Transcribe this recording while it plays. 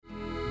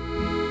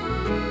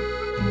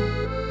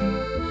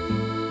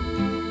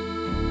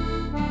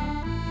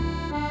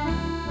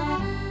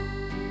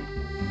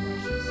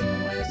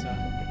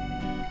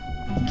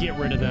get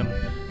rid of them.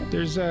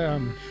 There's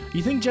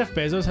You think Jeff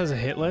Bezos has a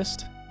hit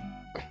list?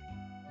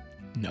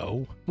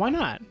 no. Why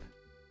not?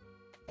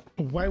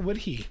 Why would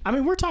he? I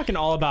mean, we're talking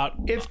all about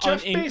If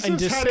Jeff Bezos had a hit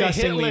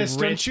disgustingly list,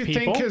 rich don't you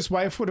people. think his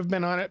wife would have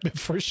been on it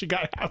before she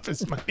got half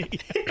his money?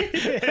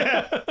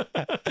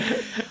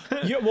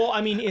 Yeah, well,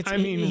 I mean, he's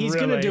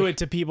going to really. do it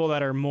to people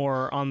that are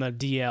more on the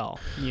DL,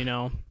 you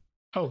know?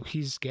 Oh,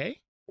 he's gay?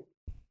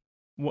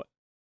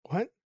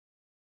 What?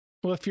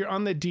 Well, if you're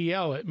on the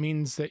DL, it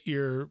means that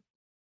you're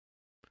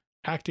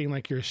acting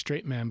like you're a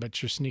straight man,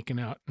 but you're sneaking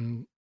out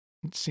and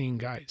seeing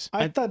guys.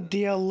 I thought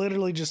DL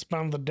literally just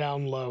found the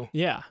down low.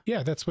 Yeah.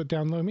 Yeah, that's what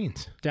down low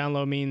means. Down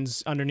low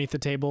means underneath the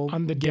table,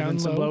 On the giving down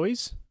some low?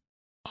 blowies.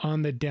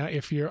 On the down,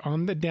 if you're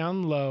on the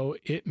down low,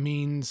 it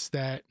means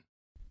that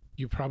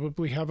you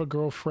probably have a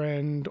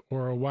girlfriend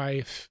or a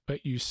wife,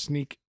 but you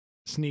sneak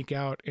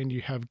out and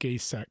you have gay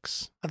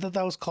sex. I thought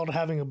that was called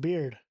having a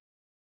beard.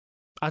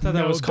 I thought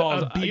that No, was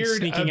called a beard,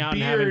 sneaking a out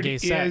and having beard gay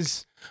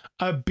sex.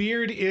 A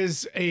beard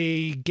is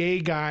a gay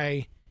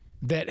guy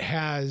that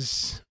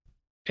has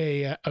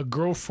a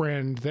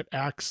girlfriend that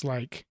acts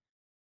like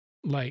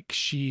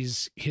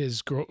she's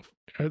his girl,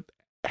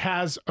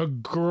 has a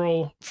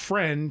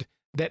girlfriend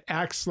that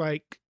acts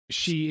like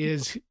she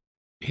is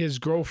his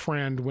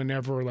girlfriend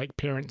whenever like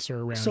parents are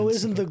around. So and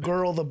isn't stuff the like that.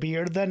 girl the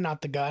beard then,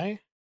 not the guy?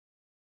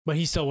 But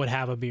he still would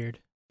have a beard.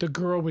 The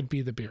girl would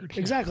be the beard?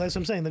 Exactly. That's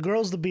what I'm saying. The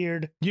girl's the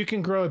beard. You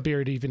can grow a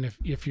beard even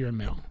if you're a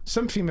male.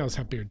 Some females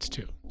have beards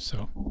too.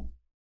 So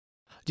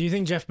Do you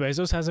think Jeff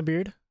Bezos has a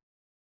beard?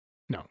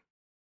 no,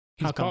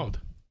 he's How come? bald.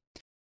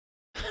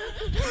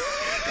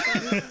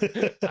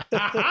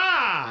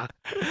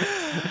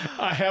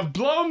 I have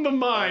blown the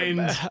mind.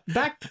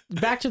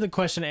 Back to the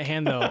question at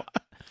hand, though.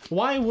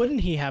 Why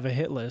wouldn't he have a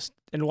hit list,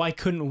 and why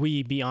couldn't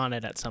we be on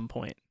it at some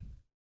point?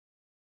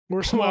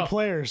 We're small Well,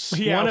 players.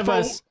 Yeah, One of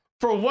us-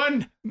 For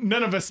one,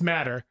 none of us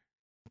matter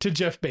to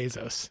Jeff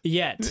Bezos.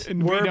 Yet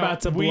And we're we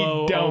about to don't- we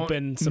blow don't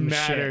open some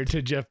matter shit.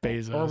 to Jeff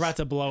Bezos. We're about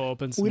to blow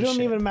open some We don't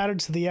shit. even matter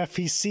to the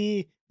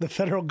FEC, the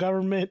federal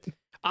government.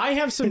 I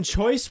have some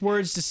choice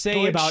words to say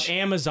Deutsch. about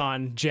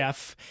Amazon,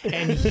 Jeff,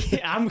 and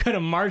I'm gonna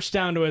march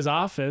down to his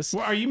office.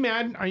 Well, are you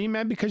mad? Are you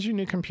mad because your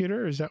new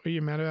computer? Is that what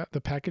you're mad about? The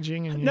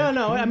packaging and your No, new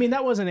no. computer? I mean,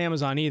 that wasn't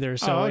Amazon either,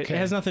 so Oh, it okay.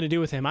 has nothing to do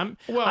with him. I'm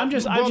Well,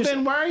 just.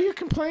 then why are you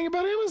complaining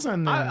about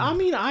Amazon then? I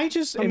mean, I I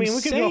mean,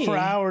 we could go for saying-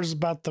 hours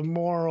about the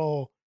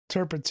moral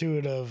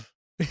turpitude of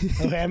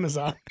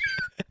Amazon.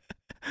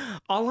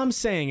 All I'm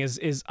saying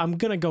is I'm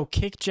gonna go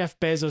kick Jeff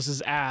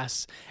Bezos'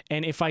 ass,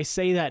 and if I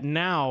say that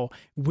now,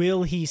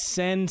 will he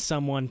send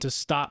someone to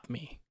stop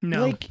me?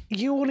 no. Like,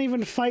 you won't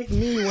even fight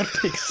me. What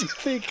makes you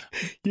think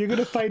you're going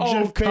to fight Oh,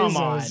 Jeff come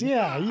Bezos? on.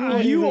 Yeah.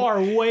 won't You even-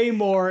 are way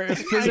more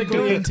physically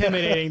don't-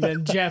 intimidating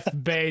than Jeff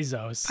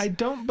Bezos. I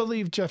don't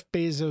believe Jeff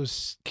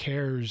Bezos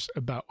cares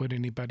about what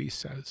anybody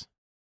says.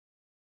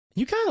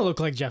 You kind of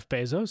look like Jeff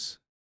Bezos.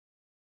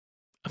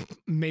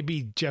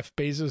 Maybe Jeff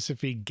Bezos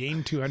if he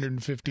gained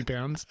 250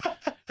 pounds.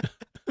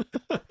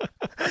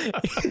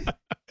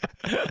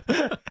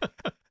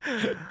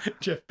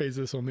 Jeff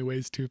Bezos only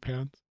weighs 2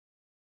 pounds.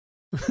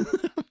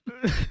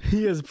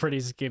 He is pretty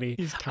skinny.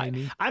 He's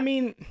tiny. I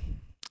mean,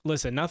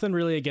 listen, nothing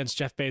really against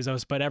Jeff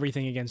Bezos, but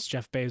everything against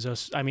Jeff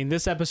Bezos. I mean,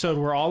 this episode,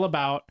 we're all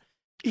about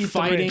Eat the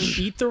fighting, rich.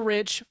 eat the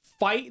rich,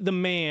 fight the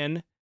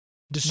man,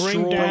 destroy.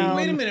 Bring down-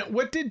 Wait a minute.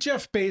 What did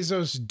Jeff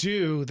Bezos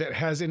do that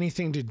has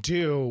anything to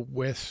do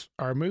with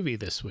our movie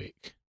this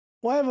week?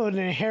 Well, I have an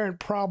inherent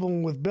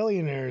problem with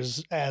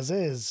billionaires as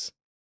is.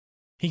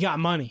 He got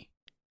money,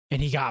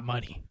 and he got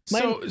money.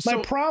 My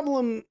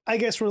problem, I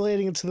guess,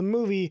 relating to the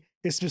movie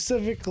is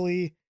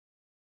specifically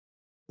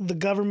the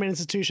government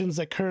institutions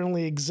that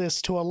currently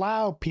exist to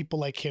allow people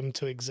like him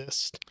to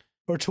exist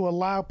or to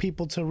allow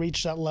people to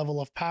reach that level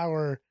of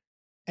power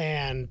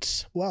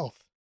and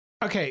wealth.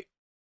 Okay.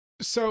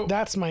 So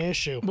That's my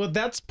issue, well,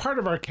 that's part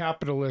of our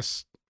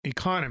capitalist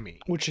economy,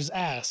 which is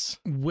ass.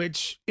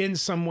 which in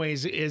some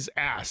ways is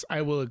ass.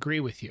 I will agree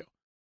with you.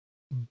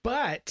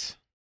 But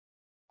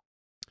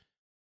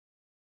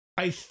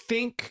I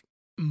think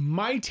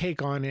my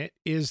take on it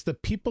is the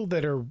people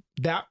that are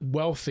that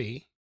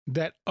wealthy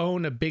that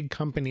own a big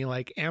company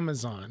like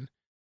Amazon,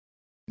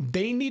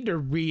 they need to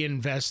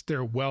reinvest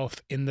their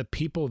wealth in the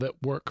people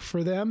that work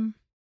for them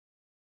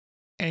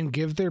and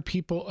give their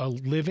people a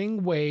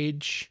living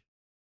wage,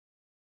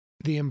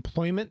 the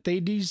employment they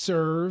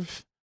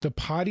deserve, the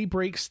potty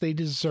breaks they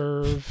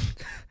deserve,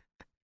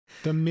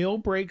 the meal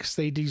breaks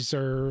they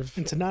deserve,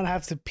 And to not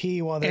have to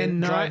pee while they're And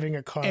not- driving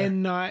a car.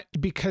 and not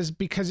because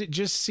it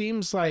just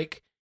seems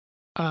like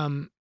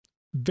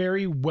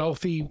very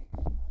wealthy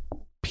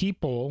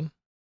people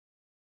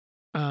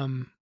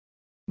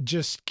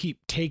just keep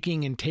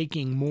taking and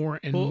taking more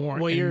and more.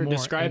 What and you're more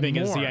describing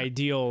and is the more.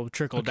 ideal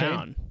trickle Okay.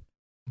 down.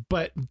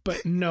 But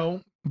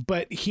no,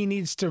 but he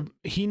needs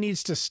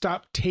to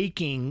stop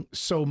taking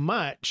so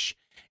much,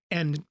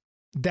 and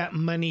that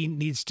money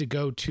needs to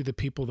go to the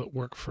people that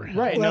work for him.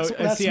 Right. Well, no,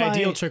 that's- it's the that's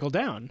ideal my- trickle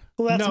down.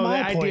 Well, that's no, my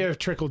the point. idea of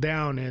trickle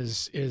down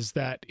is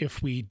that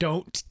if we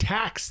don't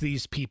tax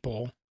these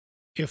people,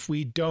 if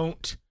we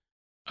don't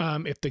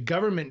if the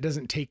government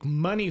doesn't take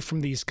money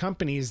from these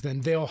companies,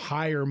 then they'll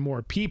hire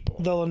more people.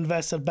 They'll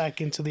invest it back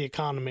into the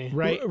economy.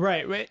 Right.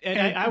 Right.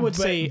 And I would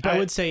say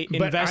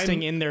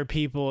investing in their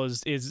people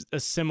is a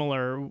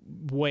similar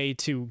way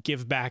to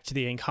give back to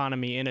the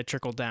economy in a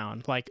trickle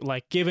down.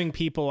 Like giving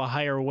people a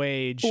higher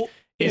wage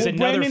is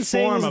another Brandon's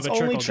form saying of a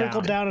it's only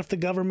trickle down if the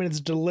government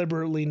is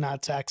deliberately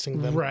not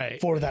taxing them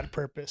for that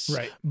purpose.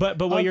 Right. But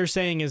what you're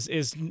saying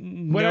is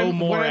no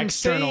more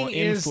external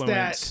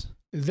influence.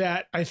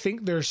 That I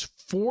think there's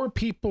 4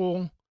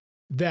 people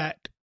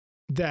that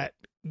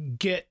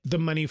get the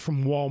money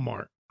from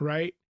Walmart,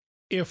 right?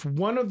 If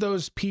one of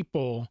those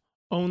people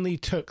only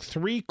took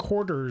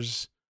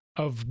 3/4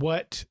 of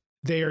what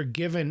they are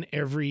given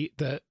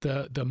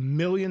the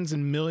millions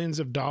and millions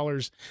of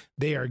dollars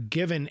they are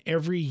given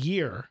every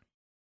year,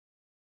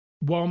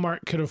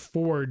 Walmart could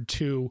afford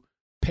to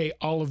pay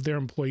all of their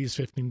employees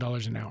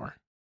 $15 an hour.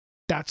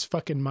 That's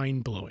fucking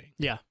mind blowing.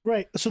 Yeah.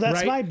 Right. So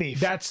that's my beef.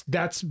 That's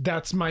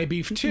my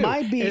beef too.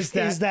 My beef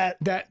is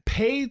that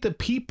pay the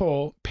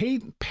people, pay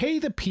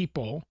the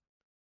people.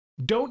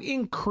 Don't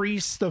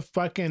increase the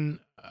fucking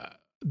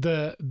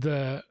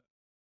the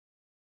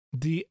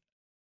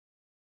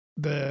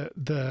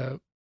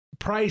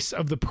price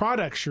of the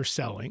products you're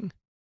selling,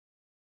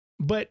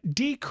 but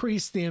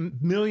decrease the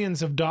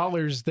millions of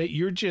dollars that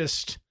you're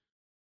just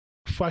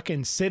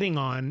fucking sitting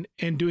on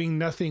and doing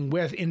nothing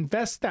with.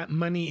 Invest that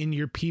money in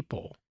your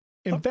people.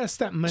 Invest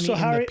that money in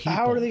the people.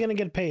 How are they going to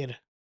get paid?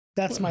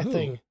 That's my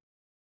thing.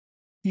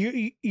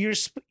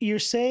 You're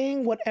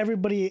saying what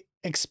everybody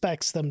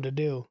expects them to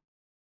do.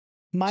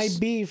 My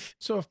beef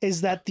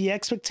is that the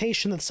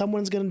expectation that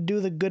someone's going to do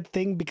the good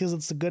thing because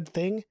it's a good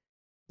thing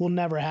will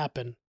never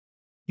happen.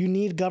 You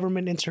need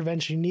government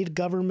intervention. You need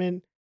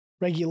government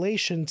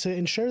regulation to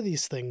ensure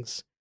these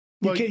things.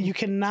 You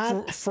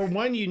cannot. For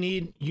one, you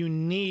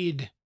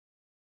need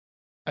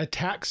a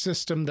tax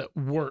system that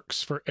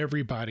works for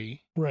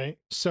everybody. Right.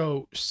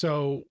 So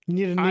you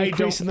need an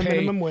increase in the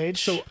minimum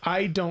wage. So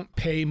I don't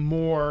pay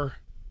more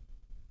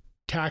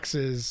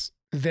taxes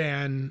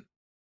than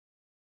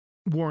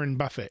Warren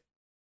Buffett.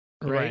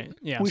 Right.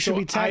 Yeah. We should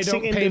be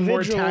taxing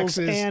individuals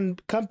and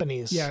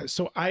companies. Yeah.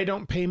 So I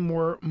don't pay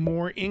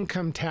more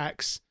income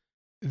tax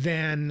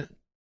than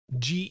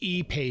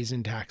GE pays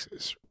in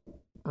taxes.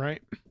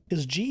 Right.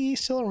 Is GE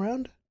still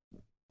around?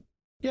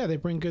 Yeah, they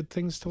bring good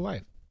things to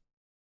life.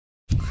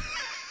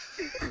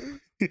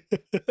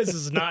 This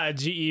is not a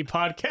GE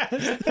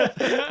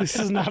podcast. This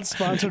is not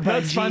sponsored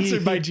by GE.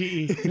 Sponsored by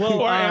GE. Well,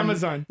 or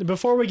Amazon.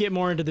 Before we get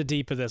more into the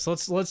deep of this,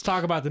 let's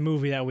talk about the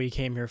movie that we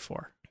came here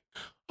for.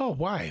 Oh,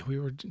 why? We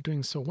were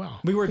doing so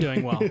well. We were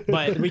doing well,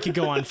 but we could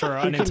go on for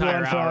an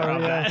entire hour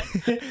on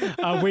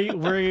that.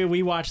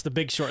 We watched The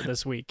Big Short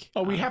this week.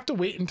 Oh, we have to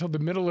wait until the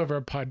middle of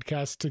our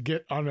podcast to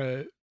get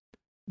on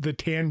the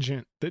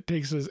tangent that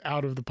takes us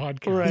out of the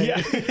podcast. Right.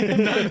 Yeah.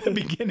 Not at the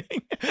beginning.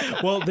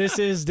 Well, this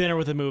is Dinner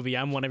with a Movie.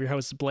 I'm one of your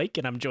hosts, Blake,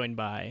 and I'm joined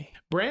by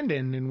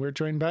Brandon, and we're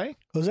joined by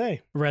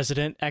Jose,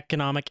 resident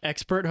economic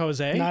expert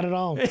Jose. Not at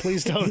all.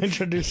 Please don't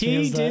introduce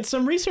me. He did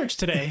some research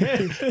today.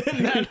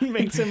 That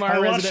makes him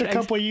our resident. I watched a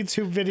couple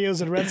YouTube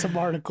videos and read some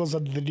articles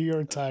on the New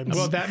York Times.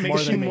 Well, that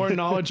makes you more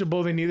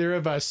knowledgeable than either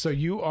of us. So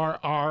you are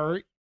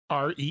our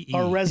REE.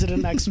 Our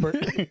resident expert.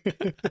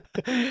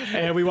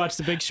 And we watched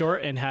The Big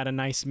Short and had a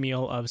nice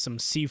meal of some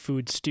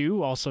seafood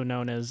stew, also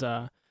known as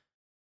I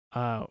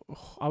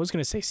was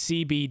gonna say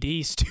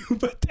CBD stew,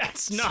 but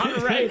that's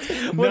not right.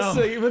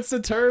 What's the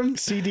term?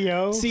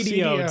 CDO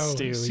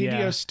stew.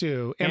 CDO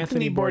stew.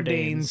 Anthony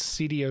Bourdain's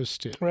CDO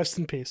stew. Rest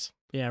in peace.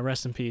 Yeah,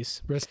 rest in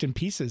peace. Rest in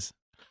pieces.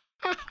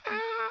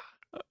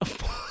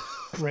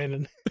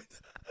 Brandon.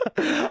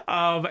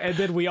 And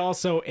then we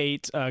also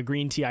ate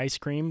green tea ice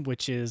cream,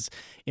 which is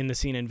in the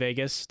scene in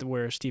Vegas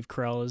where Steve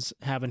Carell is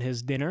having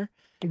his dinner.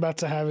 About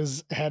to have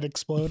his head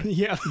explode.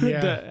 Yeah.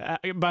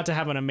 About to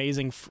have an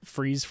amazing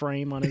freeze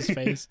frame on his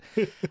face.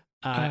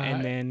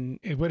 And then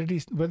what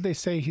did they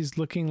say? He's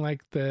looking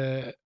like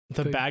the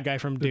bad guy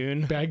from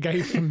Dune. Bad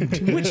guy from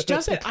Dune. Which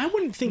doesn't, I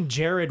wouldn't think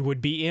Jared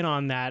would be in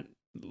on that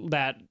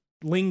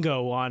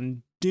lingo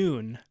on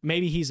Dune.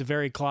 Maybe he's a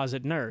very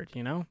closet nerd,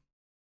 you know?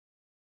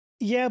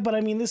 Yeah, but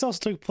I mean, this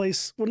also took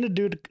place, when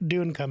did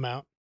Dune come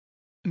out?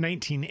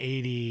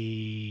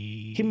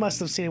 1980. He must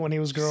have seen it when he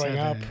was growing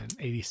up.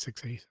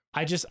 86,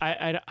 87.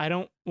 I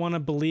don't want to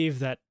believe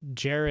that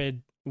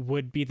Jared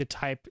would be the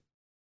type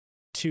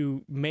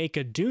to make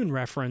a Dune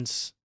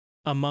reference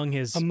among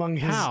his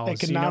pals,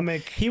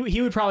 economic. You know?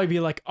 He would probably be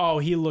like, oh,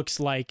 he looks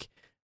like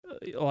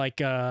or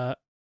Donald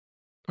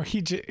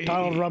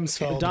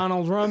Rumsfeld.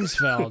 Donald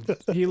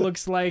Rumsfeld. He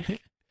looks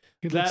like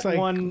that like,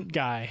 one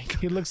guy.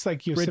 He looks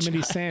like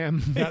Yosemite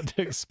Sam about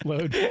to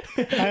explode.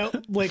 I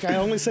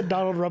only said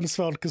Donald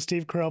Rumsfeld because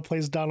Steve Carell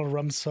plays Donald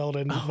Rumsfeld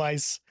in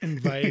Vice.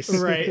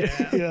 Right.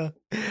 Yeah.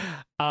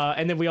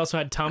 And then we also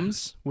had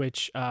Tums,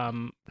 which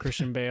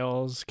Christian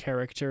Bale's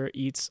character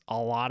eats a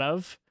lot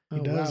of.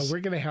 Oh, wow. We're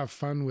going to have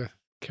fun with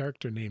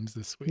character names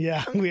this week.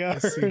 Yeah, we are. I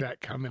see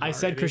that coming. I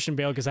said Christian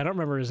Bale because I don't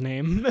remember his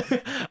name.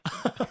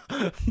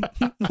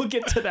 We'll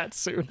get to that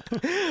soon.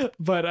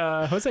 But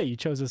Jose, you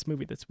chose this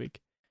movie this week.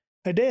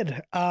 I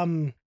did.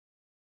 I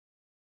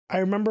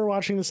remember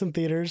watching this in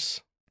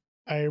theaters.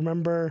 I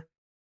remember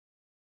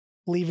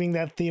leaving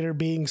that theater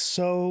being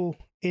so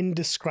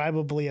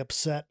indescribably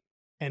upset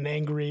and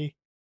angry.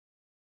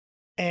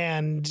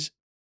 And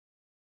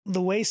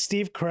the way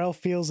Steve Carell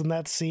feels in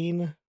that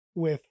scene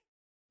with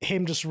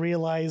him just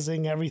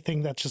realizing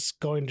everything that's just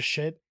going to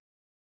shit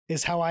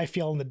is how I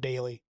feel in The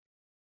Daily.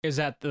 Is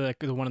that the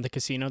one in the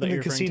casino that In the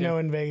you're referring casino to?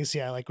 in Vegas,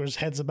 yeah, like where his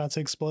head's about to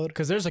explode.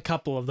 Because there's a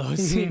couple of those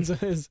scenes. of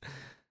his.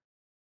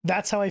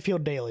 That's how I feel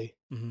daily.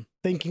 Mhm.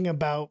 Thinking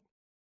about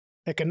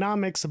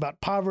economics, about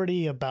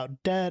poverty,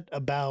 about debt,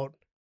 about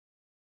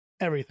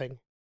everything.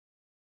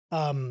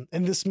 And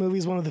this movie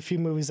is one of the few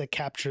movies that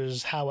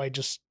captures how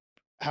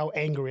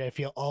angry I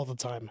feel all the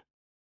time.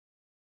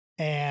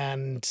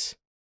 And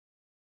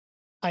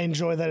I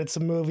enjoy that it's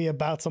a movie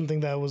about something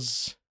that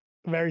was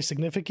very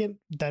significant,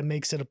 that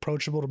makes it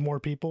approachable to more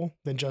people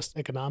than just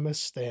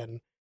economists and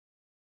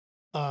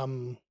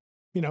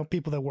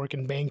people that work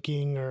in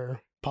banking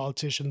or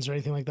politicians or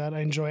anything like that. I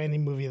enjoy any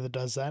movie that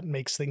does that,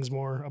 makes things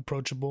more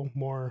approachable,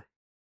 more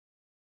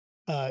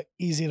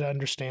easy to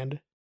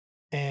understand.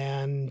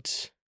 And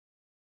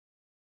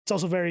it's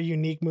also a very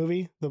unique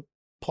movie. The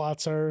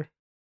plots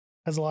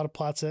has a lot of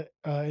plots that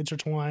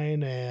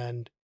intertwine,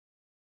 and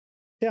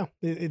yeah,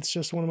 it's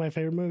just one of my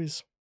favorite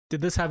movies.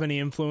 Did this have any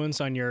influence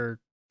on your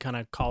kind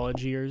of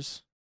college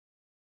years?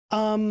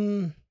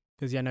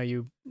 Because I know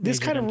you. This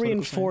majored kind in of political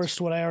reinforced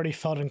science. what I already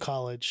felt in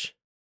college.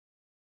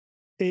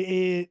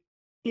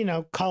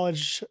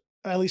 College,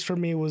 at least for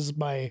me, was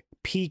my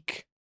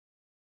peak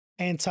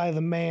anti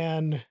the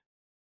man,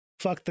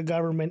 fuck the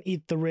government,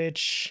 eat the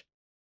rich.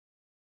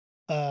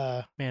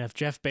 Man, if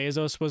Jeff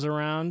Bezos was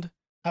around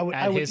I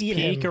at would his eat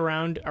peak him.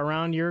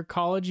 around your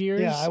college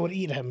years, Yeah, I would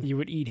eat him. you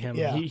would eat him.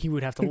 Yeah. He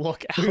would have to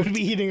look We would out.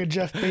 be eating a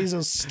Jeff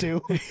Bezos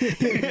stew.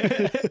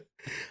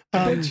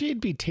 I bet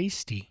she'd be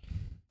tasty.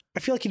 I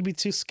feel like he'd be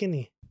too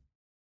skinny.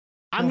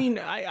 I mean,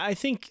 I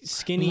think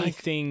skinny Like-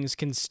 things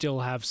can still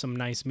have some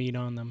nice meat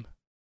on them.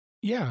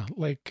 Yeah,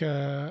 like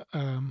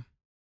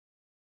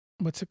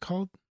what's it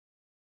called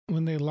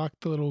when they lock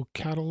the little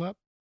cattle up?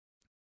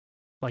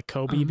 Like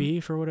Kobe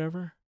beef or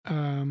whatever.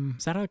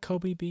 Is that how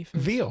Kobe beef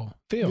is? Veal.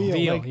 Veal,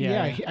 Like,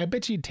 yeah. I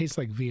bet she'd taste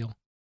like veal.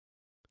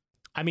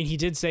 I mean, he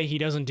did say he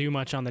doesn't do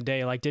much on the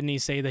day. Like, didn't he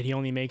say that he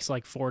only makes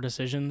like 4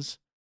 decisions?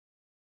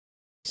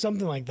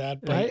 Something like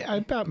that. But I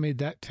about made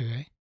that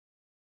today.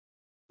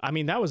 I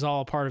mean, that was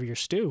all part of your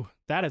stew.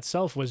 That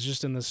itself was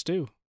just in the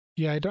stew.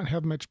 Yeah, I don't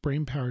have much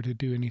brain power to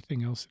do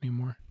anything else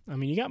anymore. I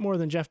mean, you got more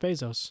than Jeff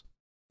Bezos.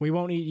 We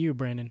won't eat you,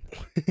 Brandon.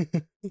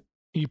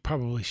 You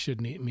probably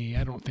shouldn't eat me.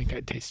 I don't think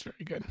I'd taste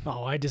very good.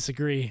 Oh, I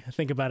disagree. I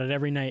think about it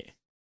every night.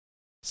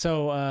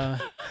 So,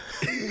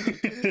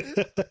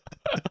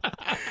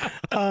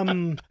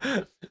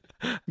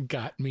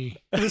 Got me.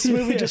 this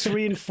movie just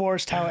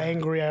reinforced how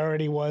angry I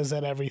already was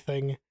at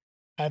everything,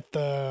 at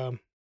the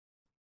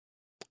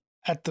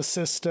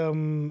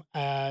system,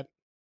 I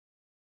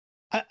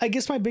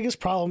guess my biggest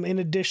problem, in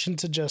addition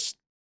to just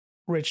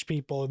rich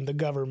people and the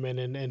government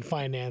and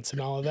finance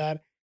and all of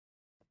that,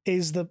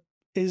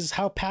 is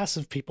how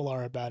passive people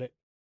are about it.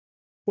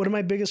 One of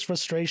my biggest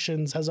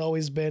frustrations has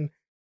always been,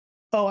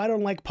 oh, I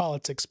don't like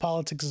politics.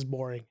 Politics is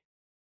boring.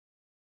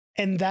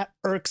 And that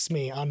irks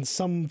me on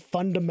some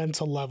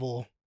fundamental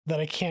level that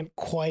I can't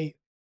quite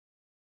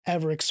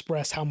ever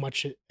express how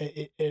much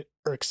it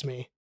irks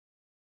me.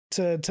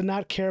 To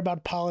not care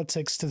about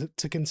politics,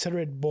 to consider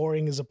it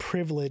boring, is a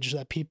privilege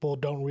that people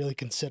don't really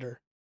consider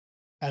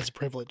as a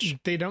privilege.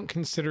 They don't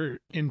consider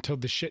it until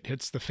the shit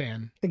hits the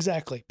fan.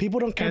 Exactly. People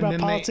don't care And about then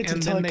politics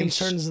until it they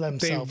concerns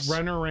themselves. They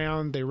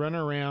run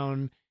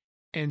around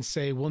and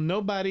say, well,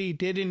 nobody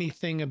did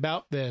anything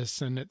about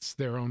this, and it's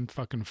their own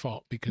fucking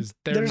fault because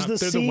they're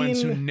the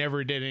ones who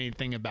never did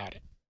anything about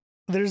it.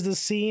 There's the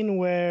scene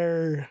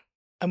where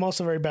I'm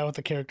also very bad with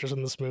the characters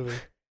in this movie.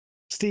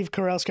 Steve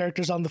Carell's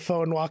character's on the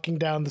phone walking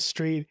down the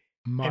street.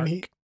 Mark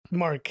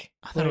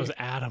I thought it was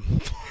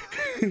Adam.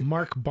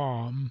 Mark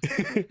Baum.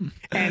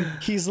 And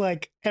he's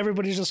like,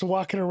 everybody's just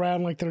walking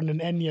around like they're in an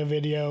Enya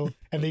video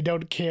and they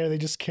don't care. They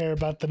just care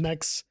about the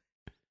next,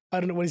 I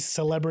don't know what is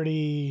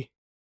celebrity.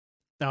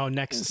 Oh,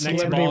 next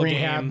Celebrity ball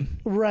rehab. game.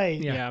 Right.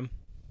 Yeah.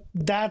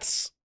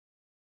 That's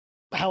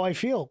how I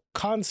feel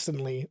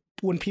constantly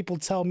when people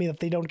tell me that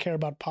they don't care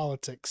about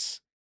politics.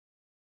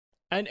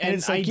 And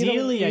it's like, you don't-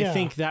 ideally, I yeah.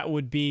 think that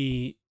would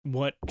be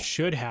what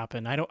should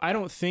happen. I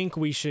don't think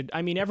we should.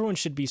 I mean, everyone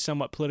should be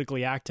somewhat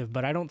politically active,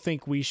 but I don't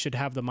think we should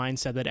have the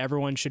mindset that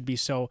everyone should be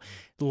so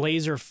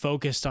laser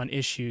focused on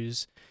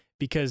issues,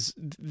 because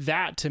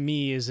that to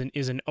me is an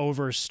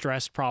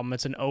overstressed problem.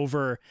 It's an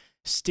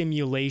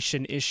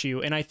overstimulation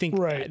issue, and I think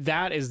Right.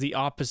 that is the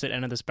opposite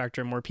end of the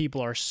spectrum, where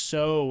people are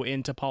so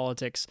into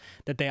politics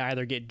that they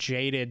either get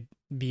jaded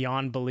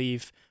beyond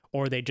belief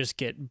or they just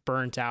get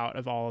burnt out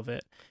of all of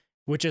it.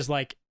 Which is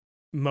like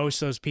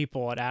most of those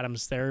people at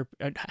Adam's therapy.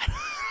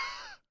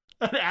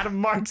 out of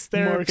Mark's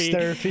therapy. Mark's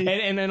therapy.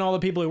 And then all the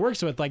people he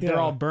works with, like, they're Yeah.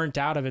 all burnt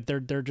out of it.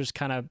 They're just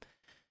kind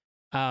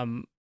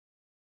of,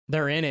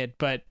 they're in it.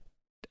 But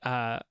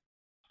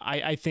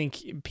I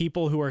think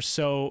people who are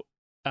so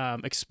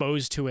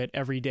exposed to it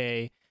every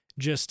day,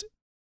 just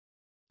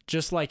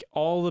like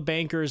all the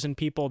bankers and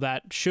people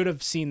that should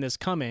have seen this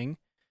coming,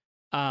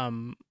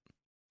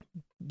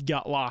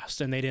 got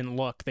lost and they didn't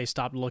look. They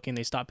stopped looking.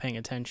 They stopped paying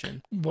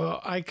attention. Well,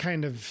 I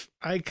kind of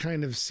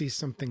see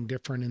something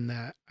different in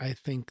that. I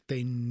think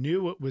they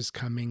knew it was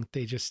coming.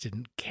 They just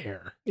didn't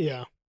care.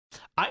 Yeah.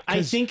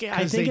 I think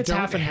it's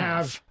half and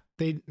half.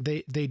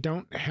 They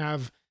don't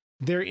have.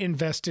 They're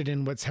invested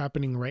in what's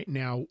happening right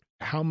now.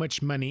 How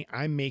much money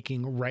I'm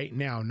making right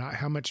now, not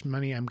how much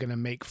money I'm going to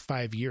make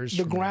 5 years.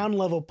 The from ground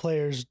level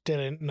players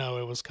didn't know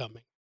it was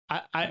coming.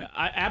 I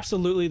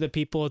absolutely, the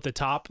people at the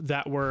top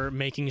that were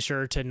making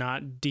sure to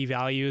not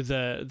devalue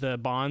the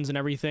bonds and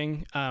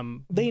everything.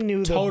 They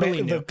knew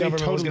totally the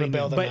government was going to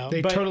bail them out.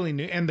 They totally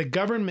knew, and the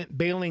government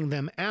bailing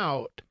them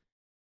out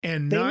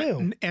and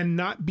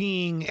not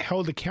being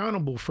held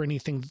accountable for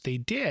anything that they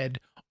did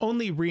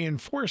only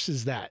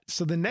reinforces that.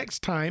 So the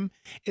next time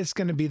it's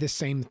going to be the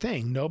same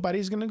thing.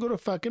 Nobody's going to go to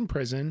fucking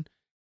prison.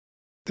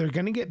 They're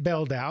going to get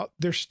bailed out.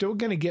 They're still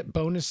going to get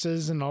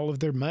bonuses and all of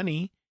their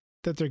money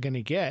that they're going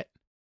to get.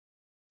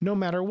 No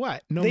matter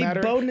what, They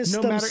bonus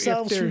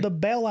themselves from the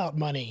bailout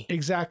money.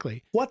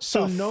 Exactly. What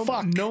the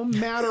fuck? No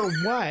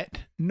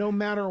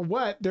matter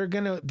what, they're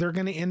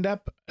gonna end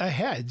up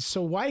ahead.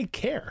 So why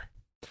care?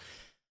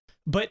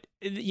 But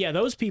yeah,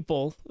 those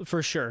people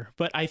for sure.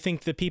 But I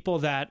think the people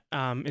that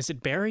is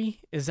it Barry?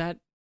 Is that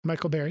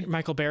Michael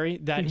Berry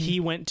that he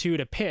went to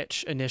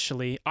pitch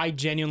initially? I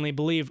genuinely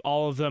believe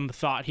all of them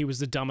thought he was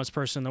the dumbest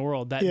person in the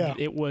world. That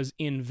it was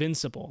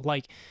invincible.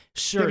 Like,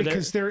 sure,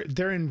 because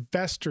they're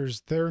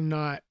investors. They're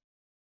not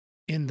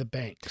in the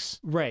banks,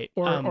 right?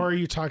 Or are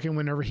you talking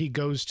whenever he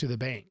goes to the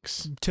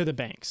banks? To the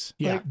banks,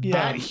 yeah. Like, yeah.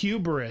 That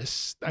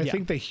hubris. I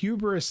think the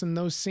hubris in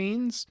those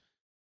scenes,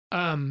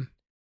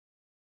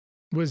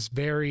 was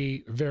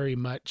very, very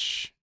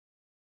much.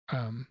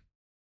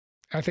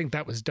 I think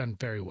that was done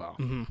very well.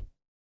 Mm-hmm.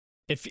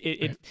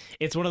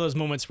 It's one of those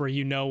moments where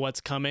you know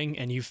what's coming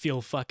and you feel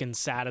fucking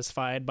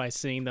satisfied by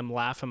seeing them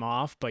laugh him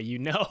off, but you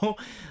know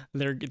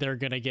they're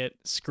gonna get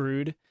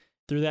screwed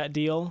through that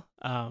deal.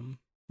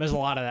 There's a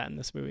lot of that in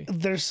this movie.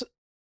 There's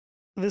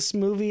this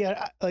movie,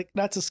 like,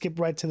 not to skip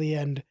right to the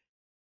end.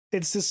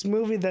 It's this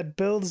movie that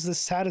builds this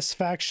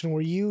satisfaction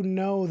where you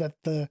know that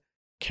the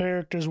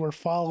characters we're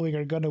following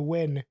are gonna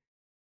win,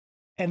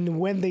 and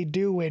when they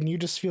do win, you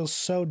just feel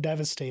so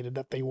devastated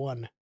that they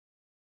won.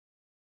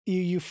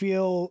 You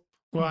feel.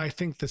 Well, I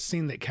think the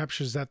scene that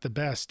captures that the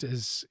best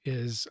is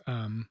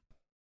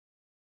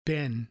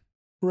Ben.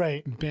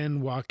 Right.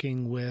 Ben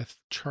walking with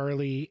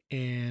Charlie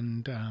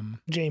and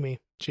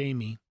Jamie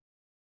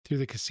through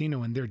the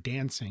casino, and they're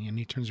dancing, and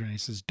he turns around and he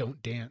says,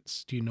 "Don't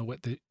dance. Do you know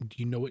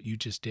what you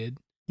just did?"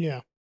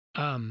 Yeah.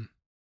 That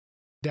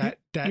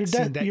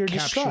scene that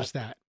captures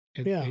that.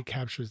 It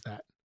captures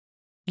that.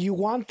 You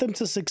want them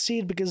to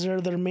succeed because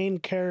they're their main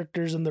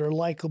characters and they're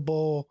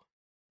likable.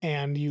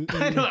 And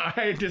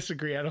I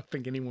disagree. I don't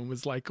think anyone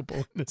was likable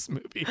in this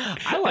movie.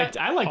 I like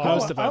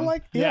most of them. I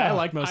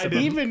like most of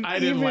them. Even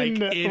like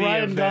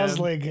Ryan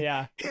Gosling.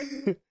 Yeah.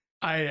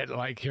 I didn't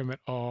like him at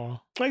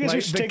all. I guess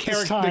we should take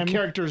this time. The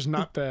characters,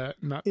 not the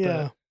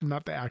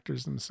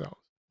actors themselves.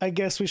 I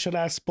guess we should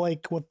ask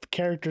Blake what the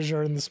characters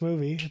are in this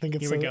movie. I think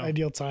it's the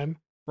ideal time.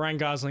 Ryan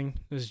Gosling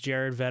is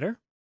Jared Vetter.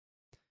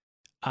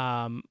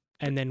 And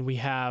then we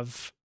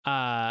have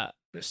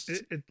It's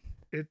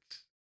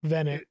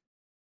Venet.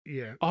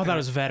 Yeah. Oh, that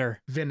was Vetter.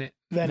 Venet.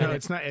 No,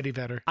 it's not Eddie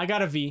Vedder. I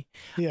got a V.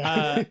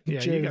 Yeah.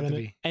 Yeah, you got the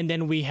V. And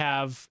then we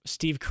have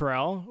Steve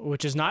Carell,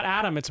 which is not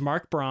Adam, it's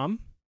Mark Brom.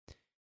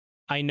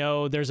 I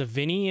know there's a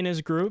Vinny in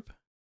his group.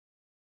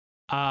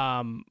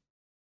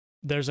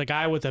 There's a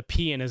guy with a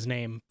P in his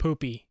name,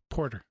 Poopy.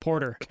 Porter.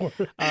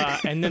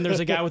 And then there's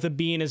a guy with a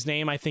B in his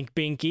name, I think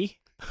Binky.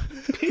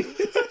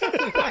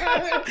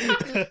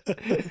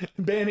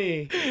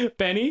 Benny.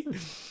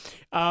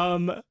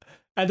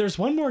 And there's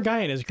one more guy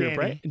in his group,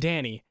 right?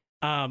 Danny.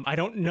 I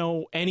don't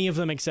know any of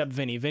them except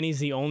Vinny. Vinny's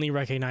the only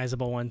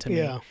recognizable one to me.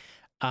 Yeah.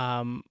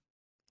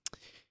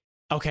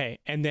 Okay,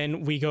 and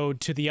then we go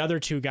to the other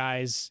two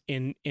guys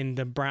in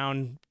the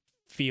brown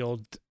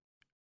field,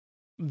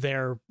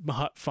 their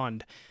hut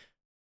fund.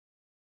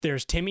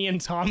 There's Timmy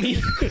and Tommy.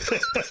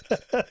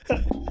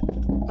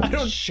 I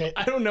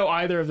don't know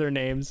either of their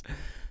names.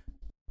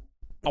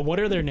 What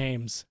are their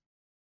names?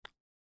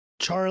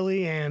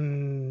 Charlie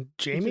and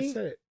Jamie? You just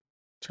said it.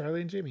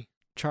 Charlie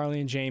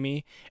and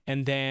Jamie.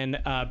 And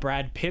then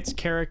Brad Pitt's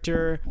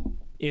character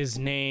is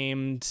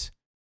named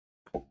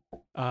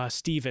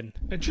Steven.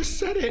 I just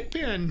said it,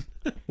 Ben.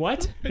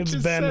 What? It's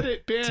Ben. Said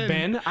it, Ben. It's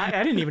Ben?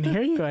 I didn't even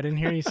hear you. I didn't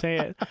hear you say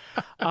it.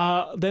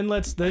 Then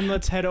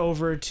let's head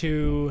over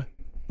to...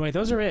 Wait,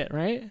 those are it,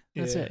 right?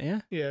 That's it,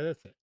 yeah? Yeah,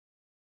 that's it.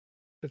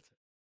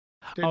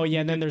 Oh,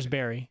 yeah, and then there's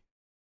Barry.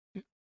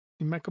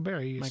 Michael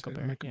Berry. Michael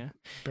Berry, yeah.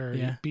 Berry,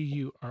 yeah.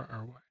 Burry.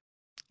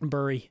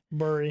 Burry.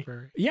 Burry.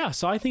 Yeah,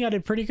 so I think I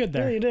did pretty good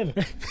there. Yeah, you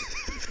did.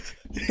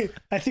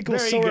 I think we'll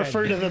Very still good.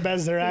 refer to them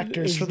as their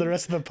actors for the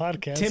rest of the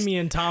podcast. Timmy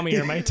and Tommy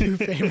are my two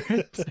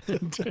favorites.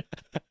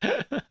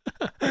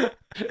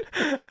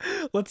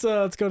 Let's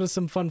go to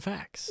some fun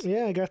facts.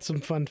 Yeah, I got some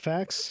fun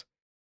facts.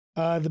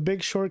 The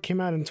Big Short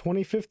came out in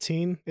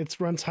 2015. Its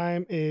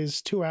runtime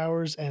is 2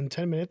 hours and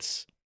 10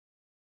 minutes.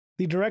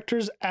 The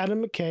director's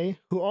Adam McKay,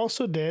 who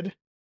also did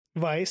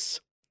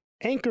Vice,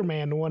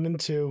 Anchorman 1 and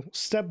 2,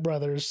 Step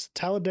Brothers,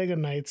 Talladega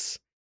Nights,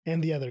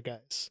 and The Other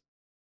Guys.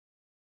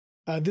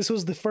 This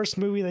was the first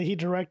movie that he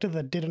directed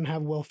that didn't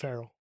have Will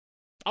Ferrell.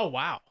 Oh,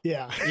 wow.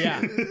 Yeah.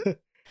 Yeah.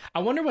 I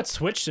wonder what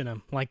switched in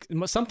him. Like,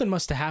 something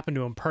must have happened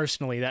to him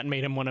personally that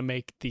made him want to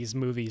make these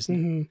movies.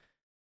 Mm-hmm.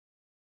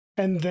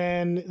 And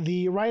then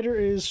the writer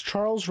is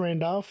Charles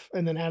Randolph,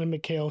 and then Adam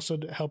McKay also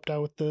helped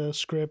out with the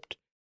script.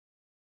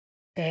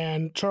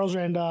 And Charles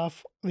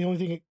Randolph, the only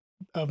thing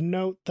of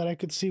note that I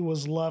could see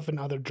was Love and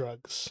Other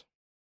Drugs.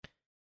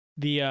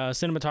 The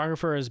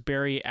cinematographer is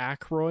Barry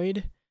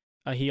Ackroyd.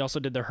 He also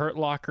did The Hurt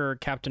Locker,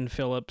 Captain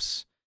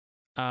Phillips,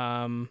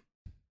 Bombshell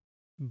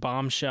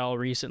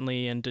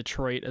recently, and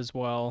Detroit as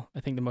well.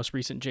 I think the most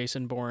recent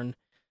Jason Bourne.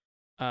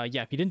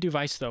 Yeah, he didn't do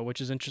Vice, though,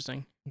 which is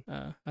interesting.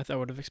 I thought I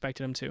would have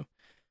expected him to.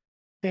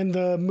 And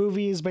the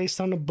movie is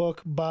based on a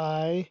book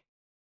by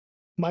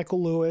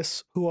Michael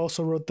Lewis, who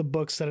also wrote the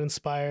books that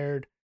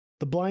inspired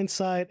The Blind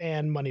Side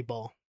and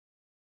Moneyball.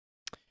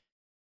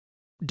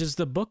 Does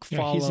the book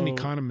follow... Yeah, he's an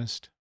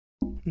economist.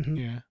 Mm-hmm.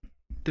 Yeah.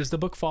 Does the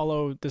book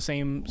follow the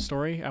same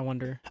story? I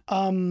wonder.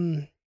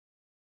 As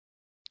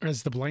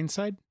The Blind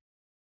Side?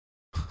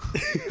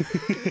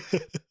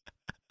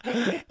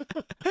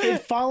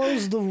 It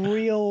follows the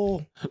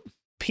real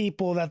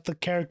people that the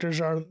characters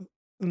are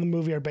in the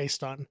movie are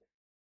based on.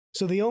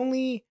 So the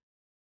only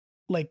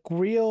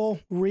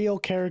real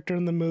character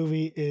in the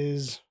movie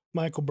is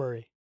Michael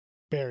Burry.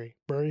 Burry.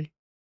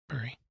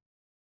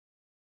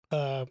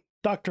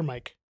 Dr.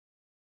 Mike.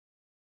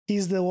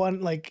 He's the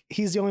one,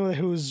 he's the only one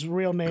whose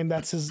real name,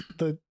 that's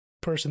the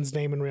person's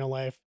name in real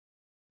life.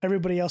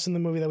 Everybody else in the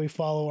movie that we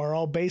follow are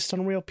all based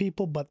on real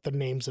people, but their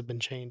names have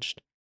been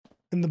changed.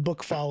 And the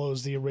book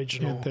follows the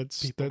original. Yeah,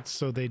 that's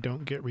so they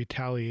don't get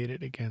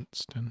retaliated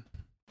against and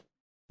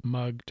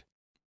mugged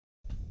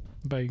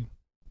by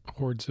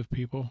hordes of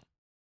people.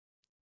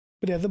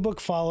 But yeah, the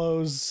book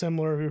follows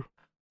similar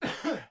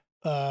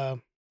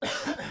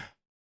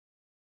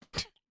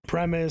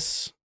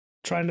premise,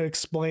 trying to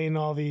explain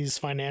all these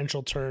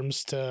financial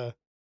terms to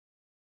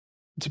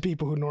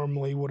people who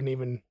normally wouldn't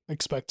even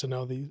expect to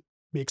know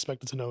be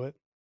expected to know it.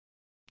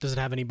 Does it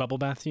have any bubble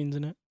bath scenes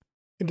in it?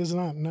 It does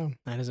not, no.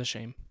 That is a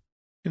shame.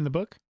 In the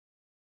book?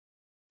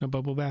 No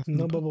bubble bath?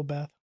 No bubble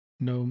bath.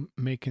 No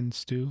making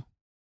stew?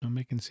 No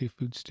making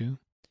seafood stew?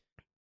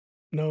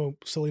 No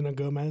Selena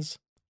Gomez.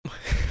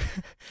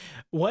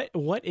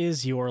 What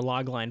is your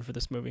log line for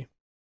this movie?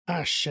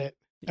 Ah, shit.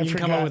 You can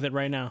come up with it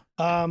right now.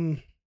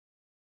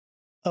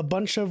 A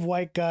bunch of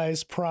white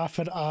guys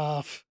profit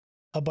off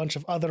a bunch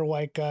of other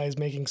white guys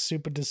making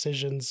stupid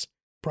decisions,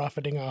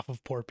 profiting off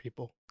of poor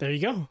people. There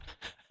you go.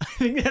 I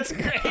think that's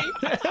great.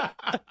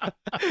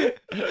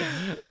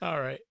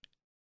 All right.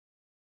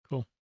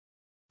 Cool.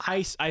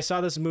 I saw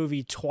this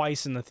movie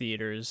twice in the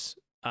theaters,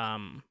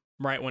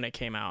 right when it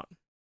came out.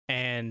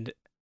 And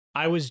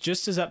I was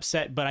just as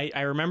upset, but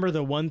I remember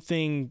the one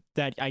thing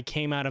that I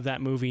came out of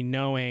that movie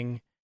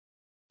knowing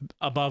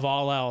above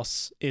all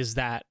else is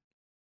that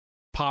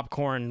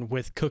popcorn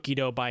with cookie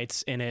dough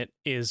bites in it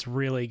is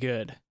really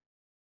good.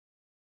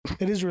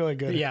 It is really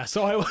good. Yeah,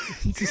 so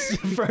this is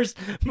the first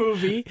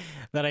movie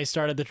that I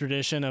started the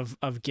tradition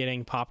of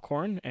getting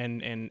popcorn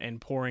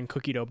and pouring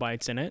cookie dough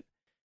bites in it,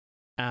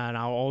 and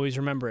I'll always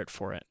remember it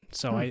for it.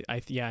 So I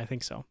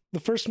think so. The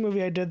first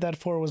movie I did that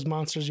for was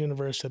Monsters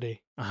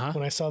University.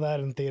 When I saw that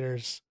in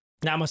theaters.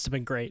 That must have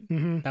been great.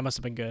 Mm-hmm. That must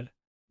have been good.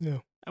 Yeah.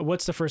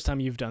 What's the first time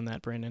you've done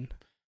that, Brandon?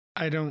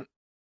 I don't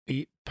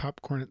eat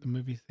popcorn at the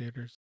movie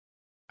theaters.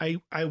 I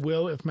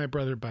will if my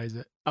brother buys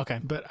it. Okay.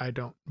 But I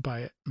don't buy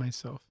it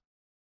myself.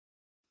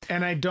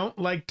 And I don't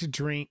like to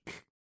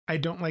drink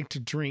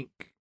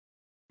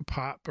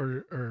pop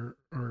or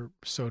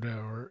soda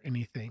or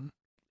anything.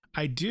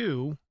 I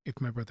do if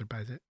my brother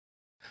buys it.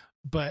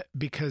 But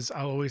because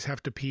I'll always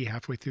have to pee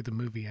halfway through the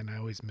movie and I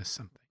always miss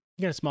something.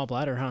 You got a small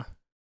bladder, huh?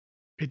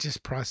 It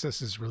just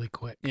processes really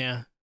quick.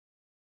 Yeah.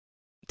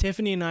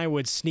 Tiffany and I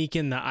would sneak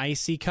in the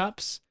icy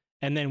cups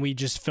and then we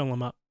just fill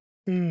them up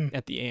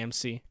at the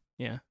AMC.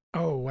 Yeah.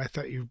 Oh, I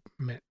thought you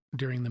meant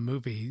during the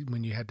movie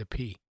when you had to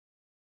pee.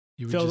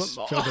 You would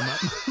fill them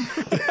up.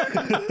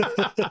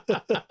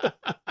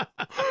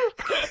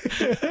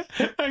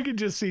 I could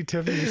just see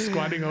Tiffany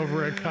squatting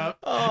over a cup.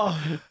 Oh,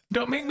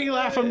 don't make me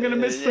laugh. I'm going to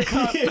miss the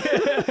cup.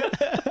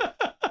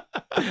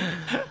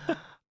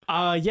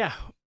 Yeah.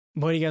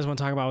 What do you guys want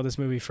to talk about with this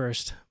movie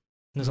first?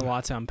 There's a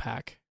lot to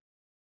unpack.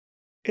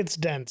 It's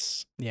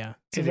dense. Yeah.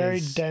 It's a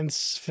very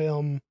dense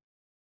film.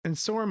 And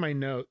so are my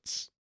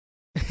notes.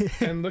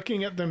 And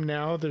looking at them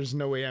now, there's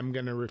no way I'm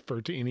going to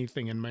refer to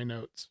anything in my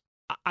notes.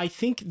 I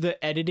think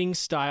the editing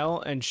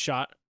style and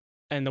shot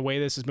and the way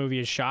this movie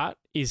is shot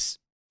is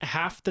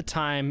half the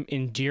time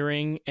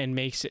endearing and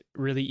makes it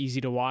really easy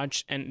to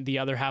watch, and the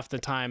other half the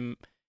time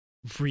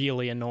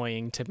really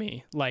annoying to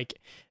me. Like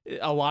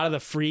a lot of the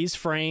freeze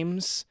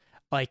frames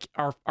like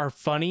are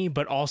funny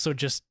but also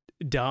just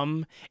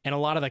dumb, and a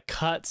lot of the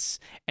cuts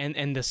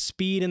and the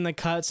speed in the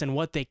cuts and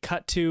what they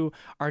cut to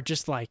are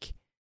just like,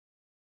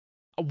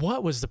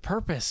 what was the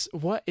purpose?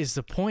 What is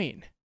the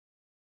point?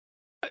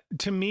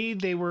 To me,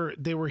 they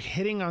were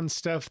hitting on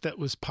stuff that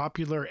was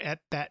popular at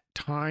that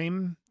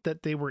time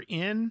that they were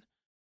in,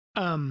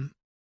 but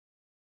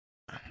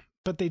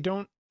they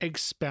don't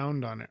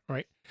expound on it,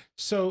 right?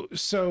 So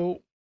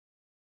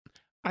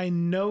I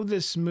know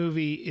this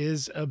movie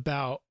is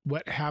about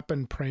what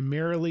happened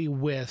primarily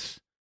with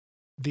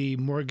the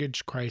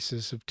mortgage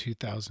crisis of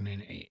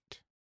 2008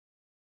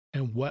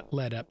 and what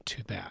led up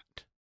to that.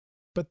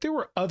 But there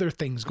were other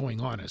things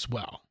going on as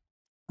well.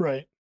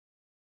 Right.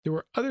 There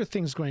were other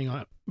things going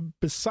on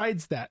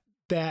besides that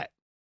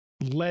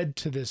led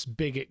to this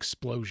big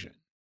explosion.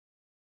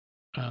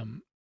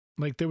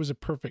 Like there was a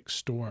perfect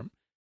storm.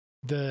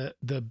 The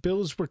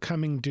bills were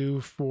coming due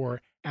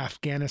for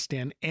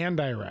Afghanistan and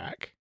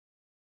Iraq,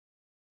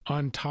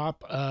 on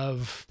top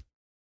of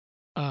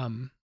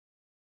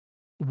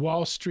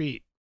Wall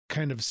Street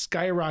kind of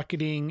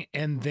skyrocketing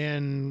and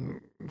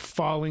then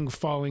falling,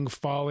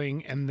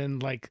 and then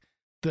like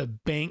the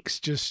banks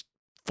just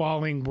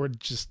falling were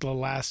just the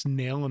last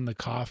nail in the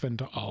coffin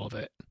to all of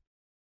it.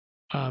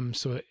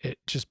 So it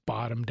just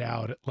bottomed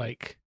out at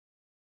like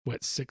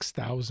what,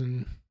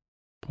 6,000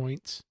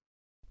 points,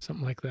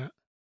 something like that.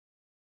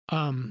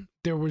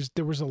 There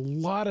was a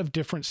lot of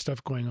different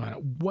stuff going on.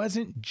 It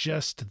wasn't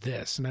just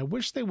this, and I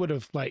wish they would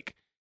have like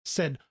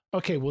said,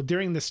 okay, well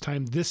during this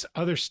time this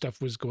other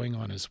stuff was going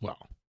on as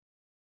well,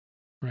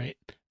 right?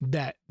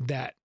 That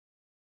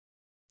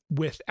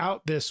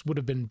without this would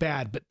have been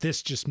bad, but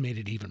this just made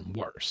it even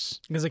worse.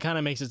 Because it kind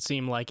of makes it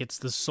seem like it's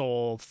the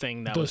sole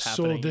thing that was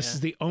happening. This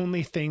is the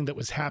only thing that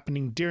was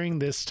happening during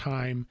this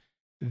time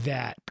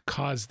that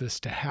caused this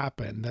to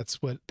happen.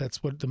 That's what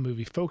the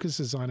movie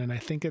focuses on, and I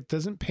think it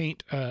doesn't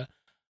paint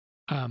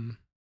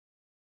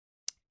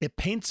it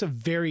paints a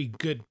very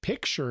good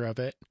picture of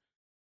it,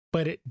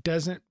 but it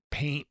doesn't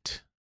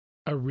paint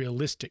a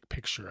realistic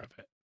picture of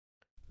it.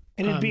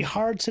 And it'd be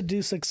hard to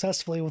do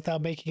successfully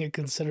without making it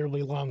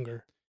considerably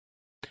longer.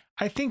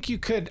 I think you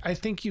could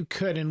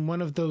in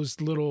one of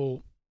those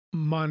little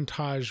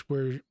montage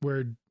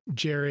where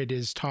Jared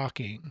is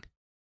talking,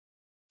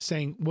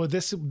 saying, well,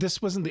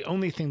 this wasn't the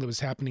only thing that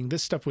was happening.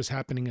 This stuff was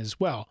happening as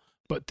well,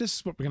 but this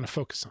is what we're going to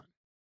focus on.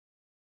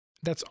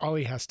 That's all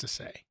he has to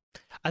say.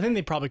 I think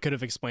they probably could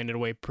have explained it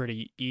away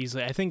pretty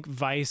easily. I think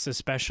Vice,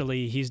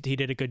 especially, he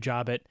did a good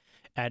job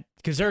at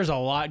because there's a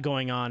lot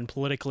going on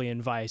politically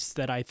in Vice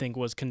that I think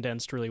was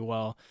condensed really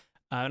well.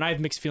 And I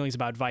have mixed feelings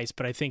about Vice,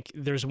 but I think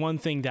there's one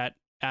thing that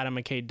Adam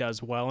McKay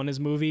does well in his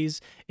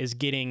movies is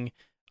getting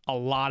a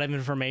lot of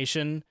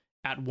information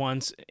at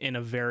once in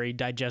a very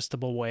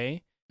digestible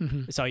way.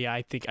 Mm-hmm. So yeah,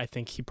 I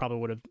think he probably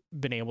would have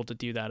been able to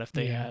do that if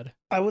they had.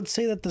 I would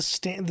say that the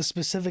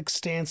specific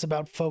stance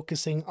about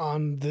focusing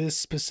on this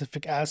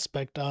specific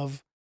aspect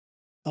of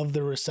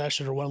the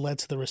recession or what led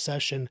to the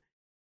recession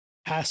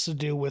has to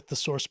do with the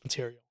source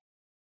material.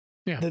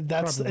 Yeah,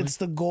 it's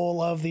the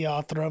goal of the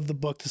author of the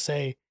book to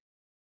say,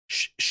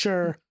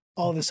 sure,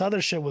 all this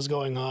other shit was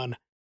going on,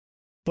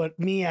 but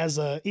me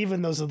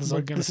even though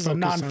this is a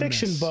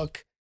nonfiction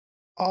book,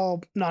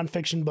 all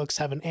nonfiction books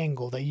have an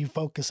angle that you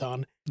focus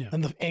on. Yeah.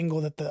 And the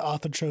angle that the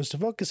author chose to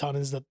focus on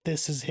is that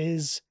this is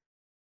his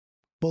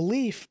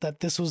belief that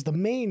this was the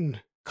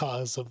main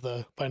cause of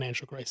the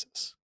financial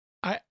crisis.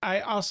 I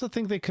also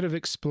think they could have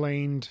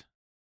explained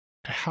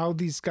how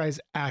these guys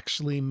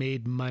actually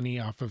made money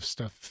off of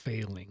stuff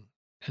failing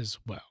as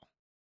well.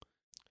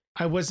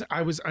 I was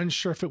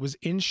unsure if it was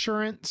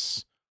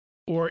insurance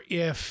or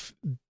if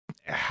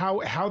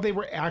how they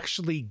were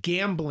actually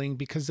gambling,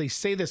 because they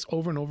say this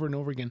over and over and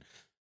over again.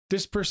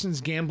 This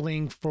person's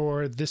gambling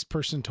for this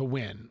person to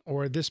win,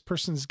 or this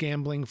person's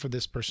gambling for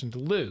this person to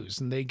lose,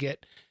 and they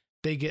get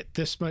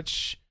this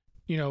much,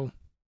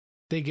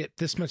 they get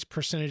this much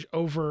percentage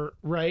over,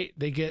 right?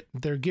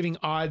 They're giving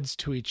odds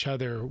to each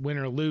other, win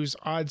or lose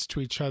odds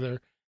to each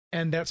other,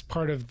 and that's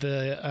part of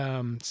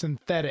the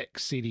synthetic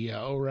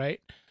CDO,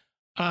 right?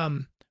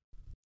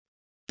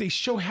 They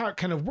show how it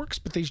kind of works,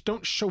 but they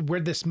don't show where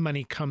this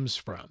money comes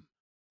from,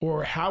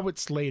 or how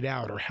it's laid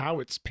out, or how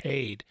it's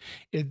paid.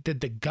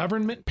 Did the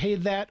government pay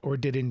that, or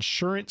did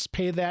insurance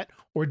pay that,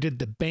 or did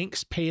the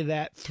banks pay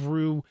that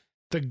through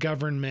the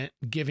government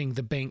giving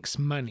the banks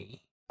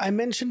money? I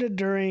mentioned it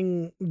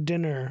during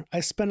dinner. I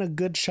spent a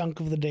good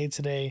chunk of the day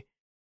today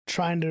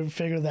trying to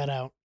figure that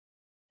out.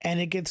 And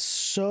it gets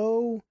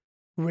so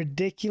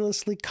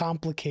ridiculously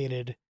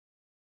complicated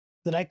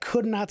that I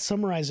could not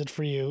summarize it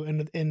for you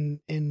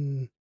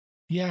in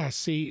Yeah,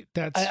 see,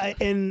 that's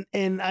I'm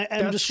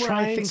just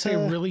trying I think to. they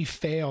really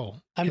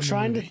fail. I'm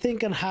trying to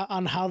think on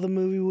how the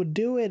movie would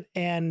do it,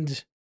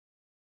 and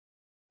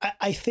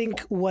I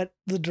think what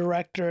the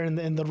director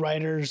and the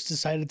writers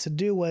decided to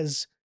do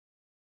was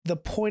the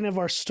point of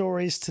our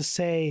stories to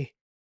say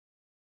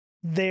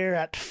they're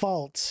at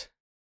fault.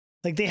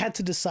 Like, they had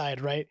to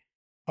decide, right?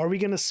 Are we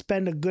going to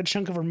spend a good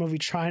chunk of our movie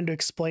trying to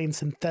explain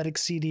synthetic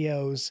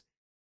CDOs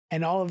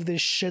and all of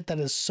this shit that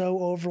is so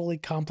overly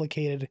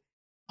complicated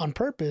on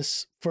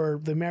purpose for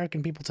the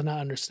American people to not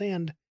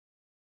understand?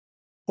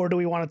 Or do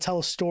we want to tell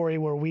a story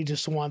where we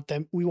just want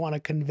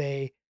to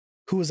convey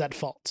who was at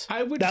fault?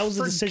 That was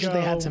the decision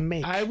they had to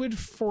make. I would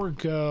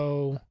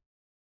forego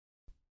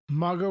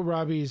Margot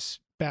Robbie's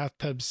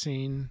bathtub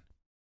scene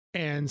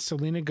and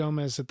Selena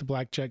Gomez at the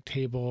blackjack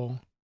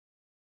table,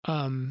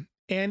 and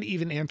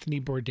even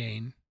Anthony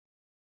Bourdain,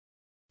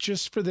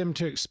 just for them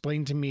to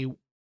explain to me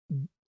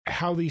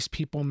how these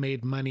people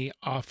made money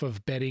off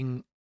of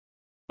betting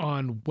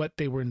on what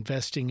they were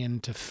investing in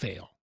to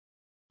fail.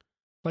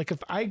 Like, if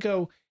I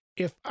go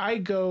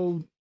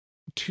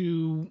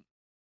to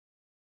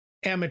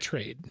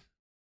Amatrade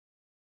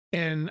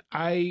and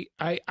I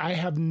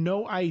have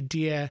no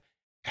idea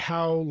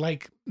how,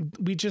 like,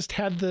 we just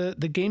had the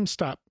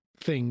GameStop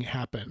thing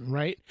happen,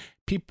 right?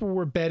 People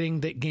were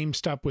betting that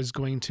GameStop was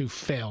going to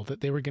fail,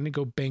 that they were going to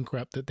go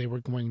bankrupt, that they were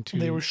going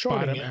to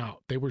bottom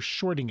out. They were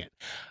shorting it.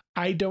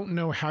 I don't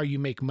know how you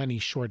make money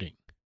shorting.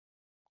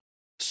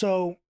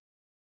 So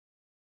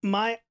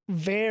my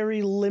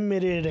very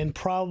limited and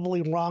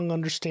probably wrong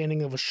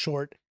understanding of a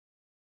short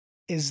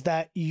is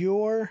that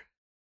you're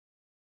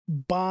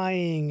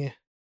buying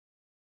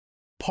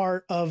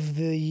part of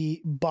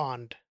the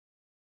bond,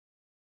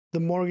 the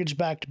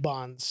mortgage-backed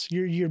bonds.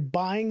 You're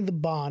buying the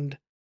bond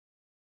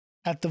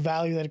at the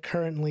value that it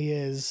currently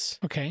is.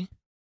 Okay.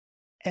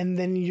 And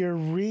then you're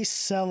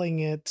reselling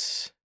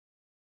it.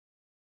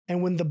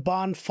 And when the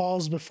bond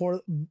falls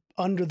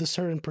under the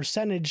certain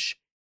percentage,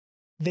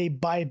 they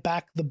buy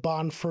back the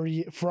bond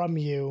from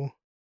you.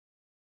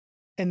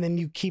 And then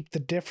you keep the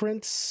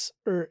difference,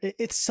 or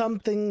it's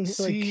something.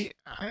 See,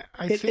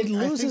 like it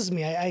loses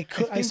me. I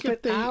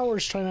spent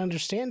hours trying to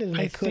understand it, and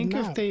I could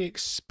not. If they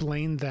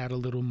explained that a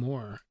little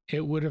more,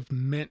 it would have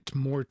meant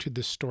more to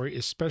the story,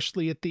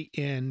 especially at the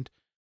end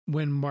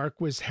when Mark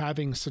was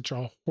having such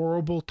a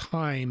horrible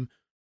time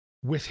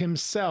with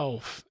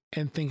himself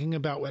and thinking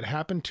about what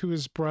happened to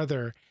his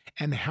brother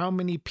and how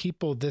many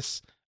people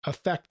this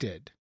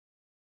affected.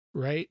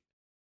 Right?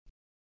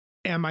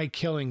 Am I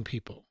killing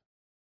people?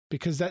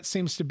 Because that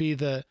seems to be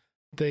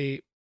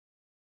it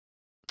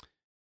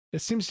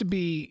seems to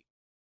be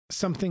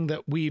something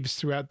that weaves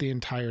throughout the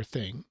entire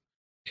thing.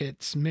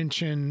 It's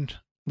mentioned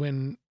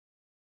when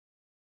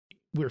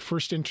we're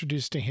first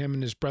introduced to him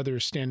and his brother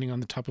is standing on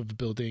the top of a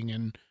building,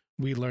 and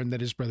we learn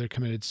that his brother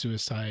committed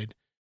suicide.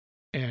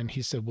 And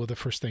he said, well, the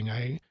first thing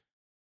I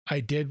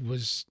did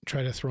was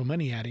try to throw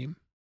money at him.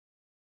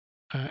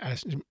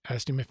 Asked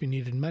him if he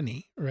needed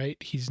money, right?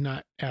 He's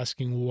not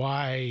asking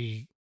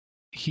why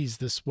he's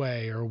this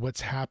way or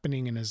what's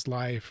happening in his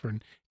life, or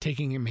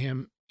taking him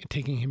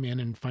in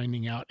and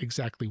finding out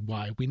exactly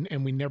why. We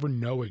never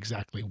know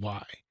exactly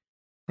why,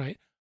 right?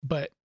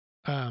 But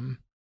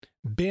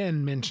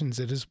Ben mentions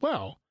it as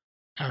well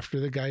after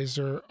the guys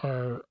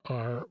are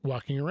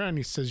walking around.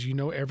 He says,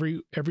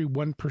 every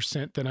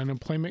 1% that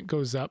unemployment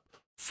goes up,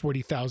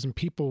 40,000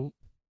 people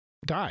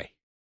die.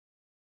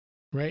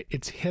 Right?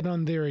 It's hit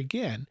on there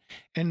again.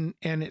 And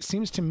it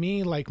seems to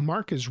me like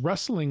Mark is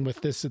wrestling with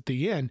this at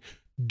the end.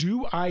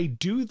 Do I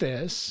do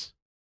this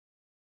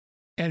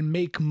and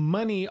make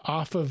money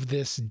off of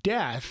this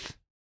death,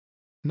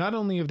 not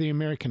only of the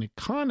American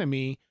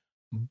economy,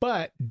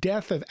 but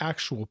death of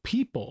actual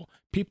people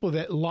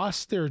that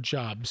lost their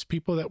jobs,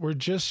 people that were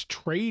just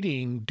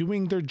trading,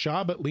 doing their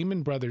job at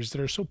Lehman Brothers,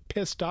 that are so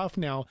pissed off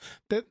now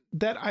that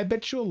I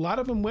bet you a lot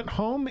of them went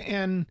home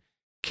and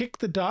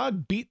kicked the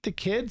dog, beat the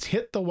kids,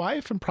 hit the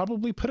wife, and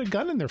probably put a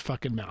gun in their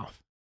fucking mouth.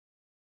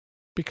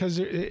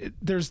 Because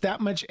there's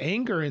that much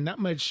anger and that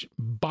much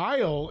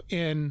bile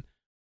in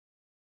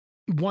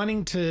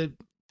wanting to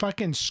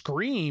fucking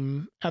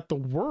scream at the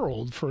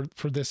world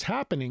for this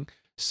happening.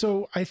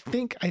 So I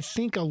think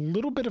a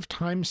little bit of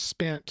time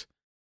spent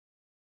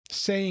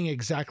saying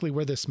exactly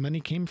where this money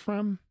came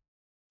from,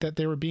 that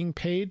they were being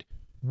paid,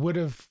 would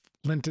have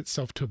lent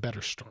itself to a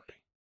better story.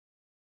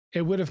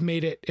 It would have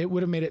made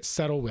it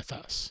settle with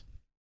us.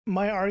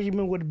 My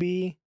argument would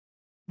be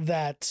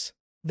that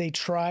they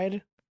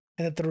tried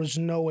and that there was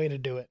no way to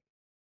do it.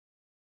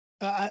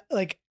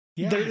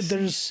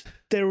 Yes.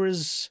 There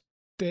was.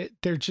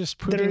 They're just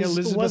proving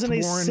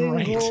Elizabeth Warren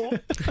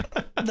right.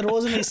 There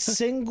wasn't a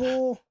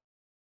single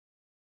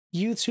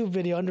YouTube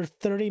video under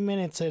 30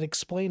 minutes that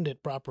explained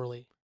it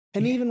properly.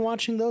 And even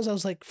watching those, I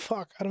was like,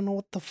 "Fuck! I don't know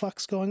what the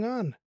fuck's going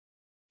on."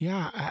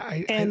 Yeah,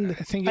 I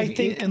think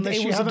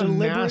unless you have a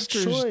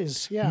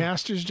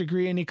master's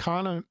degree in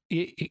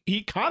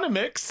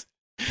economics,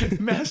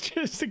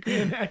 master's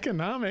degree in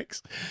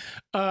economics,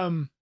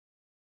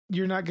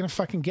 you're not gonna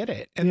fucking get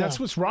it. And that's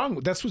what's wrong.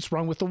 That's what's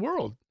wrong with the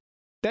world.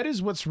 That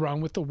is what's wrong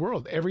with the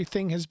world.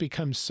 Everything has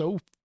become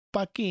so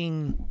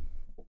fucking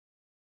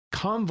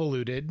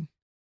convoluted,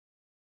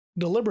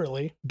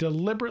 deliberately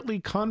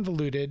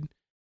convoluted,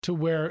 to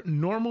where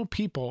normal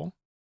people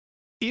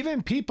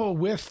even people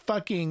with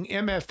fucking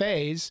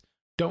MFAs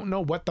don't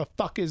know what the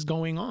fuck is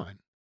going on.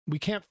 We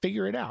can't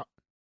figure it out.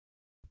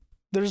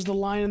 There's the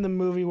line in the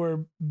movie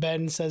where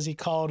Ben says he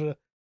called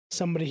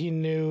somebody he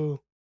knew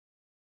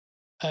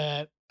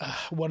at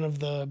one of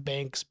the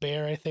banks,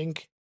 Bear, I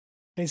think.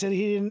 And he said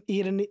he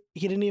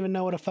didn't even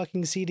know what a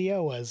fucking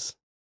CDO was.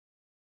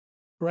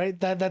 Right?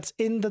 That's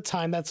in the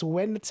time. That's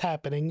when it's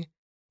happening.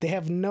 They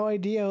have no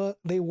idea.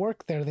 They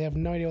work there. They have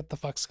no idea what the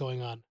fuck's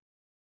going on.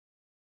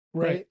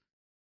 Right?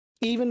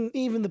 Even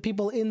the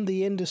people in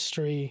the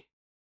industry.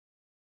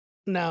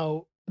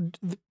 Now,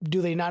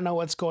 do they not know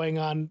what's going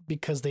on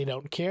because they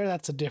don't care?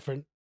 That's a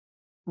different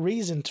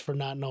reason for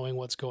not knowing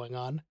what's going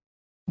on.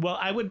 Well,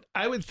 I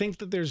would think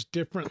that there's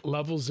different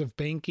levels of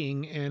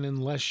banking, and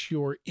unless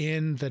you're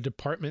in the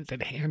department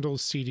that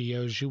handles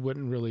CDOs, you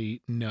wouldn't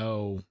really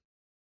know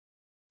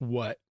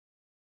what.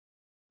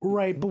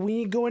 Right, but when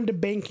you go into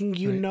banking,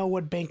 you Right. know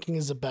what banking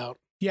is about.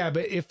 Yeah,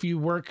 but if you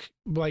work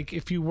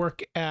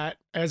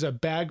as a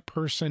bag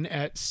person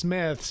at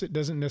Smith's, it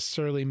doesn't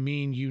necessarily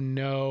mean you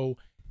know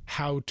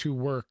how to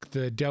work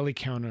the deli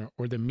counter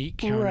or the meat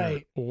counter.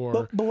 Right.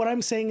 Or But what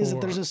I'm saying is that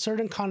or- there's a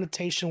certain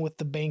connotation with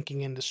the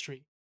banking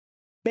industry.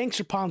 Banks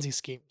are Ponzi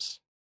schemes.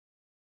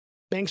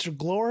 Banks are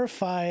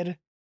glorified,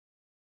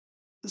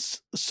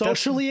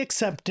 socially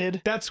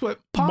accepted. that's what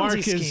Ponzi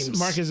Mark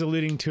schemes. is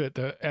alluding to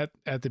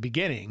at the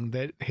beginning,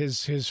 that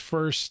his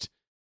first,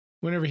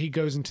 whenever he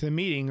goes into the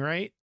meeting,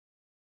 right?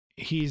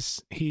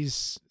 He's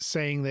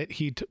saying that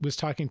he was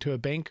talking to a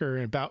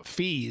banker about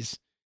fees,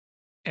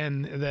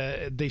 and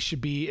they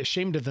should be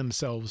ashamed of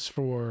themselves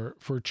for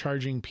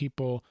charging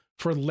people,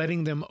 for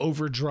letting them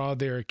overdraw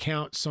their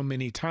account so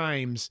many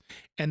times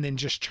and then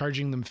just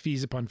charging them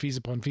fees upon fees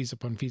upon fees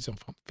upon fees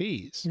upon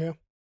fees. Yeah.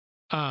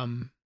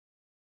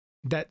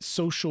 That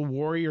social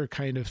warrior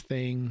kind of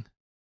thing,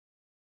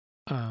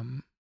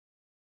 that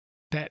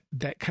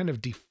kind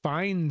of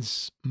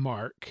defines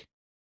Mark,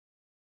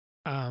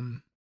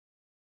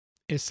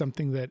 is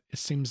something that it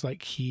seems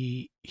like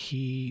he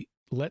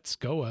lets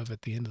go of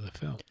at the end of the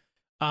film.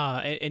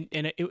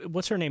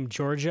 What's her name?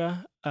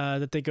 Georgia,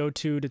 that they go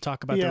to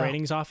talk about the Yeah.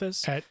 ratings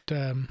office. At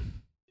The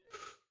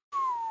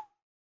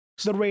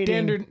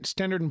rating.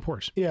 Standard and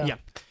Poor's. Yeah.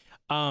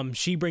 Yeah.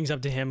 She brings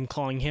up to him,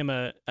 calling him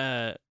a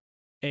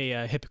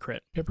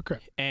hypocrite.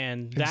 Hypocrite.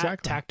 And that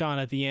Exactly. tacked on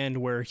at the end,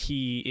 where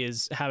he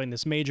is having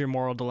this major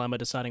moral dilemma,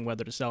 deciding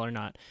whether to sell or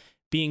not,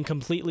 being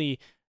completely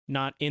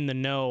not in the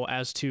know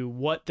as to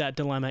what that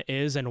dilemma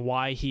is and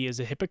why he is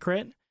a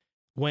hypocrite.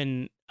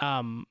 When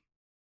I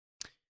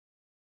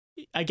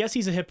guess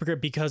he's a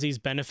hypocrite because he's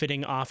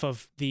benefiting off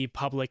of the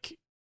public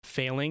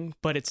failing,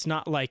 but it's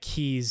not like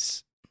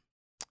he's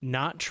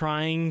not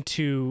trying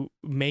to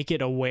make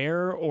it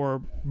aware or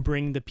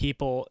bring the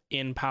people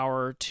in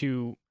power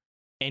to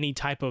any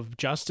type of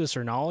justice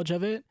or knowledge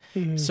of it.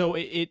 Mhm. So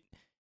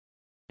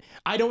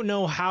I don't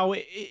know how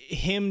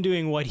him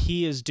doing what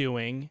he is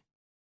doing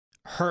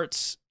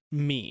hurts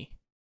me.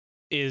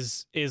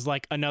 Is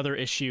like another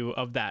issue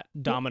of that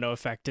domino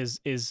effect.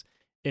 Is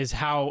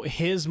how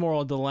his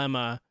moral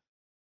dilemma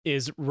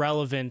is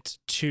relevant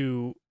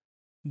to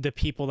the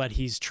people that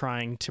he's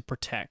trying to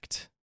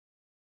protect.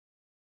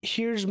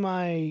 Here's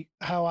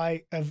how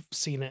I have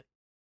seen it.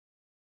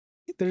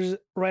 There's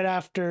right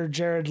after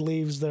Jared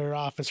leaves their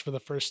office for the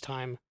first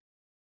time,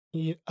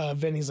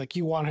 Vinny's like,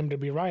 "You want him to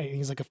be right?" And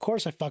he's like, "Of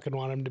course I fucking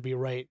want him to be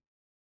right."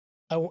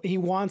 He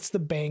wants the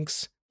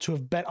banks to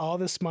have bet all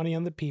this money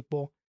on the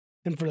people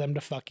and for them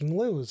to fucking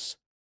lose.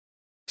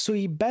 So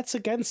he bets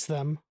against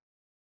them,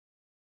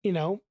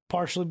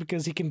 partially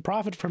because he can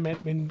profit from it,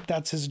 and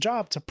that's his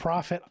job,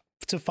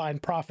 to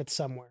find profit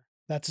somewhere.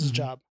 That's his Mhm.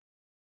 job.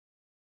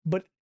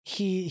 But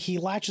he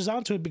latches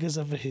onto it because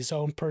of his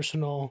own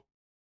personal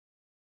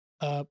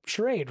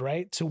charade,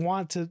 right? To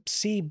want to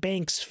see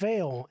banks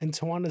fail and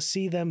to want to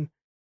see them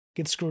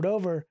get screwed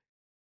over.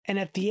 And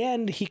at the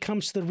end, he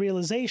comes to the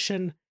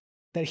realization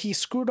that he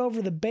screwed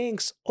over the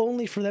banks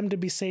only for them to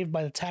be saved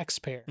by the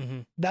taxpayer.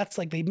 Mm-hmm. That's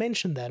like, they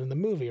mentioned that in the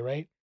movie,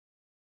 right?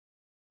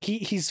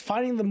 He's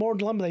finding the moral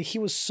dilemma that he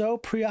was so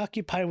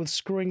preoccupied with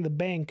screwing the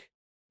bank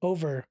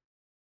over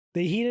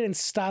that he didn't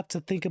stop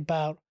to think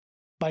about,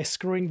 by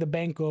screwing the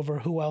bank over,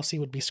 who else he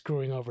would be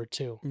screwing over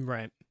too.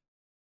 Right.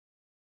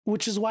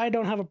 Which is why I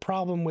don't have a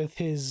problem with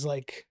his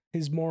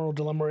moral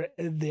dilemma, or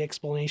the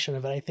explanation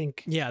of it. I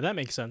think Yeah, that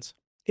makes sense.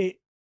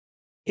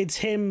 it's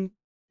him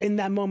in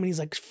that moment. He's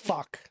like,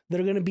 fuck,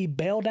 they're going to be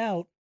bailed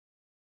out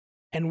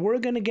and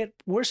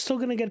we're still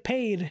going to get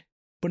paid,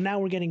 but now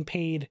we're getting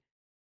paid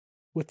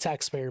with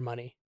taxpayer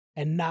money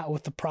and not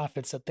with the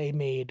profits that they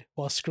made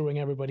while screwing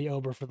everybody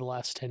over for the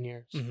last 10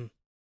 years. Mm-hmm.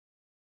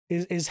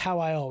 Is how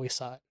I always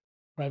saw it,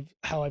 or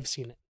how I've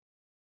seen it.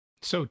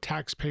 So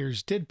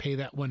taxpayers did pay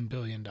that $1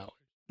 billion.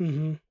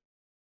 Mm-hmm.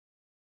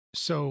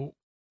 So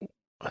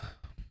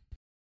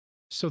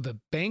the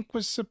bank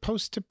was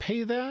supposed to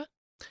pay that?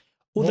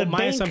 Well,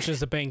 my assumption is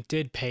the bank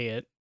did pay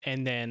it,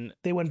 and then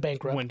they went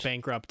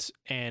bankrupt.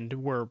 and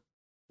were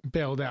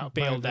Bailed out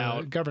by Bailed the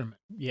out. government.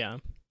 yeah.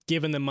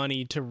 given the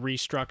money to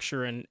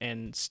restructure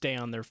and stay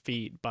on their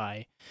feet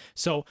by.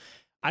 So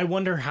I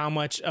wonder how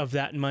much of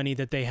that money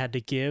that they had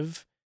to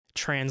give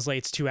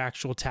translates to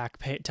actual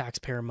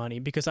taxpayer money,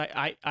 because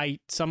I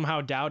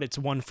somehow doubt it's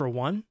 1 for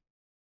 1.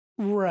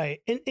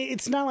 Right. And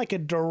it's not like a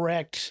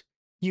direct,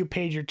 you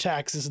paid your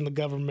taxes and the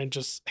government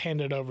just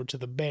handed over to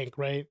the bank,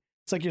 right?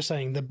 It's like you're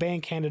saying the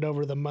bank handed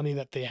over the money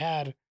that they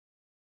had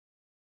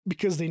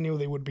because they knew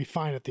they would be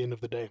fine at the end of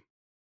the day.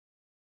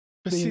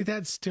 But see,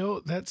 that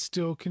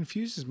still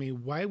confuses me.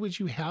 Why would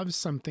you have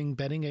something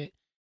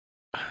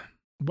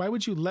why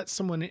would you let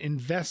someone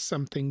invest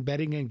something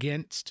betting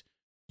against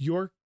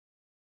your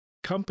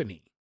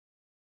company?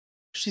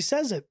 She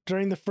says it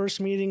during the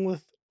first meeting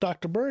with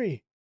Dr.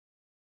 Burry.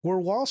 We're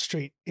Wall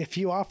Street. If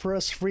you offer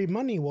us free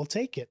money, we'll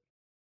take it.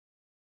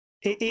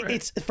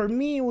 It's, for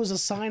me, it was a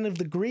sign of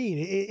the greed.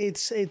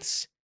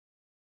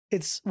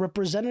 It's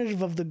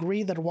representative of the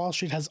greed that Wall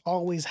Street has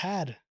always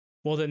had.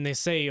 Well, then they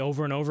say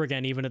over and over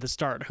again, even at the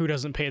start, who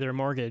doesn't pay their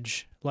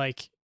mortgage?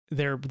 Like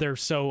they're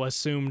so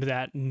assumed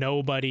that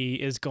nobody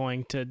is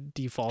going to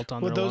default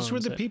on their loans. Well, those were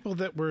the people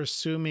that were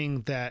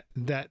assuming that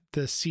the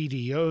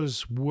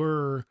CDOs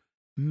were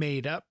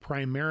made up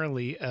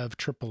primarily of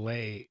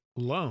AAA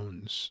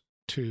loans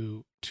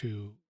to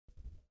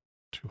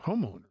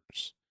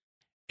homeowners,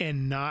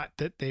 and not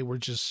that they were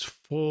just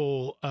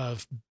full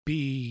of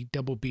B,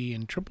 double B,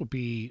 and triple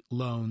B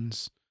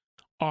loans,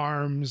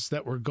 ARMs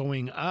that were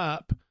going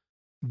up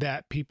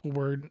that people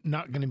were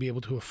not going to be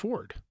able to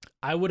afford.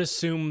 I would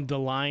assume the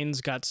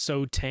lines got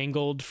so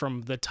tangled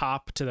from the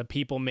top to the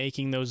people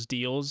making those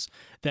deals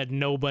that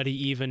nobody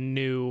even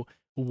knew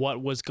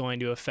what was going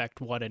to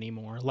affect what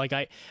anymore. Like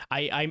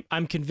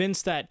I'm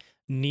convinced that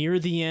near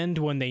the end,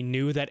 when they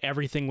knew that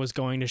everything was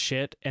going to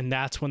shit, and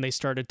that's when they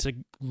started to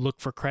look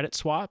for credit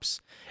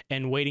swaps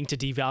and waiting to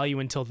devalue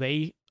until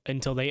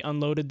they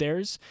unloaded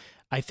theirs.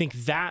 I think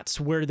that's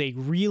where they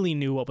really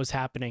knew what was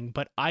happening,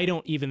 but I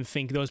don't even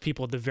think those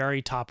people at the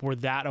very top were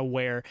that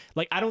aware.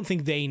 Like, I don't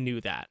think they knew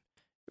that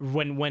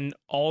when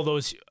all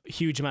those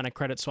huge amount of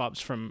credit swaps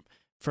from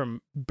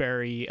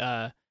Barry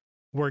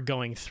were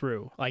going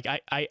through. Like,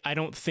 I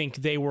don't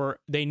think they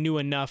knew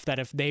enough that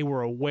if they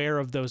were aware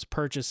of those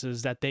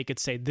purchases that they could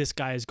say, this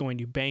guy is going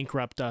to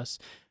bankrupt us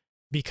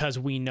because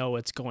we know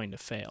it's going to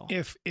fail.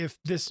 If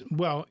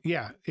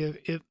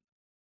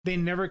they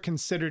never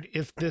considered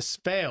if this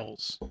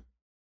fails.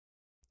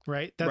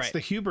 Right? That's right.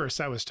 The hubris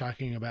I was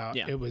talking about.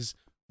 Yeah. It was,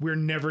 we're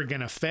never going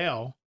to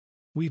fail.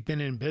 We've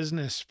been in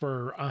business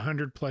for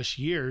 100+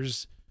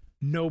 years.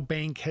 No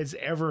bank has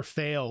ever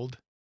failed.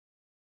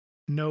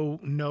 No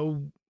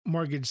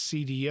mortgage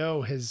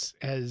CDO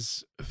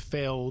has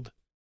failed.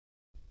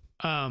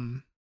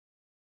 And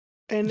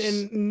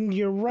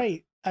you're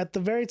right. At the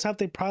very top,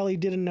 they probably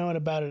didn't know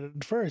about it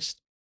at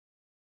first,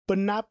 but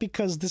not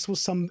because this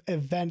was some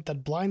event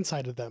that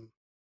blindsided them.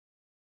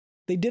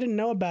 They didn't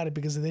know about it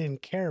because they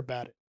didn't care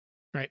about it.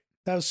 Right.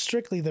 That was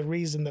strictly the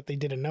reason that they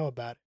didn't know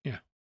about it. Yeah.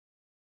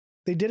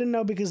 They didn't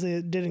know because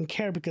they didn't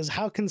care, because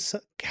how can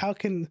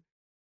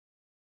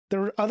there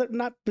were other,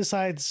 not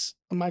besides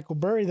Michael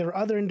Burry, there were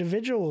other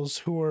individuals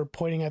who were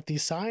pointing at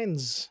these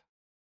signs.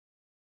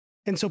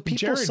 And so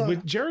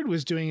Jared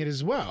was doing it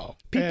as well.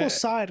 People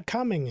saw it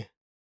coming.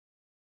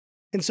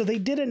 And so they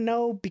didn't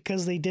know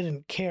because they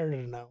didn't care to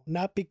know,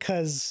 not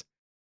because...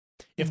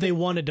 If they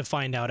wanted to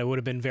find out, it would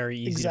have been very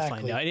easy to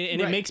find out. And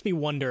right. It makes me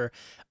wonder,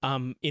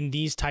 in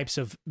these types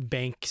of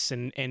banks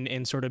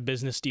and sort of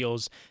business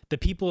deals, the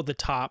people at the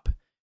top,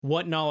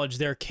 what knowledge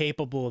they're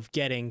capable of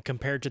getting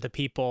compared to the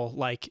people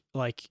like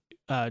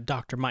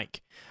Dr.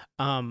 Mike.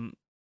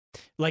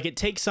 Like, it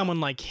takes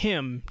someone like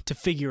him to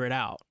figure it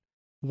out,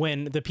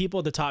 when the people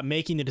at the top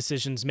making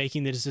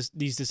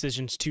these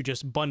decisions to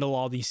just bundle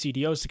all these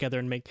CDOs together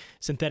and make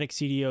synthetic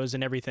CDOs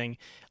and everything,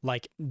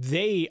 like,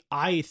 they,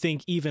 I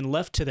think, even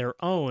left to their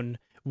own,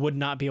 would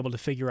not be able to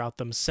figure out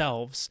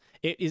themselves.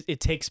 It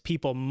takes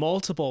people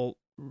multiple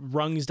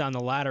rungs down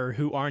the ladder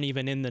who aren't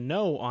even in the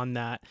know on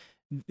that,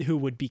 who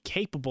would be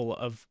capable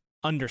of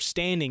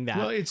understanding that.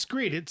 Well, it's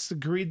greed. It's the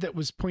greed that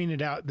was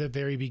pointed out at the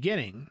very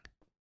beginning,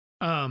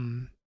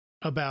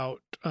 about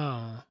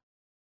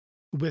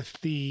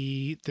with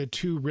the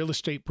two real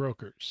estate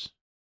brokers,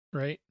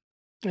 right?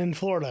 In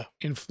Florida.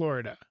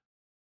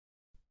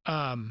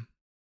 Them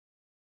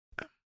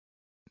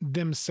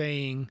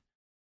saying,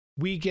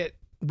 we get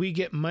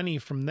money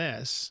from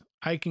this.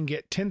 I can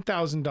get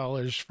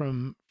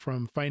 $10,000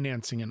 from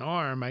financing an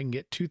ARM. I can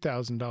get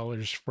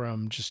 $2,000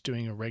 from just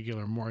doing a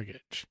regular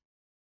mortgage.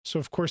 So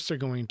of course they're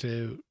going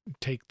to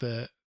take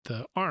the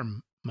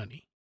ARM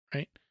money,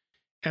 right?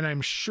 And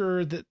I'm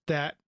sure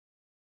that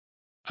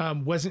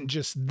wasn't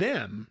just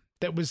them.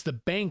 That was the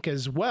bank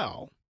as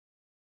well,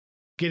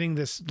 getting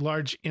this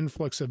large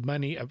influx of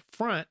money up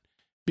front,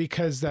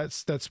 because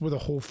that's where the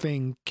whole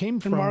thing came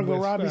from. And Margot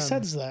Robbie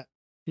says that.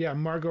 Yeah,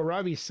 Margot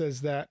Robbie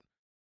says that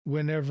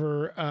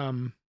whenever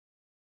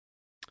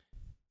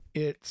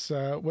it's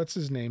what's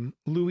his name?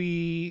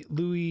 Louis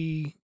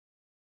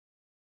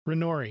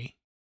Renori.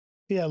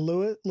 Yeah,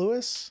 Louis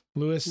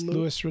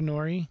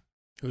Renori.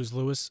 Who's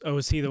Lewis? Oh,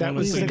 is he the That one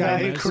was with He's the the guy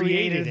guy who that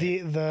created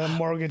created the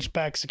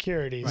mortgage-backed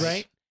securities.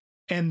 right?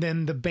 And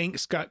then the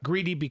banks got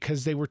greedy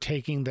because they were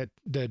taking the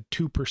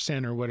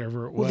 2% or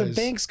whatever it was. Well, the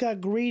banks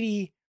got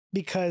greedy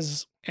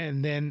because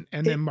And then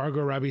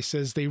Margot Robbie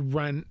says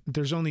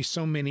there's only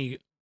so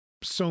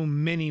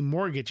many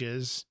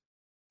mortgages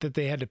that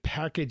they had to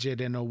package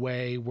it in a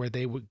way where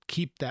they would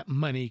keep that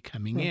money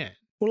coming Right. in.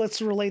 well,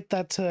 let's relate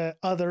that to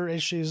other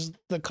issues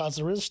that cause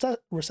the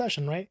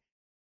recession, right?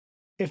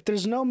 If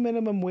there's no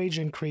minimum wage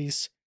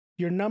increase,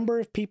 your number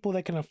of people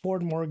that can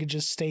afford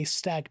mortgages stays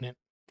stagnant,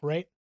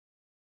 right?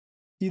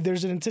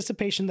 There's an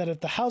anticipation that if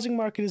the housing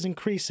market is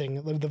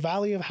increasing, the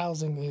value of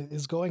housing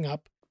is going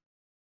up,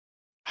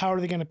 how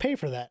are they going to pay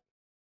for that?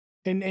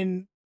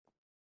 And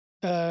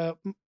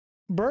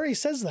Burry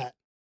says that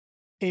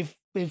if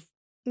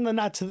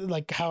not to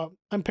like how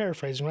I'm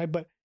paraphrasing, right?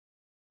 But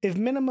if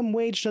minimum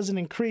wage doesn't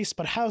increase,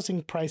 but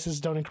housing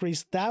prices don't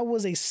increase, that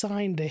was a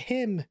sign to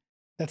him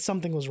that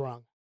something was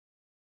wrong.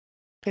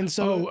 And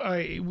so,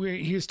 he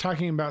was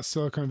talking about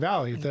Silicon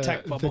Valley, the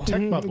tech bubble. The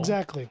tech bubble.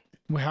 Exactly.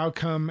 How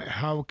come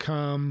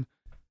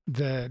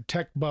the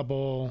tech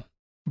bubble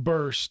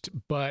burst,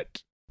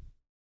 but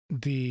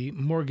the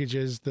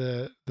mortgages,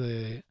 the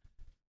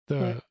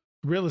Right.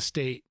 real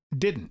estate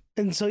didn't?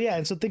 And so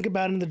think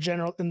about it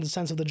in the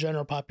sense of the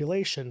general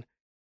population.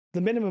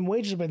 The minimum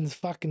wage has been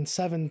fucking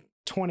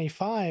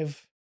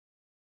 $7.25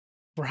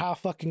 for how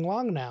fucking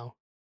long now?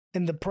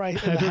 And the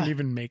price I don't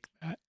even make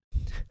that.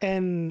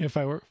 and If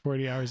I work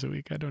 40 hours a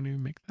week, I don't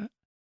even make that.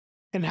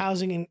 and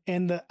housing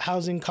and the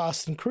housing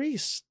costs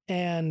increase.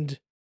 And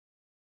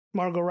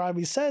Margot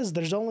Robbie says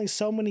there's only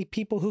so many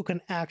people who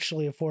can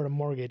actually afford a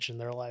mortgage in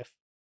their life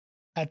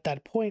at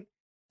that point.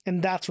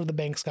 And that's where the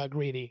banks got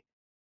greedy.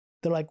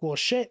 They're like, well,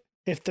 shit,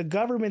 if the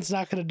government's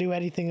not going to do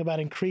anything about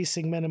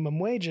increasing minimum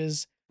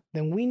wages,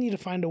 then we need to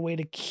find a way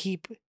to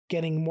keep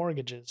getting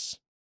mortgages,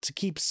 to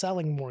keep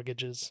selling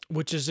mortgages.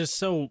 Which is just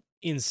so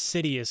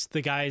insidious.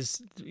 The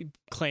guy's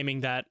claiming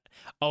that,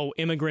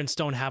 immigrants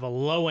don't have a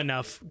low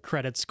enough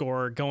credit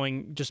score,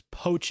 just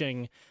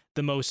poaching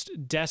the most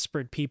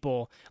desperate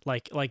people,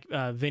 like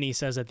Vinny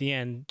says at the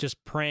end,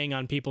 just preying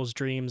on people's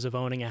dreams of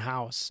owning a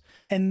house.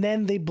 And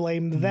then they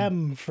blame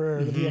them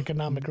for the Mhm.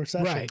 economic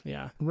recession. Right.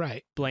 Yeah.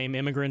 Right. Blame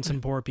immigrants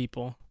and poor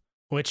people,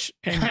 which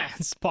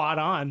spot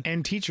on.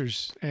 And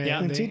teachers.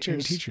 And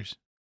teachers. teachers.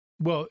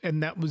 Well,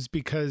 and that was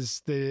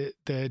because the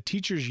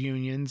teachers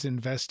unions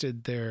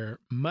invested their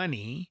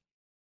money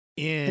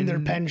in their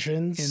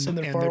pensions, and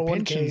their 401ks.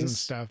 pensions and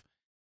stuff.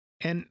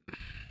 And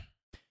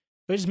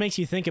It just makes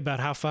you think about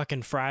how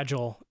fucking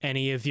fragile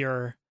any of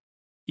your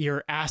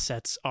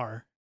assets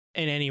are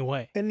in any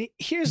way. And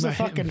here's the My-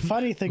 fucking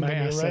funny thing to my me,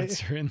 right?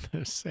 assets are in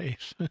the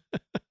safe.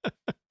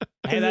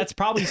 Hey, that's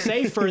probably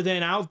safer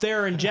than out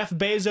there in Jeff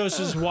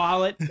Bezos's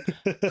wallet.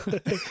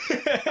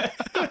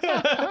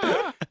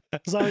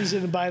 As long as you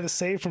didn't buy the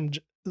safe from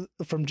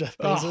Jeff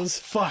Bezos.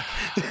 fuck.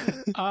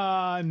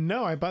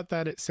 No, I bought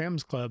that at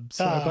Sam's Club.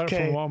 So I bought it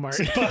okay. from Walmart.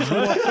 So you bought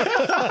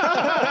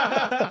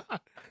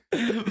from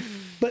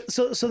But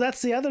so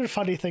that's the other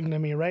funny thing to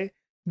me, right?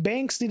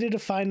 Banks needed to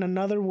find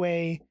another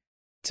way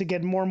to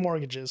get more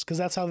mortgages because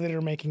that's how they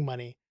were making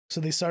money. So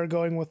they started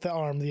going with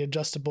the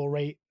adjustable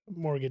rate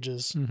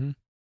mortgages. Mhm.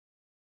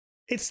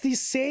 It's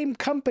these same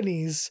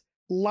companies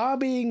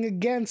lobbying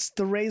against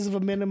the raise of a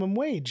minimum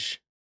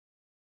wage.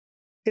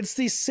 It's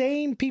these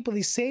same people,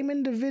 these same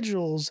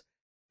individuals,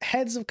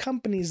 heads of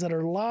companies that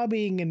are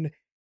lobbying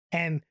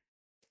and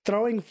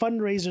throwing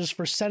fundraisers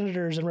for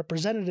senators and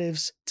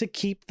representatives to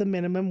keep the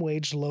minimum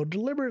wage low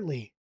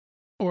deliberately.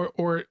 Or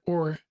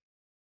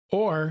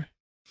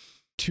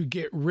to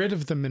get rid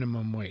of the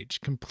minimum wage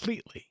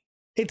completely.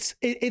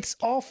 It's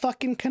all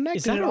fucking connected.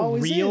 Is that it a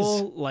always real,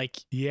 is. like,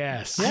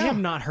 Yes. I have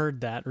not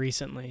heard that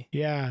recently.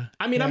 Yeah.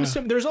 I mean, I'm Yeah.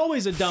 assuming there's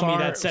always a dummy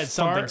that said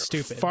something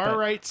stupid. Far but-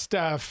 right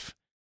stuff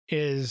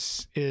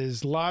is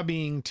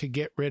lobbying to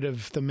get rid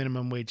of the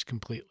minimum wage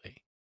completely.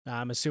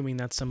 I'm assuming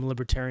that's some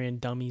libertarian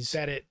dummies.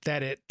 That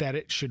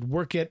it should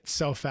work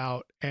itself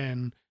out,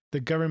 and the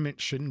government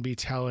shouldn't be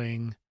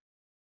telling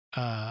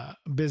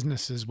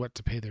businesses what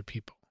to pay their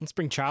people. Let's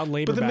bring child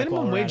labor But the back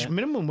while we're at it.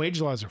 minimum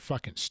wage laws are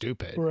fucking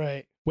stupid.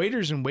 Right.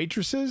 Waiters and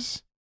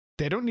waitresses,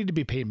 they don't need to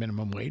be paid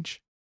minimum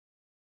wage.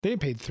 They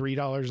get paid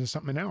 $3 and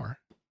something an hour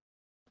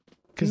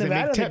because they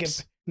make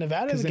tips.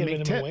 Nevada 'Cause doesn't they get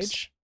make minimum tips.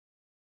 wage.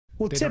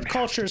 Well, They tip don't have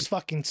culture to is be.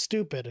 fucking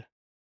stupid.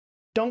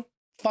 Don't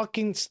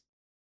fucking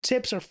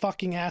tips are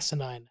fucking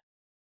asinine.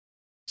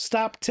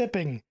 Stop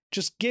tipping.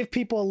 Just give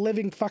people a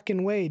living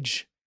fucking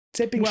wage.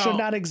 Tipping Well, should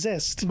not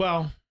exist.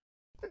 Well,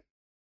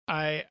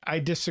 I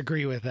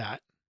disagree with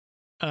that.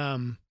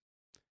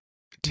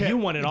 You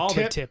wanted all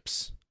the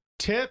tips.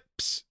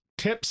 Tips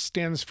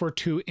stands for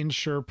to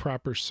ensure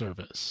proper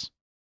service,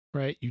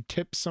 right? You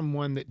tip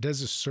someone that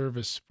does a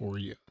service for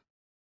you.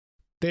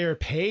 They are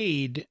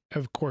paid,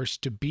 of course,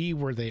 to be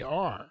where they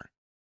are.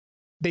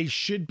 They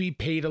should be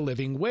paid a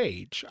living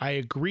wage. I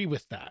agree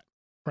with that,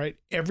 right?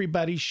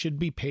 Everybody should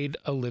be paid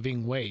a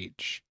living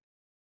wage.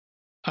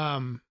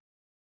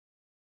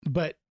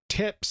 But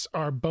tips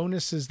are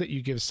bonuses that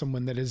you give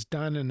someone that has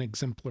done an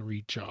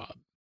exemplary job.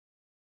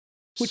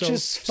 Which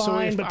is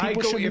fine, but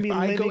people shouldn't be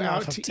living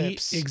off of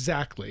tips.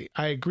 Exactly.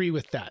 I agree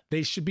with that.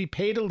 They should be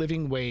paid a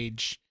living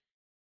wage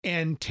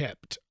and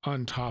tipped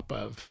on top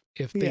of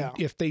if they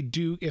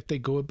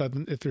go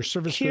above, if their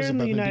service Here goes in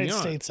above the and United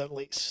beyond. States, at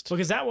least.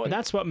 Because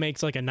that's what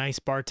makes like a nice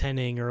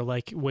bartending or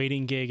like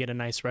waiting gig at a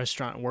nice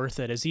restaurant worth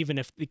it. Is even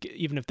if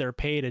they're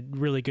paid a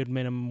really good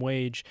minimum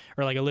wage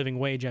or like a living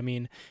wage, I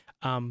mean,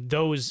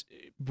 those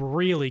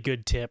really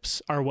good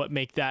tips are what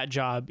make that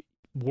job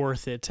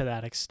worth it to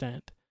that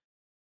extent.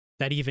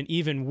 That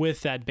even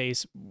with that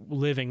base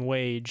living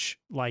wage,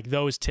 like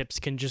those tips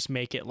can just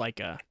make it like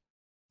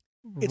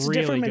it's really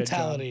a different good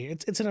mentality.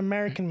 job. It's an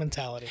American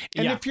mentality.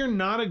 And Yeah. if you're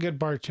not a good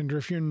bartender,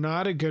 if you're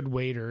not a good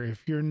waiter,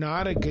 if you're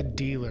not a good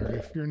dealer,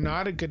 if you're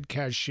not a good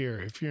cashier,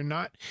 if you're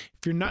not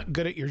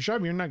good at your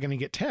job, you're not going to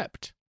get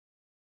tipped.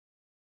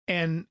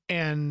 And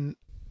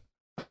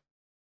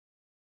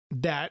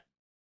that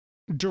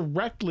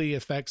directly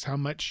affects how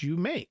much you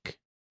make,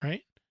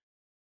 right?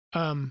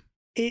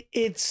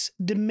 It's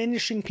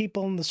diminishing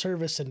people in the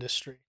service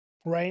industry,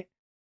 right?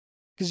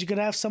 Because you could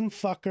have some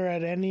fucker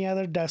at any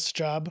other desk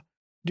job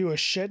do a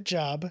shit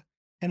job,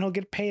 and he'll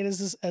get paid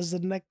as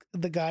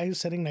the guy who's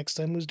sitting next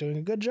to him who's doing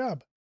a good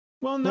job.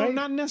 Well, no, right?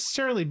 Not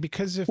necessarily,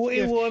 because I'm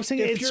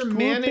saying if it's you're grouping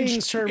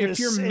managed, service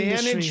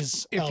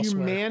industries if you're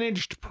elsewhere.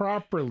 managed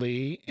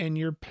properly and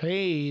you're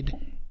paid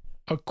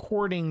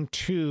according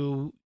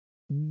to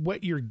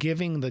what you're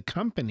giving the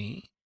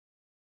company,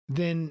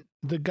 then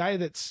the guy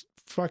that's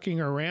fucking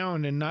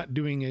around and not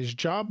doing his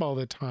job all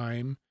the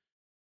time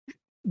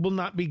will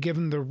not be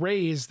given the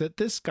raise that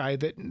this guy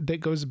that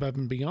goes above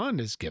and beyond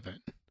is given.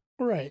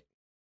 Right.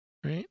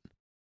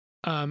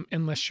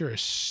 Unless you're a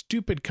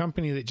stupid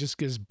company that just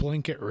gives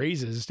blanket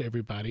raises to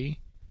everybody.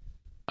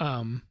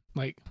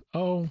 Like,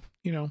 oh,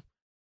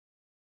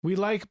 we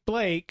like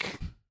Blake,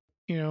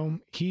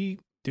 he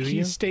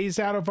stays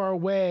out of our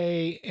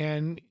way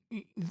and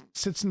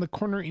sits in the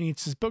corner and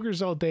eats his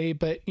boogers all day,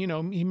 but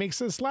he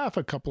makes us laugh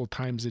a couple of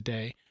times a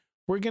day.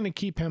 We're going to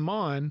keep him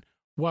on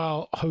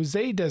while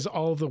Jose does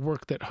all the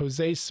work that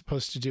Jose's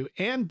supposed to do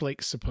and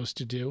Blake's supposed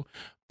to do,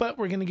 but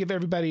we're going to give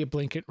everybody a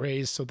blanket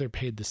raise so they're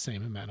paid the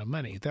same amount of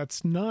money. That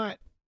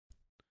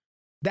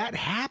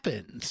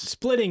happens.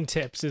 Splitting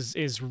tips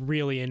is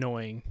really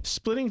annoying.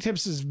 Splitting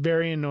tips is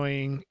very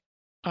annoying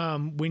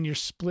when you're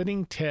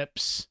splitting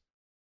tips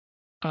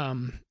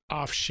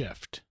off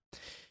shift.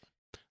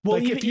 Well,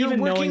 like if you're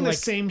even working knowing the like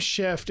same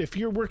shift, if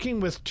you're working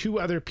with two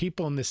other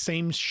people in the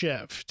same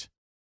shift,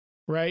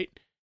 right?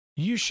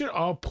 You should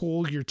all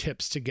pool your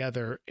tips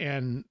together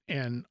and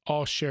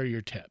all share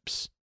your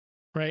tips,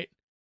 right?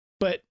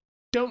 But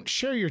don't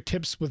share your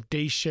tips with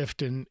day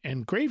shift and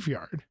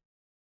graveyard,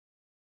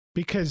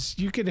 because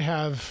you could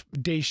have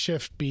day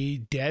shift be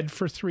dead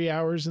for 3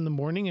 hours in the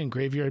morning and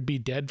graveyard be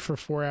dead for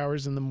 4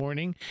 hours in the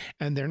morning,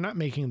 and they're not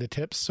making the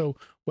tips. So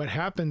what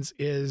happens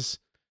is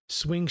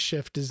swing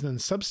shift is then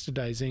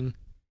subsidizing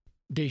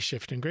day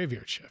shift and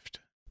graveyard shift,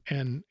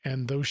 and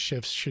those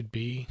shifts should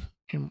be,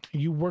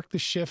 you work the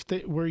shift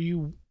where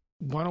you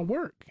want to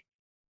work.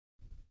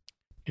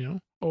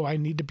 I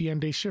need to be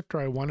on day shift, or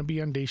I want to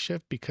be on day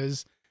shift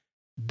because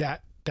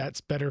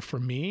that's better for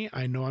me.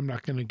 I know I'm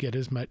not going to get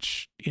as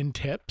much in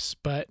tips,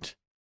 but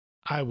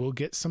I will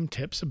get some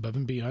tips above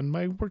and beyond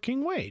my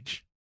working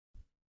wage.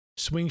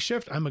 Swing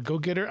shift, I'm a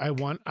go-getter. I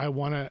want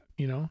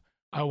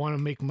to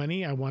make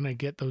money. I want to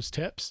get those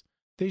tips.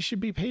 They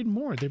should be paid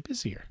more. They're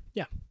busier.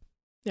 Yeah.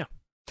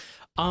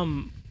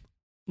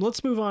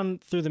 Let's move on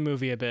through the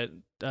movie a bit,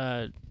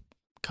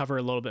 cover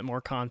a little bit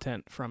more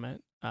content from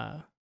it.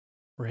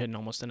 We're hitting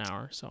almost an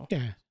hour, so.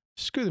 Yeah,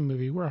 screw the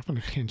movie. We're off on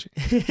a tangent.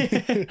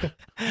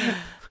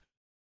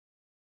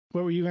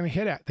 What were you going to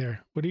hit at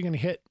there? What are you going to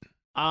hit?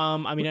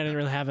 I didn't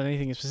really have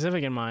anything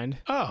specific in mind.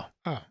 Oh,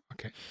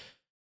 okay.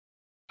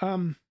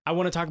 I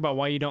want to talk about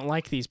why you don't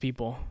like these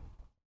people.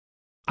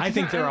 I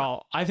think they're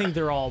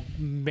all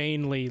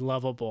mainly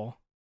lovable.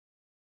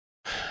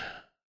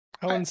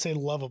 I wouldn't say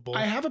lovable.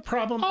 I have a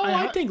problem.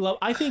 I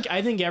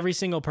think every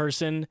single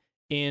person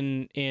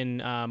in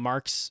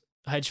Mark's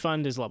hedge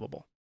fund is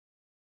lovable.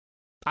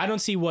 I don't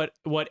see what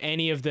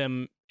any of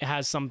them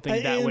has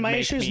something that would my make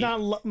issue is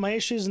me... my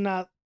issue is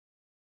not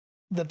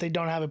that they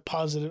don't have a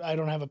positive. I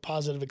don't have a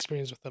positive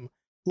experience with them.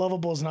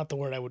 Lovable is not the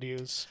word I would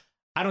use.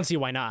 I don't see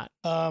why not.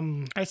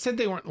 I said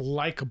they weren't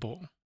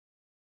likable.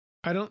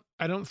 I don't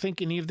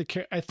think any of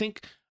the I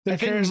think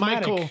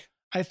charismatic.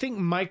 I think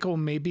Michael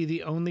may be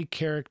the only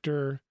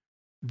character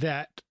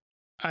that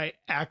I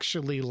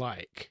actually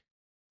like.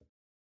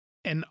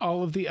 And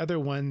all of the other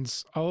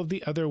ones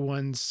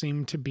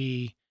seem to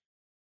be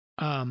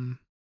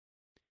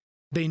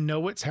they know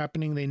what's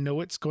happening, they know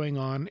what's going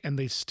on, and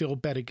they still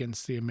bet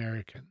against the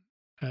American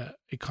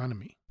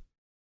economy.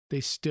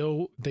 They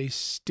still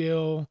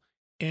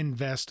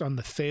invest on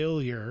the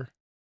failure.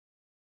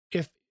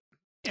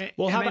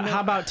 How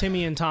about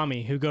Timmy and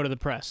Tommy who go to the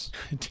press?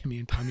 Timmy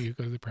and Tommy who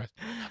go to the press.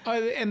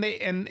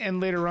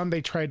 And later on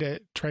they try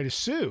to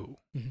sue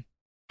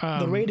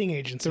The rating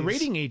agencies. The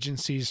rating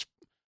agencies,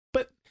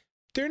 but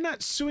they're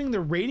not suing the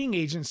rating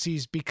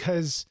agencies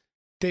because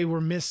they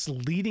were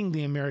misleading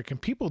the American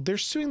people. They're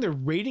suing the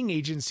rating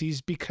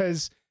agencies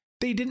because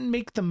they didn't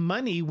make the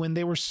money when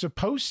they were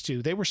supposed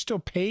to. They were still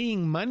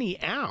paying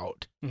money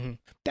out. Mm-hmm.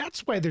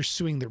 That's why they're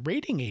suing the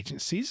rating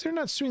agencies. They're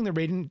not suing the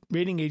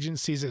rating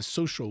agencies as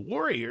social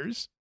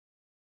warriors.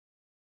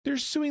 They're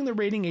suing the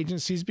rating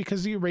agencies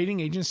because the rating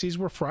agencies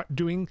were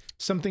doing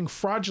something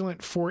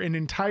fraudulent for an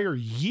entire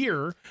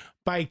year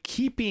by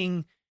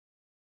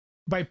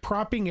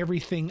propping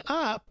everything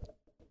up,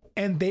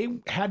 and they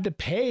had to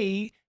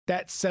pay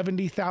that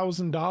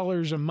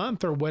 $70,000 a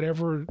month or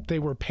whatever they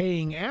were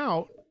paying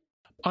out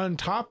on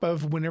top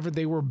of whenever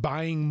they were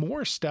buying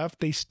more stuff.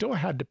 They still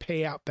had to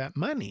pay out that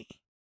money.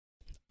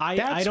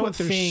 That's what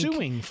they're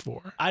suing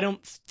for. I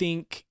don't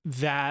think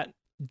that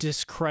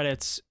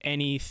discredits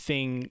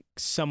anything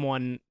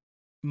someone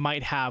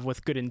might have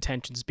with good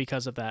intentions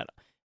because of that.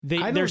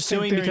 They're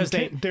suing because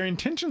their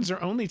intentions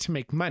are only to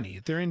make money.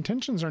 Their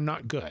intentions are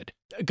not good.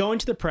 Going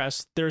to the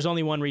press, there's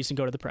only one reason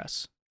to go to the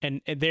press. And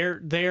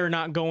they're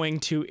not going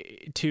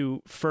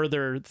to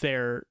further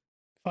their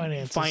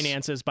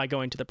finances by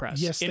going to the press.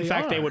 Yes, in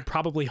fact, they would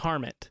probably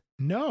harm it.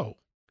 No.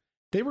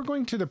 They were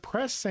going to the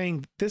press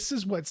saying, this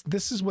is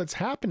what's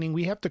happening.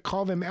 We have to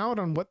call them out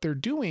on what they're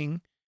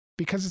doing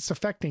because it's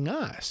affecting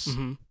us.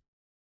 Mm-hmm.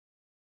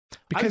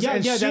 Because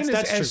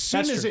as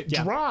soon as it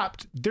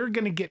dropped, they're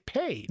going to get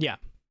paid. Yeah.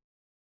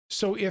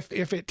 So if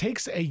it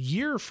takes a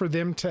year for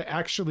them to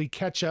actually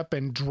catch up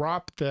and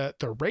drop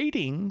the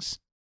ratings,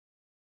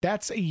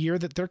 that's a year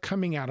that they're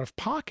coming out of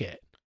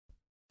pocket.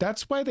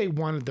 That's why they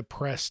wanted the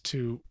press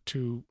to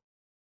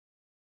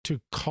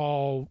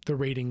call the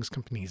ratings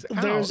companies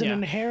out. There's an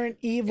inherent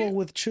evil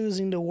with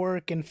choosing to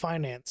work in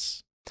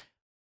finance.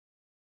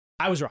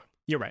 I was wrong.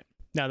 You're right.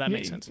 No, that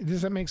makes sense.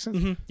 Does that make sense?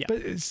 Mm-hmm. Yeah.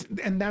 But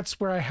that's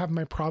where I have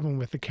my problem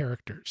with the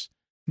characters.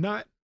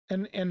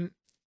 And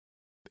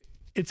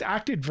it's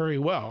acted very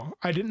well.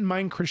 I didn't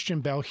mind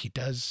Christian Bale. He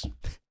does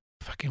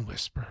fucking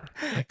whisper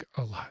like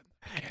a lot.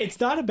 Okay. It's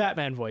not a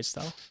Batman voice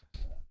though.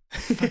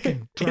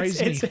 Fucking drives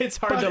me. It's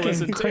hard to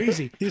listen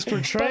crazy. to. He's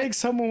portraying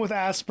someone with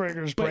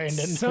Asperger's,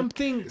 Brandon.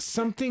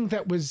 Something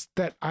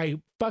that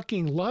I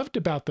fucking loved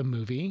about the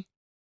movie.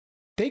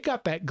 They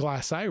got that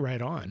glass eye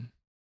right on.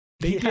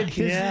 They did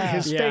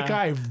his fake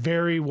eye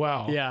very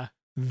well. Yeah,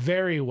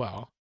 very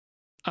well.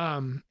 I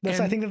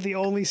think that's the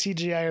only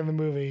CGI in the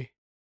movie.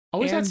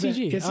 Oh, is that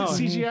CG? Is it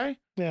CGI?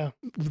 Yeah.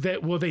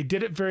 They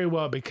did it very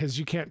well because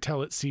you can't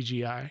tell it's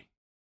CGI.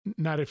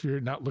 Not if you're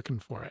not looking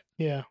for it.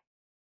 Yeah.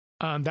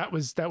 That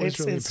was really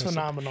it's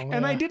phenomenal.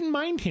 And I didn't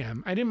mind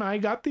him. I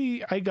got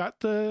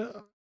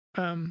that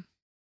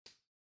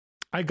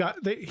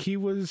he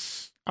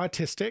was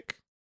autistic.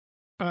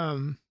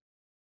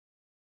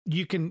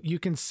 You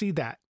can see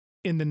that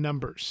in the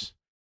numbers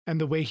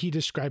and the way he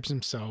describes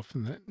himself,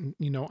 and that,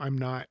 I'm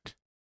not.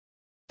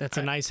 That's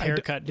a nice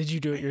haircut. Did you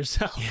do it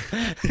yourself?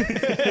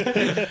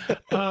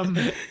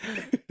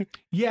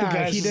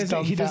 Yeah, he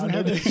doesn't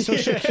have the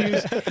social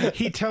cues.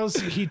 He tells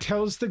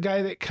the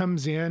guy that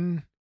comes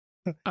in,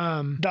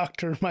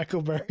 Dr.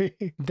 Michael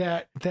Berry,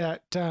 that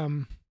I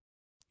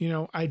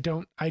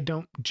don't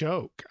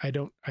joke. I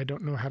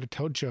don't know how to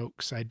tell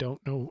jokes. I don't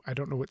know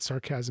what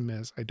sarcasm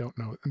is. I don't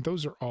know. And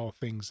those are all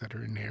things that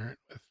are inherent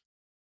with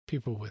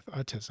people with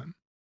autism.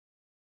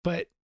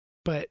 But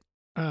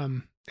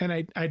and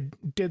I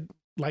did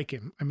like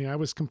him. I mean, I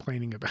was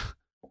complaining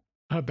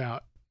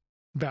about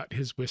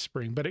his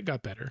whispering, but it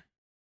got better.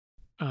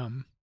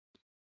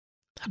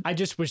 I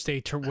just wish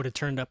they would have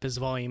turned up his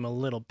volume a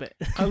little bit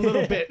in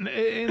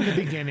the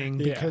beginning,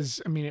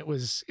 because I mean, it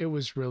was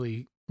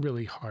really,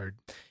 really hard.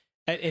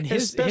 And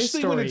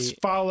especially when it's story,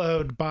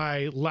 followed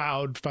by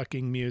loud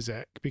fucking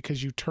music,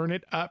 because you turn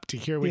it up to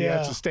hear what he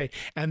has to say,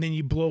 and then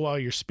you blow all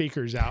your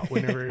speakers out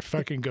whenever it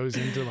fucking goes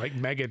into like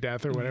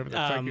Megadeth or whatever the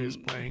fuck he was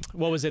playing.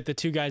 What was it? The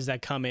two guys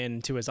that come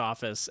into his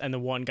office, and the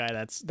one guy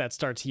that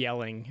starts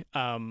yelling.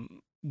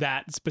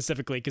 That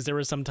specifically, because there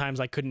were some times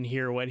I couldn't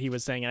hear what he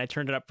was saying, and I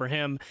turned it up for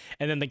him,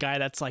 and then the guy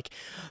that's like,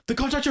 the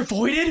contracts are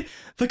voided,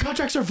 like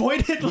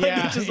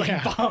it's just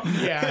like bomb.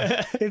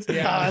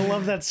 I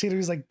love that scene.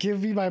 He's like,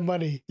 give me my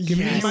money, give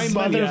me my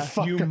money,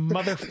 motherfucker. You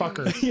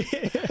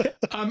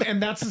motherfucker.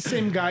 And that's the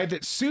same guy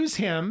that sues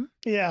him,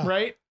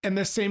 right, and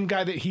the same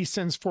guy that he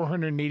sends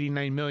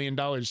 $489 million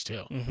to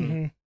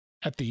mm-hmm.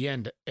 at the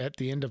end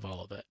of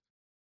all of it.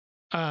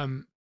 I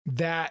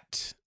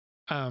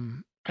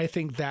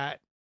think that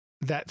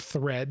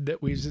thread that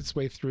weaves its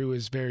way through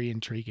is very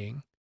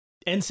intriguing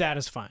and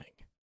satisfying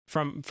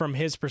from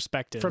his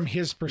perspective.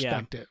 It's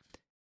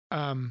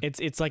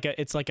like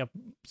a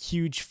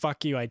huge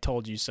fuck you, I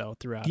told you so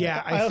throughout.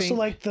 Yeah, I also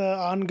like the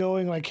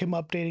ongoing, like him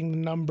updating the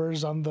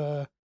numbers on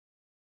the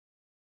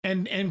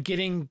and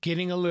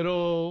getting a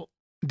little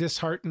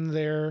disheartened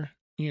there.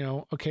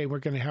 Okay, we're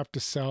gonna have to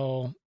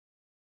sell.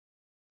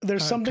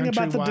 There's something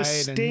about the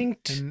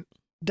distinct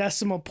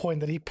decimal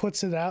point that he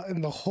puts it out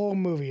in the whole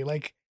movie,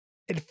 like.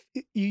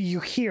 You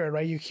hear it,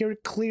 right? You hear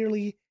it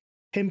clearly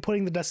him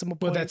putting the decimal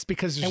point. Well, that's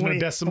because there's and when no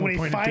decimal when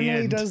point he at the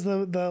finally end. does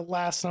the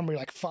last number, you're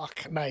like,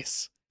 fuck,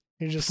 nice.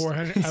 You're just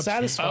 400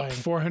 satisfying. up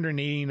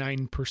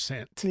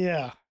 489%.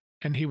 Yeah.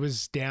 And he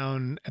was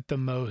down at the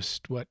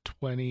most, what,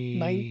 20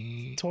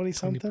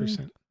 something?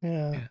 20%.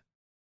 Yeah.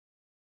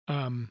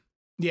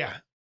 Yeah.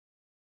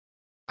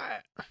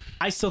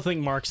 I still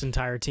think Mark's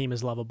entire team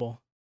is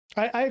lovable.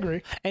 I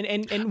agree.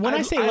 And when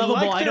I say lovable,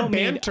 like I their don't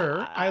banter.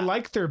 mean I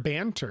like their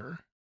banter.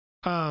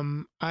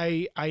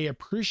 I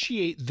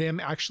appreciate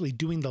them actually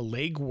doing the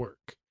legwork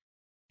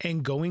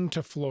and going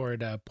to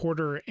Florida.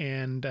 Porter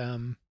and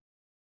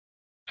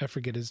I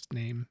forget his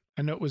name.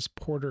 I know it was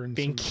Porter and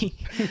Binky.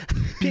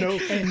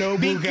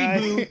 Nobu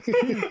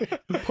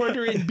guy.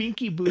 Porter and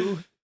Binky Boo.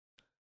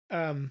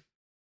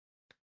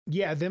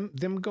 Yeah, them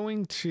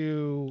going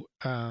to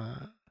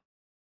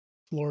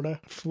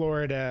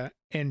Florida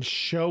and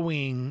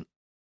showing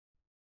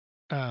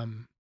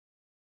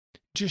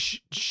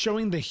just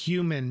showing the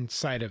human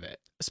side of it.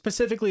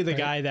 Specifically the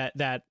Right. guy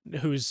that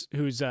who's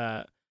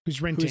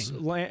renting.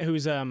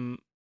 whose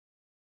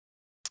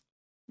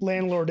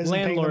Landlord isn't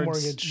paying the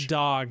landlord's mortgage.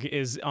 dog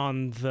is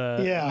on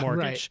the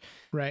mortgage,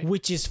 right.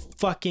 which is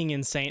fucking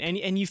insane.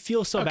 And you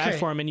feel so bad Okay.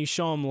 for him, and you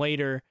show him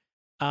later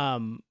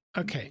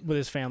Okay. with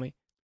his family.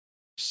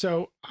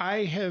 So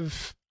I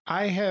have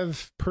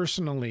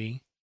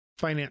personally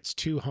financed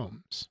 2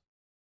 homes.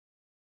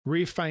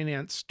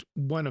 Refinanced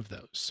one of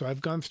those. So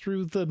I've gone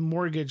through the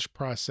mortgage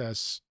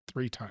process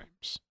 3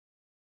 times.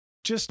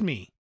 Just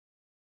me,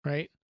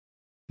 right?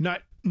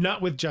 Not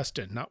with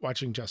Justin, not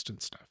watching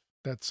Justin's stuff.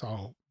 That's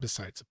all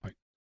besides the point.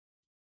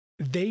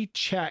 They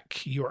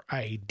check your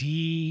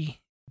ID,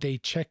 they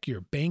check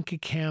your bank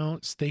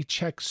accounts, they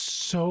check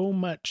so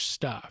much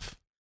stuff.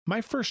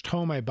 My first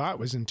home I bought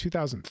was in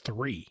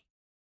 2003,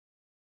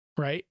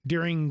 right?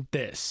 During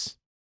this.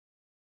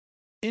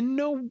 In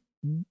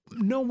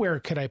nowhere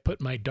could I put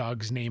my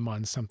dog's name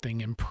on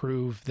something and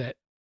prove that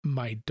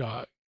my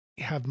dog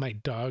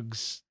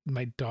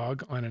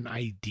on an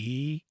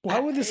ID. Why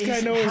would this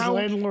guy know his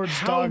landlord's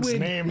dog's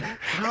name?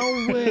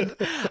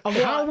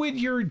 How would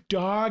your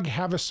dog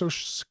have a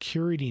social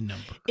security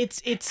number?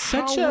 It's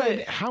such How a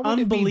would- how would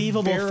it be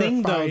unbelievable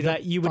thing though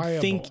that you would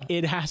think verifiable?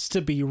 it has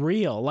to be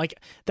real. Like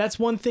that's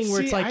one thing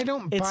where it's See, like I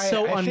don't it's buy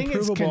so it. I think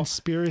it's unprovable.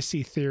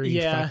 conspiracy theory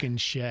Yeah. fucking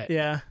shit.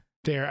 Yeah.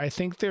 There, I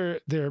think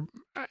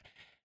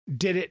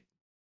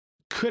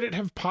could it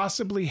have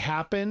possibly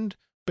happened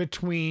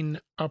between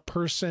a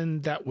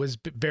person that was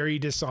very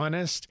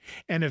dishonest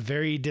and a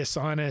very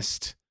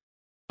dishonest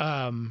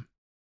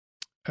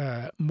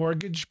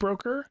mortgage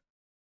broker?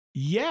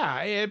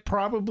 Yeah, it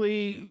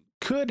probably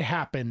could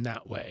happen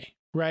that way,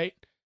 right?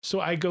 So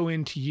I go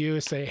into you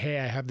and say, hey,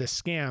 I have this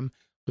scam.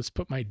 Let's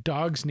put my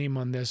dog's name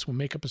on this. We'll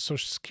make up a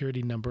social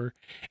security number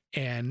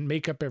and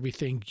make up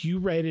everything. You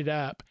write it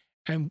up.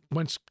 And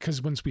once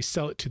we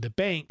sell it to the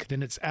bank,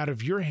 then it's out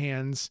of your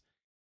hands.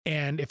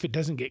 And if it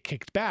doesn't get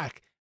kicked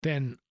back,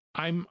 then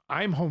I'm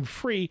home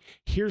free.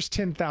 Here's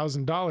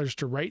 $10,000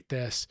 to write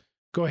this.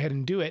 Go ahead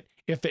and do it.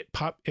 If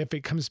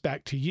it comes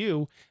back to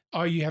you,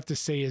 all you have to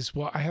say is,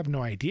 well, I have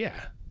no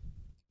idea.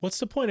 What's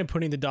the point of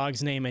putting the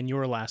dog's name and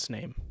your last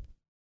name?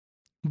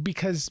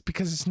 Because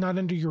it's not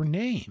under your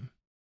name.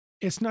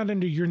 It's not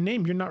under your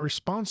name. You're not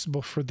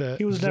responsible for the.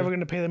 He was never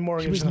going to pay the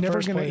mortgage. He was in the never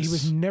first going to. place. He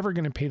was never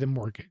going to pay the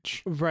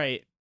mortgage.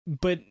 Right.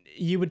 But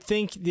you would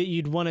think that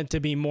you'd want it to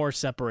be more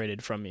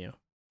separated from you.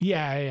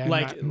 Yeah.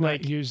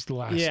 Not use the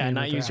last name. Yeah,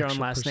 not of the use your own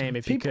actual last person. name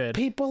if you could.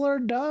 People are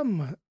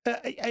dumb.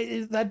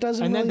 That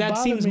doesn't. And really that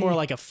bother seems me. more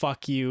like a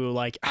fuck you,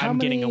 like How I'm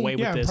getting many- away with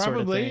Yeah, this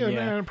probably. sort of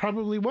thing. Yeah. It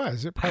probably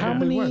was. It How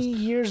probably many was.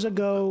 years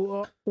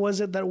ago was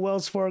it that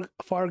Wells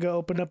Fargo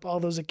opened up all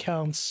those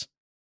accounts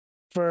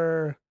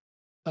for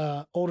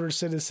older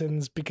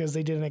citizens because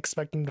they didn't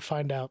expect them to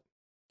find out?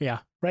 Yeah.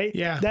 Right.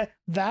 Yeah.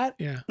 That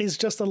Yeah. is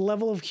just a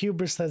level of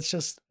hubris that's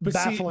just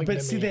baffling to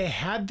me. they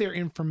had their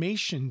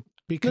information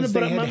because but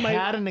they had my-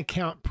 had an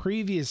account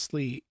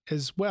previously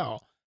as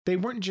well. They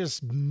weren't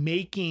just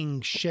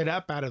making shit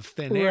up out of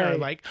thin air. Right.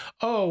 Like,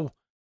 oh,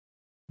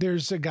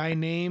 there's a guy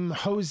named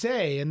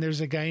Jose and there's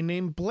a guy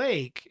named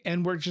Blake,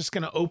 and we're just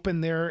going to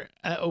open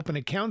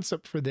accounts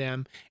up for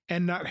them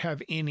and not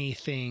have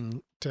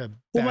anything to.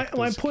 Well, back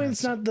my those point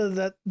is accounts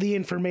not the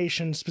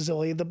information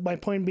specifically. My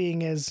point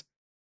being is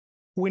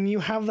when you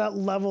have that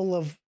level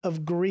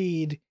of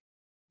greed,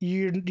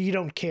 you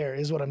don't care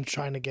is what I'm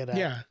trying to get at.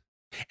 Yeah.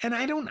 And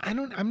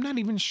I'm not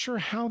even sure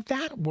how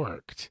that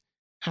worked,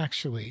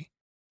 actually.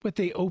 But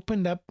they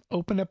opened up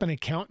an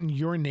account in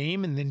your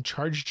name and then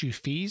charged you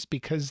fees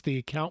because the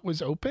account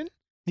was open?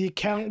 The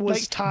account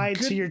was Like, tied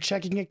to good- your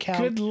checking account.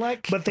 Good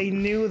luck. But they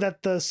knew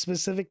that the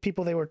specific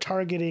people they were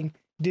targeting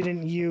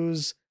didn't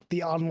use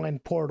the online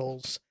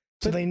portals.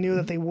 So But they knew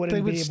that they wouldn't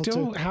they would be able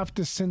still to. have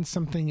to send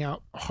something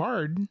out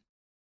hard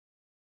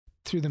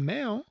through the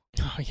mail,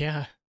 Oh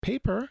yeah.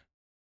 paper.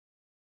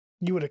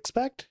 You would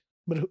expect,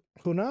 but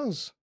who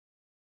knows?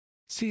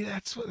 See,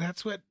 that's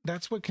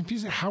what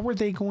confuses. How are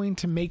they going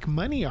to make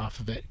money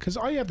off of it? Because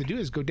all you have to do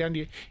is go down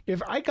to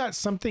if I got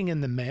something in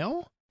the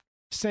mail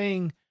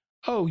saying,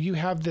 oh, you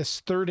have this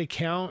third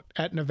account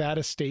at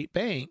Nevada State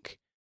Bank,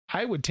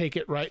 I would take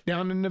it right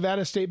down to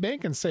Nevada State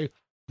Bank and say,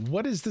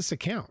 what is this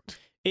account?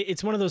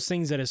 It's one of those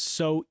things that is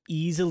so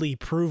easily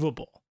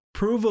provably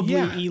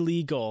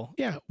illegal.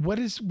 Yeah. What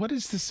is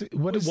this?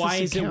 What is Why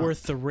this is it account?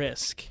 worth the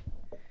risk?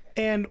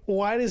 And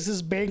why does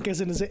this bank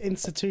as an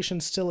institution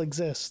still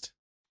exist?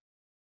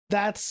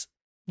 That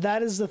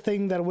is the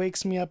thing that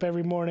wakes me up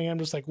every morning. I'm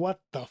just like, what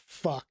the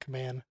fuck,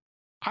 man?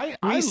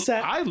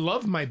 I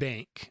love my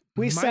bank.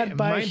 We sat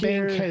by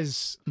here.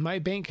 My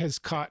bank has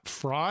caught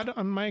fraud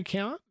on my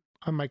account,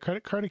 on my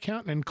credit card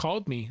account, and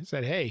called me,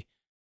 said, "Hey,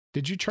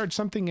 did you charge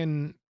something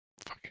in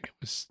fucking, it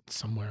was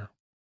somewhere.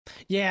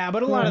 Yeah,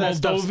 but a lot of that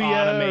stuff's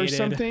Moldova automated. or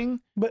something."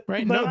 But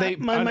Right? but No, they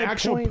my an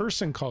actual point,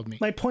 person called me.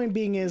 My point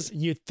being is,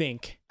 You'd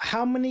think.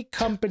 how many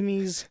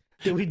companies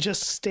do we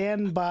just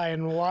stand by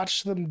and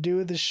watch them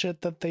do the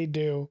shit that they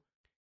do?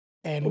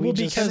 And we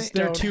just because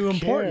they're don't too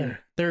important.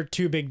 care. They're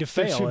too big to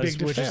They're fail, too big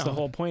to which is the fail.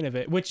 whole point of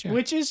it. Which Yeah.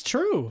 which is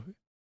true.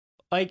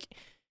 Like,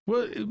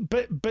 Well,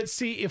 but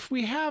see, if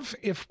we have,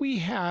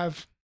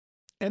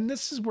 and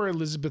this is where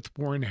Elizabeth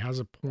Warren has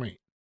a point.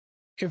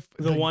 If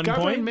The one point?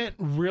 government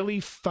really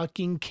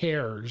fucking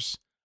cares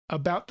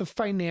about the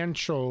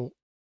financial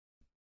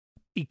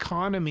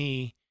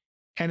economy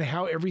and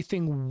how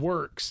everything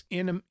works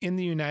in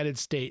the United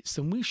States,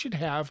 then we should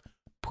have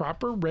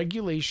proper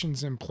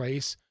regulations in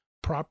place,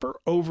 proper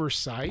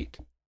oversight,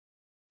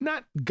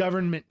 not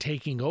government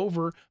taking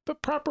over,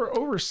 but proper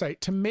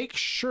oversight to make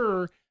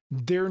sure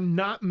they're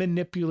not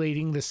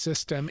manipulating the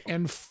system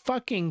and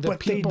fucking the But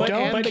they people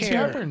don't and the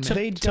care. government.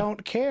 They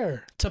don't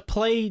care. to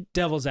play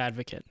devil's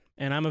advocate,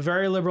 and I'm a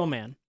very liberal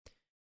man,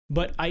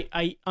 but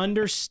I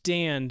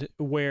understand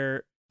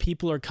where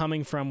people are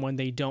coming from when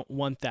they don't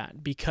want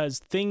that, because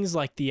things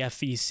like the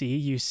FEC,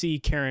 you see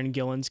Karen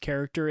Gillan's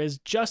character is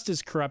just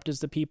as corrupt as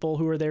the people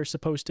who they're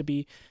supposed to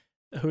be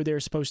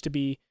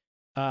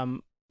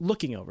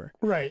looking over.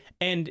 Right.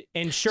 And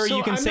sure, So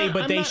you can I'm say, not-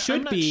 but I'm they not-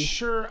 should be.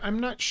 I'm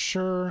not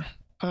sure.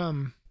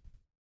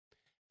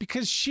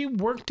 Because she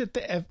worked at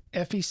the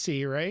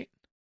FEC, right?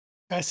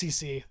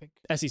 SEC, I think.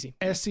 SEC.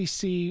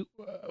 SEC,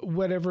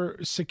 whatever,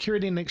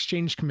 Security and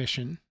Exchange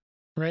Commission,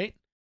 right?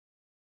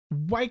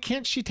 Why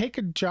can't she take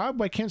a job?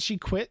 Why can't she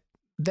quit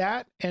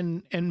that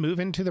and move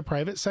into the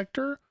private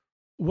sector?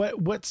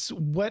 What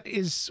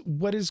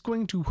is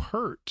going to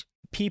hurt?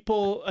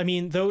 People, I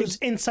mean, those. It's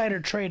insider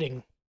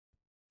trading.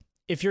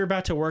 If you're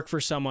about to work for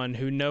someone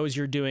who knows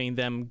you're doing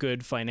them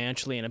good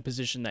financially in a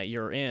position that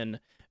you're in,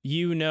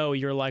 you know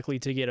you're likely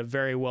to get a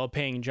very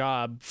well-paying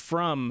job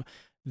from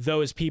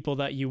those people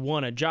that you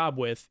want a job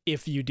with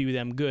if you do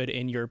them good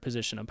in your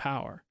position of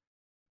power.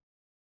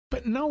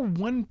 But no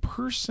one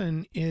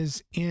person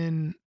is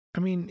in.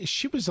 I mean,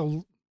 she was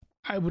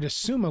I would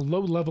assume, a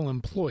low-level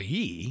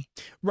employee.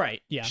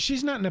 Right, yeah.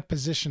 She's not in a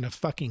position of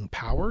fucking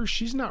power.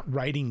 She's not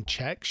writing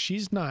checks.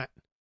 She's not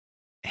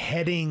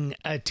heading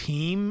a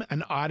team,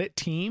 an audit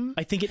team.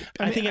 I think it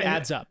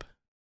adds up.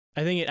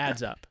 I think it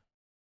adds up.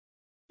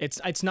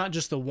 It's not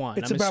just the one.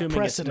 It's I'm about assuming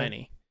precedent. it's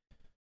many.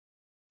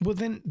 Well,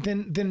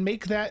 then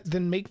make that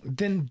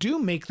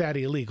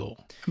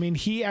illegal. I mean,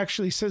 he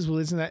actually says, "Well,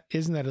 isn't that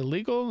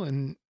illegal?"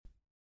 And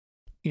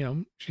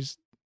she's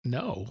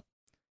no.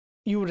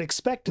 You would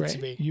expect it Right? to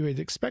be. You would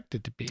expect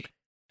it to be.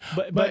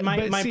 But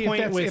my see,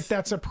 point if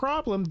that's a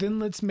problem, then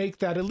let's make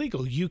that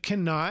illegal. You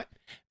cannot,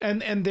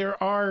 and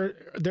there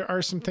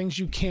are some things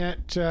you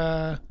can't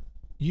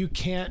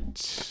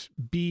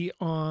be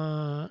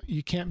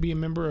a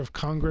member of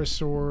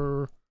Congress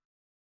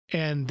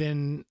and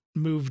then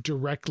move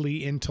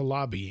directly into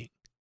lobbying,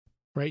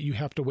 right? You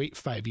have to wait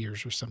 5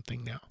 years or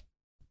something now,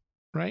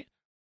 right?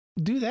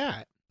 Do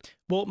that.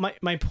 Well,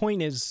 my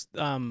point is,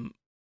 in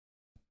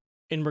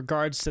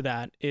regards to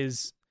that,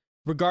 is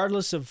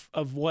regardless of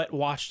what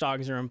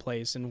watchdogs are in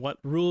place and what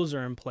rules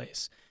are in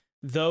place,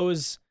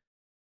 those,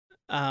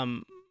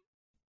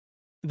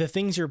 the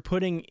things you're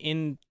putting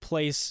in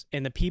place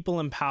and the people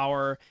in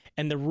power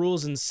and the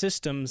rules and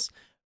systems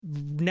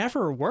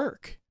never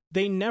work.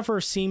 They never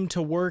seem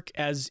to work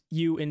as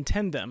you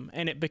intend them.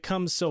 And it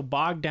becomes so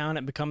bogged down.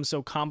 It becomes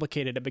so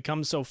complicated. It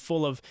becomes so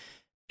full of,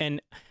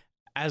 and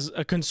as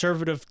a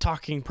conservative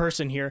talking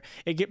person here,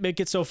 it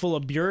gets so full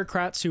of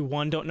bureaucrats who,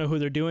 one, don't know who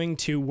they're doing,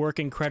 two, work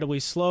incredibly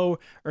slow,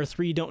 or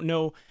three, don't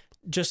know,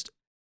 just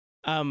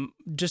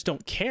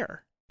don't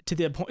care to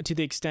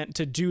the extent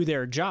to do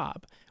their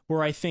job.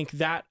 Where I think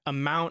that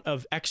amount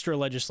of extra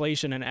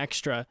legislation and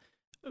extra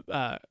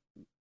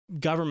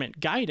government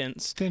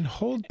guidance, then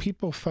hold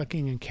people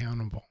fucking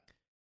accountable.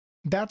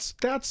 That's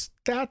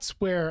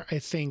where I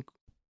think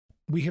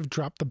we have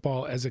dropped the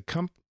ball as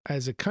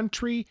a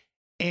country,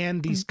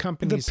 and these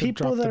companies. The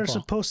people have dropped that the are ball.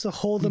 supposed to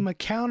hold them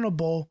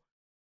accountable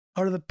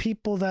are the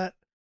people that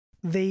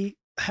they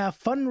have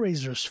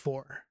fundraisers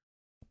for.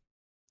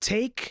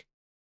 Take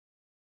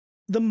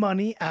the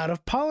money out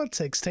of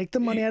politics. Take the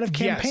money out of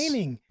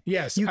campaigning.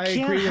 Yes, You I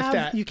can't agree with have-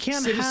 that. you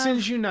can't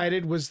Citizens have-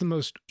 United was the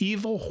most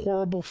evil,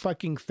 horrible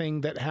fucking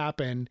thing that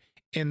happened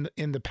in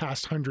the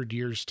past 100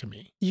 years to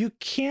me. You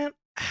can't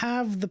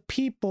have the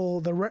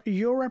people,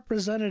 your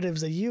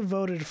representatives that you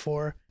voted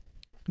for,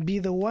 be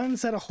the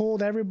ones that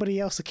hold everybody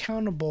else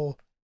accountable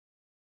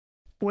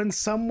when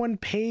someone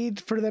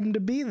paid for them to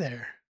be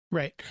there.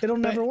 Right. It'll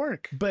never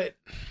work. But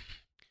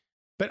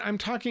I'm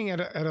talking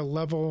at a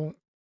level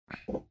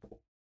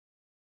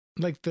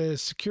like the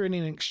Security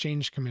and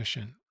Exchange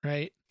Commission,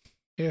 right?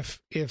 If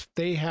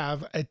they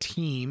have a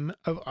team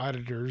of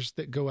auditors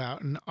that go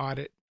out and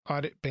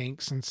audit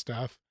banks and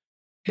stuff,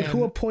 But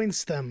who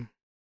appoints them?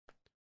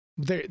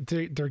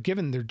 They're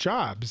given their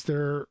jobs.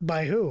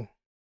 By who?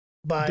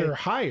 They're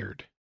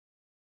hired.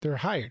 They're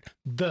hired.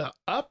 The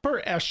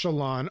upper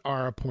echelon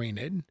are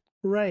appointed,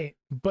 right?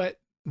 But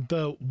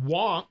the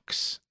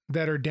wonks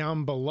that are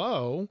down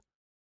below,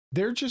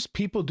 they're just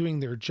people doing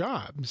their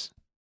jobs.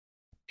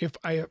 If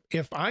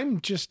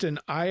I'm just an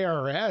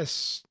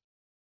IRS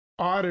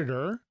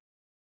auditor,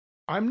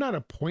 I'm not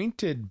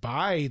appointed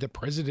by the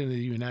President of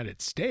the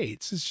United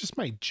States. It's just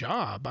my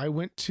job. I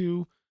went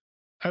to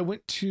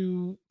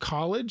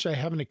college. I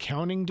have an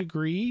accounting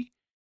degree.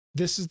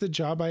 This is the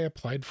job I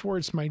applied for.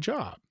 It's my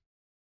job.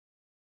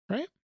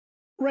 Right?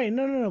 Right.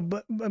 No.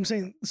 But I'm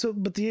saying,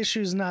 but the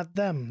issue is not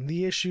them.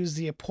 The issue is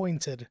the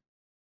appointed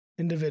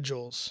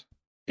individuals.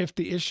 If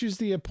the issue is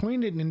the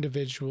appointed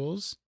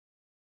individuals,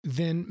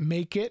 then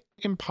make it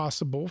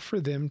impossible for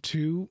them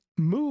to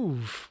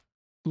move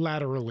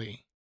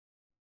laterally.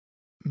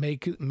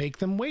 Make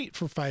them wait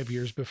for 5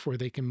 years before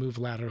they can move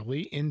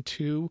laterally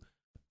into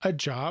a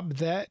job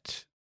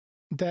that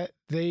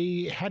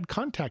they had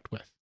contact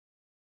with,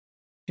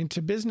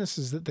 into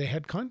businesses that they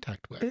had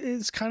contact with.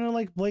 It's kind of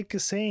like Blake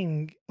is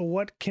saying,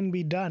 what can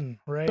be done,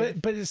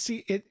 right? But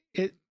see, it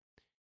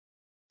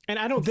and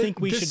I don't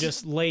think we should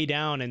just lay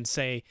down and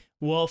say,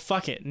 well,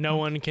 fuck it, no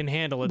one can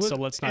handle it, so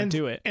let's not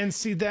do it. And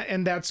see that,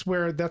 and that's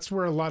where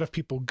a lot of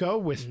people go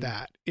with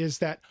that, is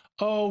that,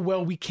 oh,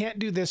 well, we can't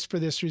do this for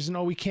this reason.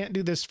 Oh, we can't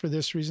do this for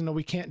this reason. Oh,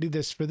 we can't do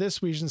this for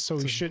this reason. So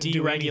we shouldn't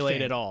deregulate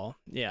it all.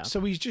 Yeah. So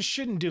we just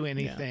shouldn't do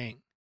anything.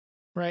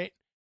 Yeah. Right.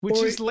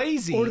 Which is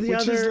lazy. Or the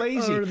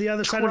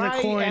other side of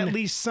the coin. At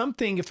least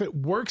something. If it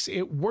works,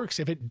 it works.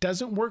 If it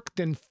doesn't work,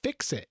 then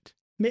fix it.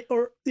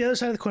 Or the other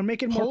side of the coin,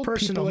 make it more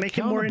personal, make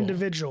it more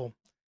individual.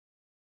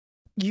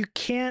 You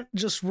can't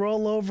just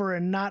roll over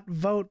and not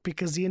vote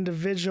because the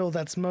individual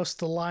that's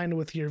most aligned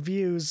with your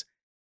views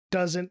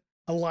doesn't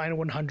align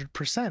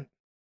 100%,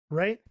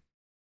 right?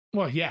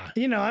 Well, yeah.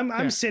 You know,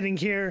 I'm sitting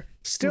here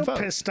still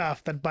pissed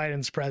off that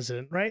Biden's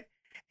president, right?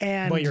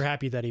 But you're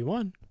happy that he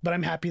won. But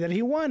I'm happy that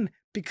he won,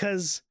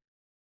 because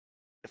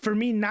for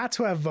me not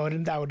to have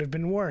voted, that would have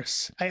been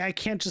worse. I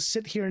can't just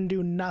sit here and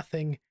do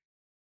nothing.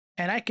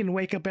 And I can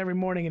wake up every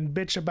morning and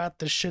bitch about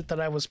the shit that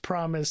I was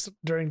promised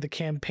during the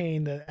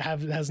campaign that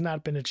has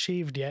not been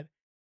achieved yet.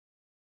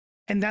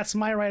 And that's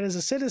my right as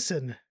a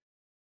citizen,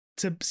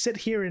 to sit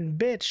here and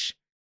bitch.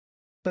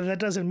 But that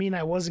doesn't mean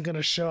I wasn't going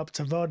to show up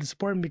to vote and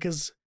support him,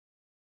 because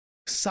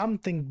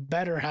something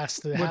better has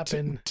to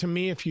happen. To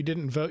me, if you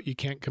didn't vote, you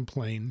can't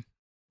complain.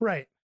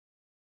 Right.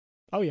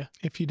 Oh, yeah.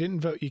 If you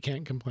didn't vote, you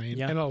can't complain.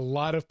 Yeah. And a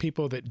lot of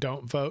people that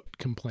don't vote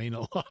complain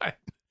a lot.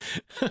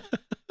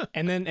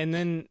 And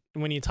then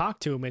when you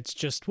talk to them, it's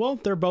just, well,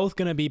 they're both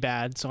going to be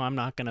bad, so I'm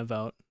not going to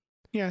vote.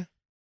 Yeah.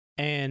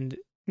 And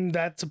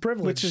that's a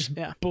privilege.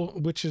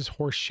 Which is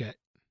horseshit.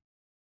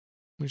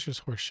 Which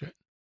is horseshit.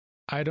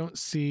 I don't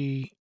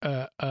see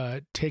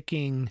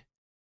ticking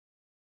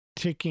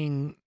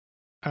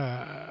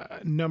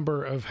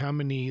number of how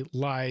many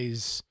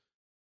lies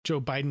Joe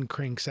Biden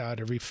cranks out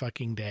every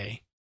fucking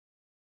day.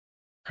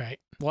 Right.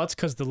 Well, that's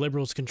because the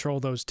liberals control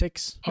those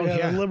ticks. Oh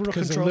yeah, the liberals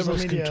control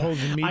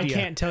the media. I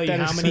can't tell you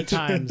how many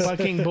times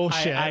fucking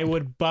bullshit. I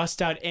would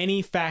bust out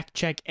any fact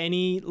check,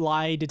 any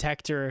lie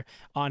detector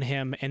on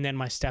him, and then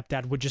my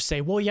stepdad would just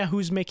say, "Well, yeah,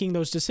 who's making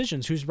those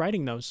decisions? Who's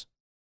writing those?"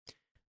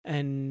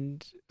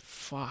 And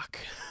fuck.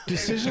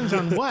 Decisions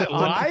on what?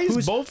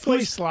 Lies?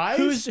 Both-faced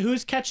lies?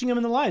 Who's catching them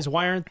in the lies?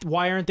 Why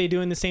aren't they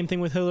doing the same thing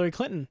with Hillary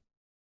Clinton?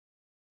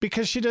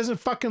 Because she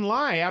doesn't fucking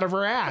lie out of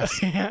her ass.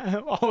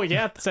 Oh,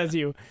 yeah, says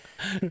you.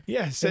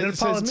 Yeah, they're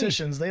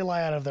politicians. They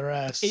lie out of their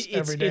ass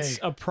every day. It's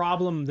a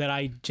problem that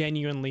I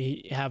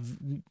genuinely have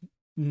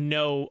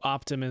no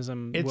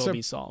optimism will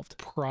be solved.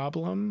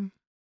 Problem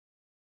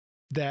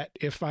that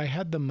if I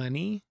had the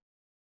money,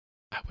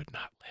 I would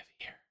not live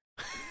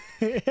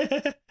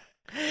here.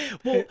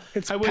 Well,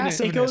 it's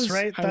passiveness,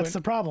 right? That's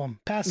the problem.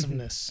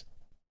 Passiveness.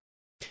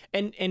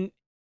 And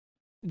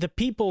the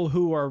people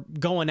who are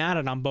going at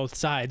it on both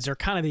sides are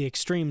kind of the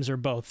extremes, or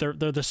both. They're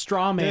the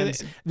straw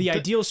mans, the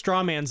ideal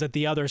straw mans that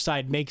the other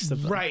side makes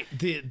of them. Right.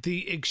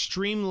 The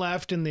extreme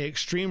left and the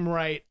extreme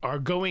right are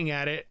going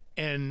at it,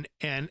 and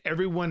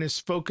everyone is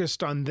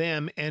focused on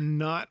them and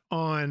not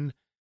on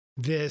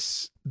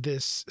this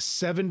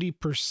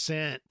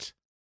 70%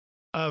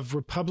 of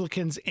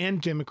Republicans and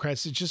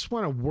Democrats that just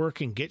want to work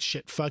and get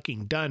shit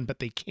fucking done, but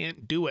they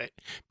can't do it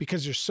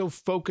because they're so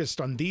focused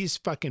on these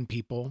fucking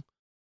people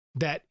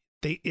that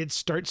it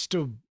starts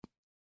to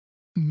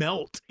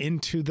melt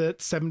into the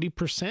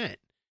 70%.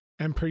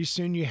 And pretty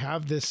soon you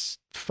have this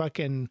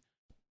fucking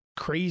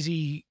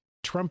crazy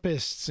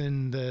Trumpists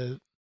and the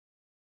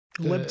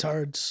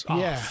libtards.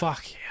 Yeah. Oh,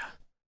 fuck yeah.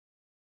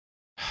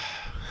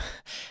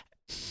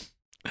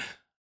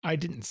 I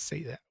didn't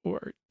say that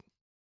word.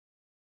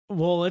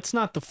 Well, it's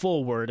not the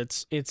full word.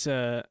 It's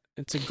a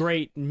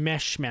great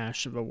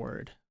mishmash of a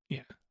word.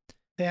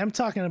 Hey, I'm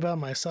talking about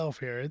myself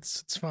here.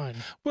 It's fine.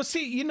 Well,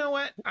 see, you know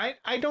what?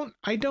 I don't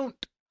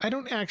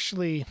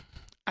actually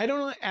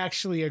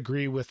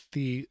agree with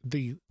the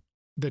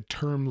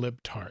term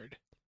libtard.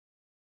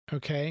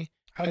 Okay?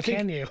 How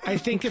can you? I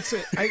think it's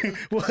a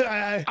well,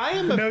 I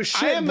am no a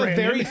shit, I am a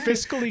very Brandon.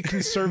 fiscally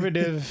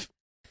conservative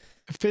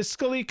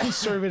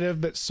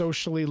but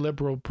socially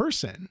liberal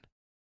person.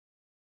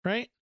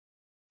 Right?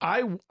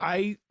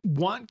 I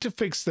want to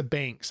fix the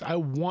banks. I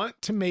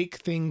want to make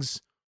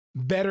things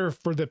better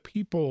for the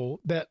people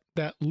that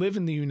live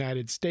in the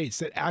United States,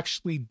 that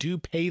actually do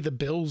pay the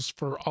bills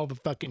for all the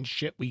fucking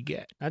shit we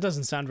get. That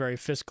doesn't sound very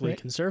fiscally Right.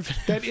 conservative.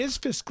 That is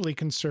fiscally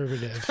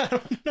conservative. I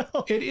don't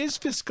know. It is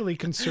fiscally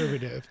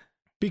conservative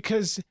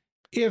because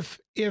if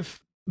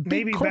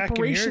Maybe big back in your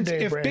corporations,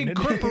 day, if big Brandon.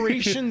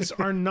 corporations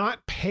are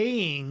not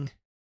paying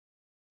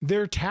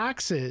their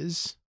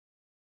taxes,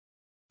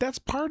 that's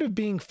part of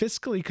being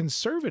fiscally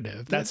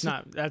conservative. That's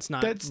not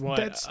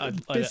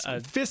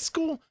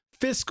what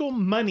fiscal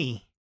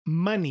money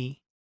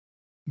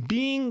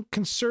being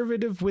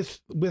conservative with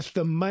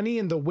the money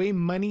and the way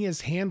money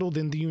is handled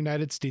in the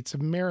United States of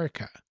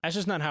America. that's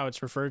just not how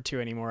it's referred to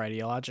anymore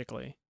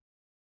ideologically.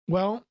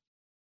 Well,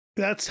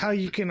 That's how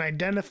you can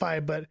identify.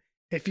 But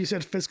if you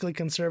said fiscally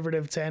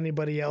conservative to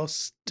anybody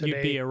else today,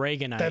 You'd be a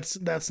Reaganite.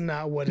 that's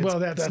not what it's. well,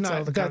 that's how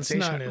not the that's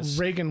connotation not is.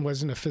 Reagan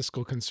wasn't a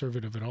fiscal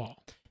conservative at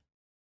all.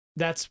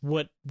 That's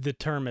what the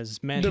term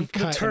is meant.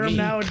 The term he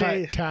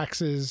nowadays- cut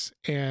taxes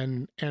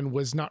and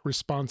was not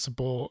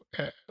responsible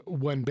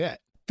one bit.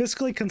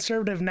 Fiscally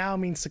conservative now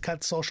means to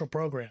cut social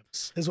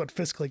programs. Is what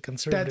fiscally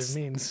conservative That's-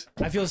 means.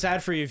 I feel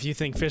sad for you if you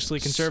think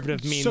fiscally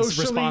conservative means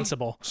Socially-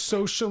 responsible.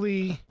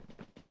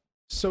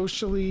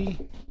 Socially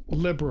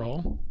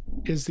liberal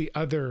is the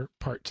other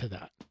part to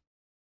that.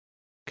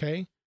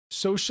 Okay?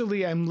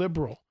 Socially, I'm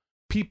liberal.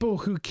 People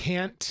who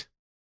can't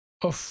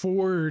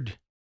afford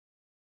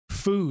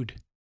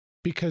food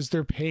because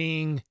they're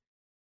paying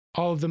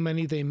all of the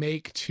money they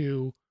make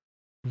to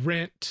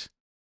rent,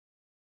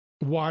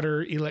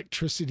 water,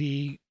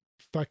 electricity,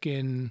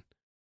 fucking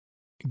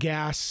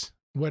gas,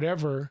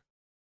 whatever,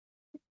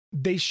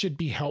 they should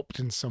be helped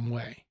in some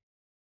way.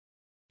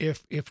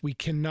 If we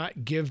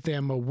cannot give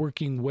them a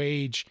working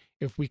wage,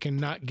 if we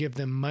cannot give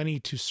them money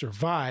to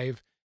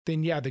survive,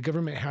 then yeah, the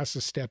government has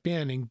to step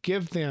in and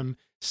give them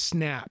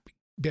SNAP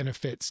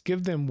benefits,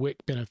 give them WIC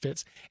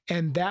benefits,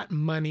 and that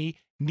money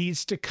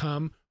needs to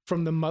come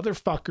from the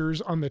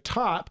motherfuckers on the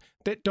top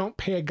that don't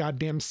pay a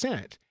goddamn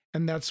cent.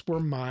 And that's where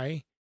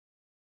my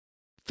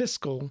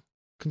fiscal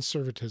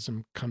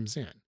conservatism comes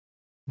in.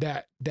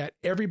 That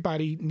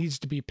everybody needs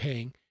to be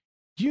paying.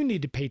 You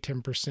need to pay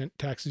 10%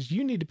 taxes.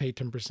 You need to pay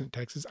 10%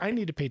 taxes. I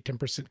need to pay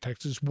 10%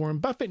 taxes. Warren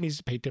Buffett needs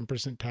to pay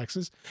 10%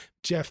 taxes.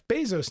 Jeff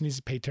Bezos needs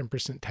to pay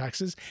 10%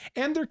 taxes.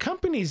 And their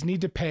companies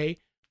need to pay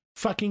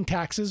fucking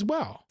tax as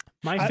well.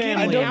 My I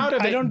family.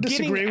 don't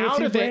disagree with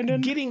you, Brandon.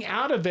 Getting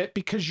out of it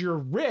because you're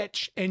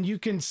rich and you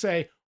can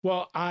say,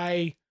 well,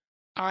 I've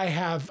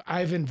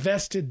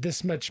invested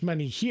this much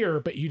money here,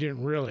 but you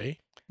didn't really.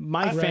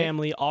 My Right.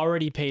 family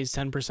already pays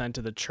 10%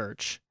 to the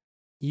church.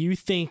 You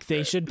think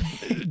they should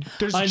pay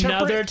There's a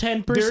another There's a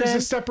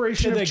 10%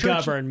 separation to the of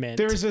church. government?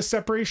 There's a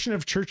separation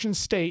of church and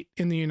state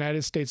in the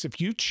United States. If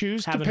you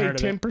choose Haven't to pay heard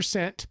of it.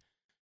 10%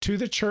 to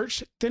the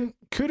church, then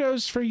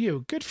kudos for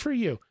you. Good for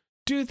you.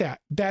 Do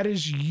that. That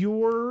is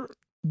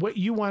what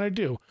you want to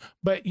do.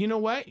 But you know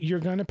what? You're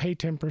going to pay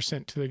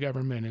 10% to the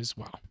government as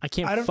well. I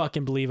can't I don't-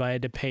 fucking believe I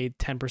had to pay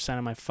 10%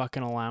 of my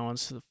fucking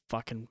allowance to the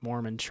fucking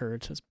Mormon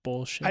church. That's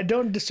bullshit. I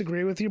don't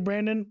disagree with you,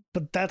 Brandon,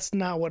 but that's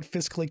not what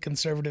fiscally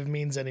conservative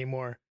means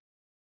anymore.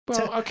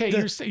 Well, okay, The-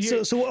 you're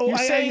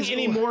saying I-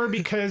 anymore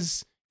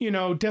because,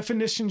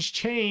 definitions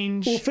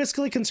change. Well,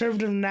 fiscally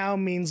conservative now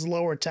means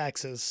lower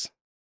taxes.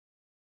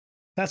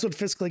 That's what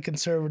fiscally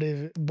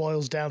conservative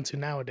boils down to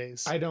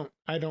nowadays. I don't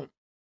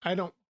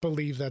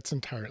believe that's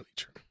entirely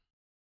true.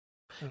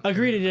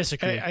 Agree to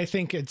disagree. I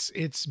think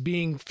it's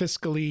being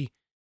fiscally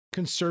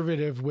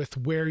conservative with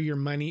where your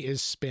money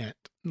is spent,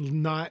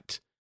 not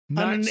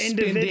on an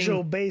spending,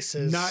 individual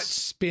basis.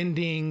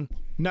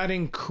 not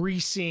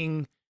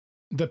increasing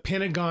the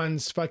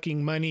Pentagon's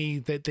fucking money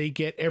that they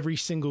get every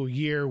single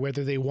year,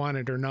 whether they want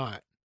it or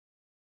not.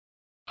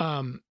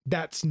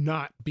 That's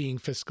not being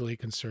fiscally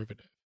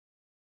conservative.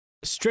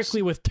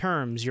 Strictly with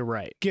terms, you're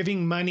right.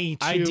 Giving money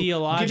to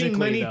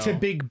Ideologically, though.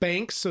 big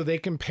banks so they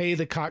can pay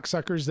the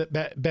cocksuckers that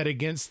bet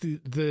against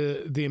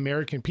the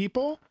American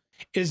people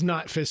is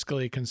not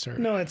fiscally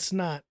conservative. No, it's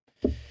not.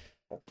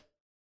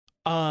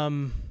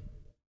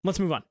 Let's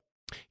move on.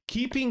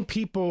 Keeping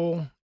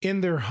people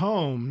in their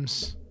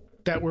homes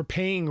that were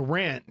paying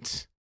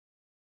rent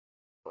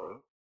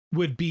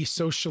would be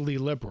socially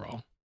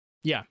liberal.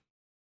 Yeah.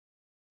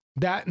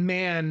 That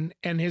man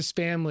and his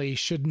family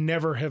should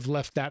never have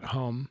left that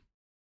home.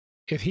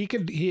 If he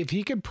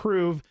could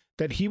prove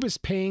that he was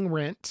paying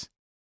rent,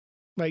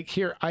 like,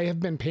 here, I have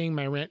been paying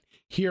my rent.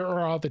 Here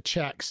are all the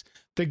checks.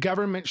 The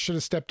government should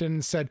have stepped in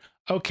and said,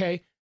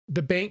 okay,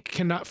 the bank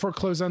cannot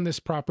foreclose on this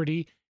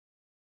property.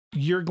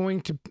 You're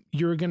going to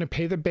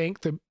pay the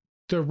bank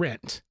the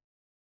rent.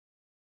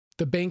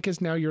 The bank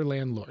is now your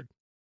landlord.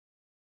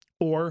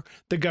 Or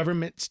the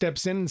government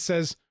steps in and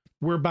says,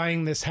 we're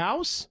buying this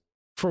house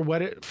for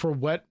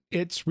what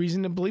it's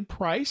reasonably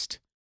priced,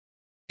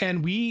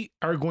 and we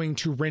are going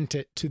to rent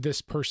it to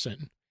this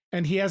person.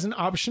 And he has an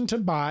option to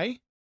buy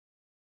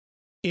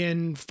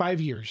in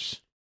 5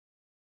 years.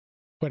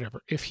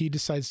 Whatever, if he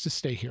decides to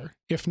stay here.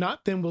 If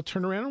not, then we'll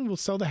turn around and we'll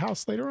sell the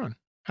house later on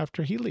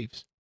after he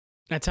leaves.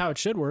 That's how it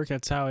should work.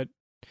 That's how it.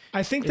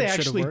 I think they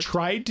actually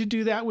tried to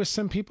do that with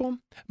some people,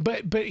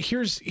 but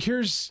here's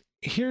the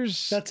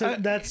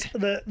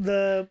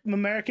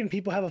American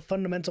people have a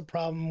fundamental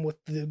problem with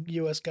the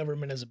U.S.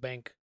 government as a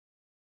bank,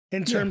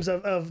 in terms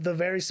of the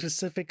very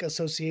specific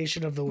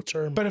association of the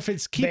term. But if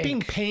it's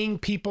paying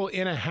people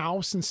in a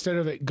house instead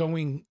of it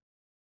going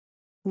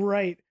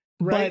right,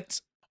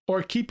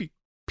 or keeping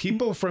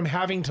people from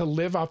having to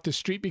live off the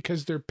street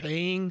because they're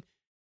paying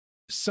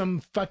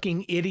some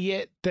fucking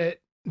idiot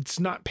that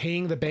it's not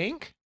paying the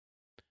bank.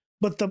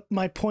 But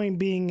my point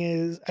being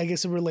is, I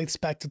guess it relates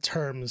back to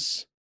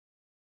terms.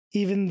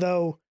 Even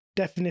though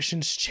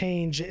definitions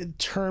change,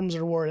 terms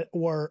are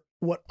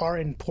what are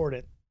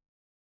important.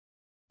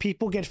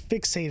 People get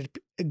fixated.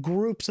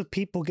 Groups of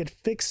people get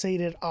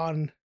fixated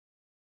on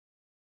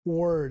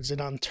words and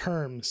on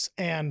terms.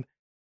 And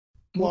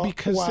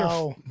because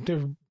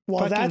they're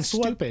fucking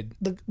stupid.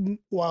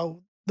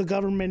 While the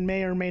government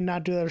may or may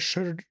not do that, or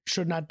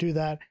should not do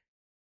that,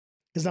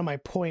 is not my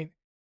point.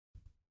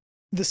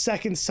 The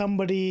second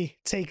somebody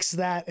takes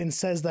that and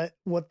says that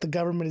what the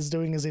government is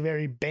doing is a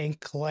very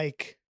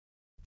bank-like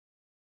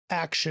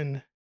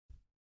action,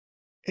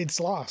 it's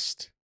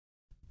lost,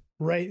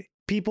 right?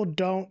 People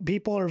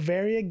are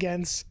very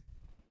against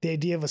the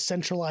idea of a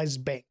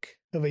centralized bank,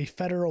 of a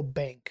federal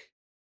bank,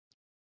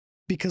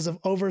 because of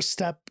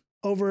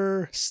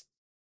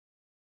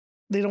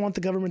they don't want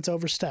the government to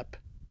overstep.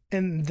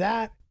 And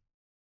that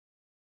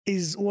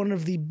is one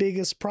of the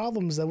biggest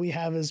problems that we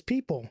have as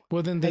people.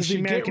 Well, then they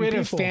should get rid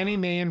of Fannie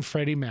Mae and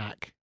Freddie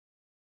Mac.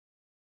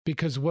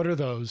 Because what are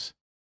those?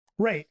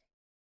 Right.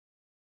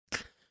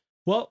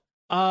 Well,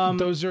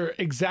 those are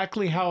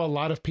exactly how a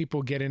lot of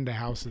people get into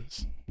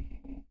houses.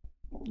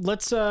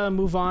 Let's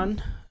move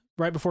on.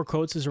 Right before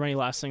quotes, is there any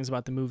last things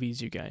about the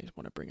movies you guys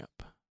want to bring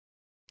up?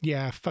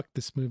 Yeah, fuck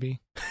this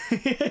movie.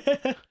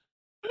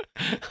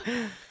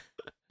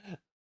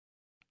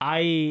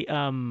 I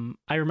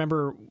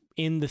remember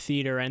in the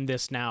theater and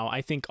this now,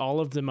 I think all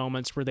of the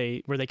moments where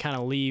they kind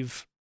of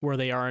leave where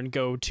they are and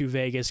go to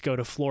Vegas, go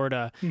to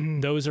Florida,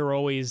 those are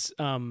always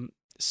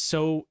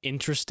so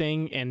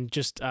interesting, and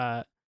just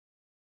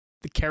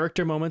the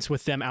character moments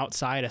with them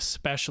outside,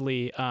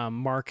 especially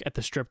Mark at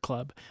the strip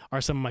club, are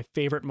some of my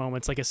favorite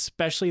moments. Like,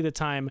 especially the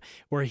time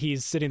where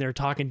he's sitting there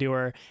talking to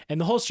her, and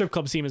the whole strip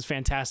club scene is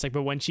fantastic.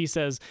 But when she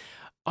says,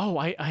 "Oh,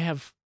 I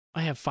have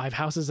 5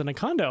 houses and a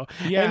condo,"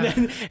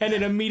 and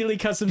then immediately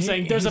cuts him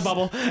saying, "There's a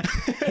bubble."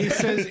 He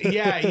says,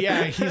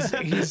 "Yeah."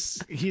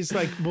 He's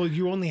like, "Well,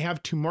 you only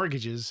have 2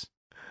 mortgages,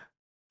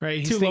 right?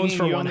 He's 2 loans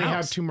for you one only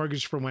house. have 2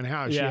 mortgages for one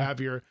house. Yeah. You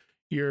have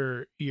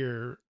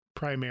your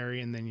primary,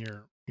 and then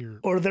your."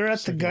 Or they're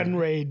at the gun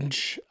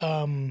range,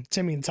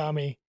 Timmy and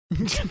Tommy.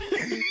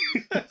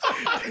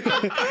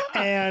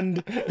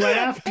 And right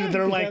after,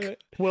 they're like,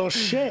 well,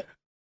 shit.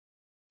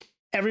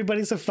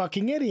 Everybody's a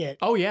fucking idiot.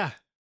 Oh, yeah.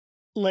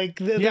 Like,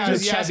 they're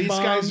just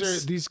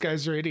these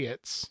guys are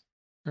idiots.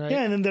 Right?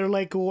 Yeah, and then they're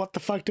like, well, what the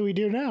fuck do we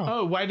do now?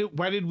 Oh, why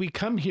did we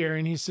come here?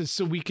 And he says,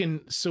 so we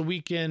can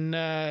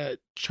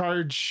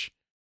charge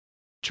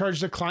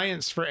the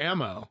clients for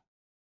ammo.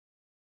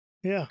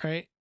 Yeah.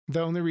 Right?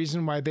 The only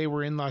reason why they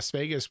were in Las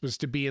Vegas was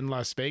to be in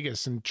Las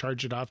Vegas and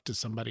charge it off to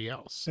somebody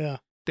else. Yeah.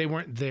 They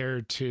weren't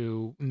there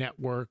to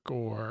network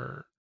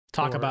or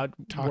talk about,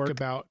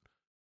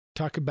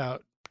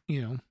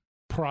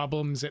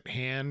 problems at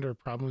hand or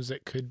problems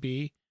that could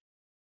be.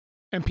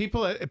 And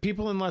people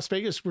in Las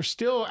Vegas were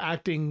still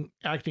acting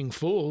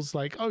fools,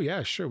 like, oh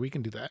yeah, sure, we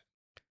can do that.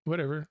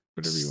 Whatever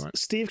you want.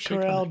 Steve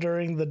Carell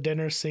during the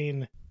dinner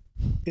scene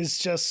is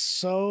just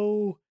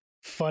so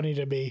funny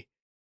to me.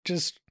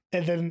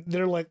 And then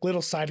there are like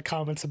little side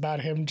comments about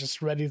him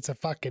just ready to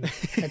fucking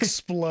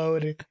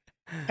explode.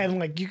 And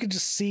like, you could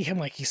just see him,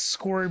 like, he's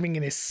squirming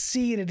in his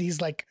seat, and he's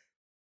like,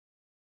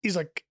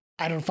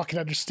 I don't fucking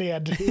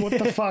understand. What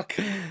the fuck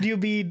do you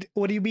mean?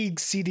 What do you mean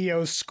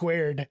CDO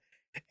squared?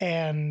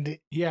 And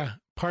yeah,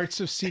 parts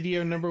of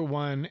CDO number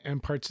 1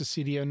 and parts of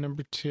CDO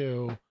number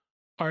 2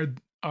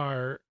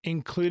 are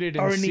included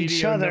in CDO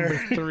each other.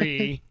 number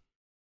 3.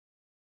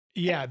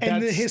 Yeah.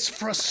 And his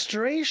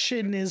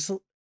frustration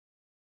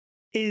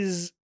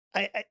it's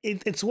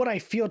what I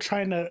feel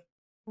trying to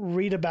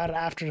read about it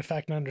after the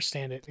fact and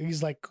understand it.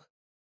 He's like,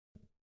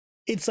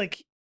 it's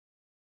like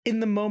in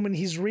the moment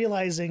he's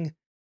realizing,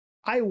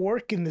 I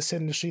work in this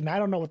industry and I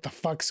don't know what the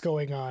fuck's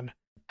going on.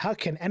 how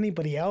can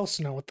anybody else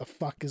know what the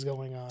fuck is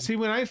going on? See,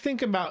 when I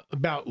think about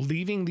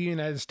leaving the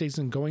United States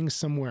and going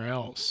somewhere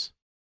else,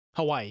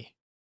 Hawaii.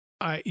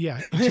 To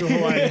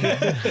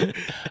Hawaii.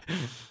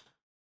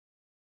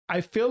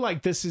 I feel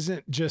like this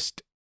isn't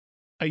just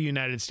a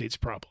United States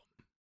problem.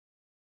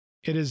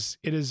 It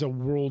is a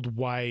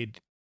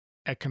worldwide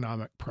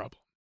economic problem.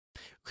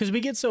 Because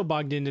we get so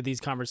bogged into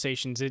these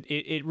conversations,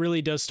 it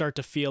really does start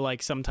to feel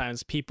like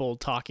sometimes people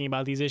talking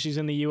about these issues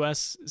in the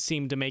U.S.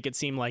 seem to make it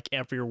seem like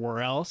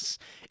everywhere else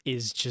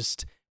is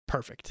just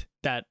perfect.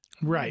 That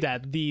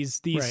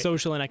these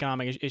social and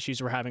economic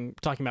issues we're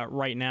talking about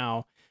right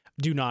now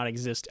do not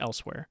exist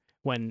elsewhere,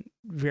 when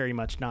very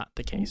much not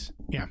the case.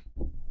 Yeah.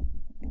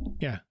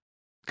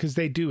 Because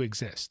they do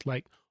exist.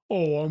 Like,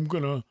 I'm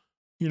gonna,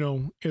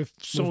 if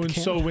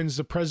so-and-so wins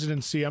the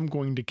presidency, I'm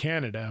going to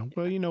Canada.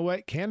 Well, you know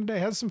what? Canada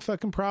has some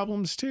fucking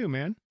problems too,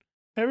 man.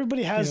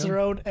 Everybody has their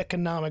own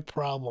economic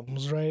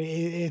problems,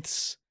 right?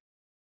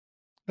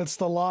 That's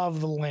the law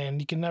of the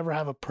land. You can never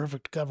have a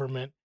perfect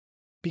government,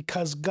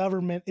 because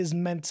government is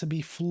meant to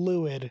be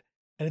fluid,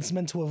 and it's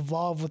meant to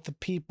evolve with the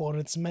people, and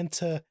it's meant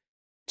to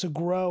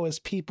grow as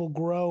people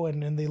grow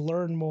and they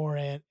learn more,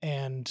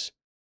 and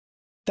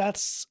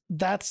that's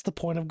the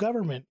point of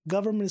government.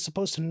 Government is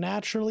supposed to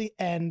naturally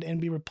end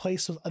and be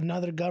replaced with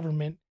another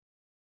government,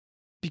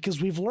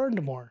 because we've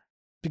learned more,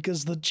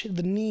 because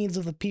the needs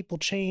of the people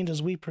change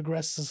as we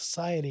progress as a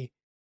society.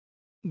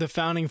 The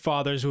founding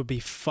fathers would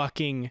be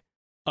fucking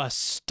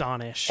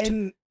astonished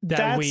and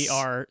that we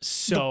are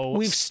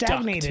we've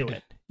stagnated to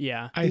it.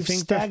 Yeah. I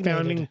think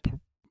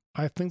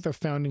the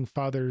founding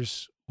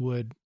fathers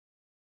would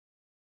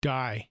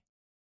die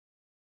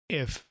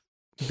if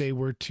they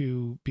were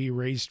to be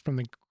raised from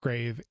the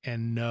grave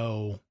and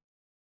know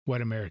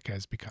what America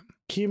has become.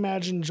 Can you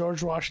imagine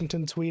George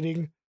Washington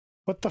tweeting,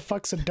 "What the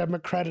fuck's a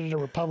Democrat and a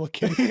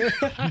Republican?"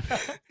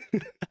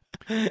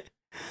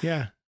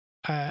 Yeah.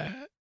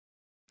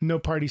 No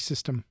party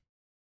system.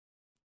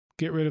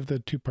 Get rid of the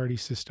two-party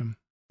system.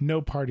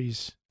 No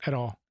parties at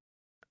all.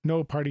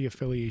 No party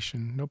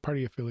affiliation. No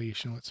party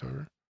affiliation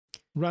whatsoever.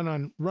 Run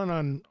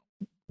on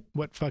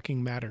what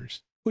fucking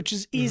matters. Which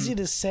is easy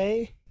to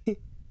say.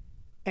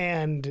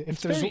 And if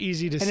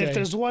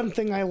there's one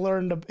thing I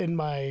learned in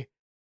my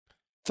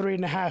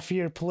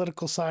 3.5-year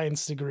political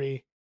science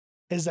degree,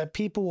 is that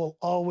people will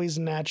always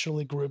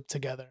naturally group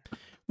together.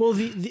 Well,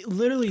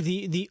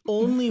 the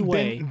only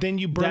way then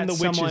you burn the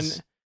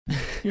witches.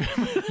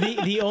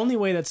 the only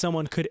way that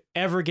someone could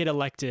ever get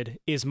elected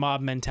is mob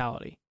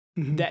mentality.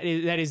 Mm-hmm. That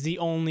is the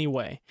only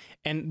way.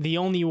 And the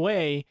only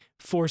way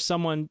for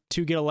someone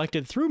to get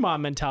elected through mob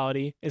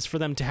mentality is for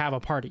them to have a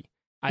party.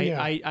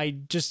 I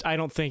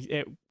don't think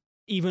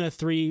even a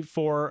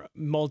 3-4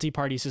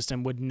 multi-party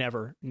system would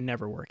never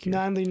work here.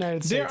 Not in the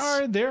United States.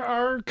 There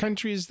are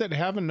countries that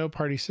have a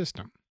no-party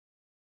system.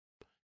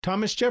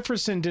 Thomas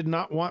Jefferson did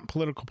not want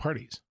political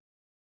parties.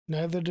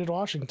 Neither did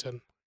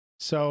Washington.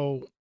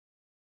 So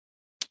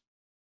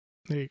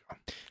there you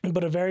go.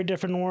 But a very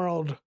different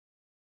world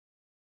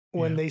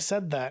when they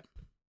said that.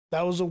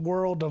 That was a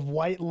world of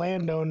white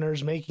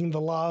landowners making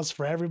the laws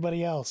for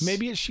everybody else.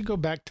 Maybe it should go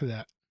back to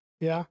that.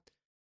 Yeah.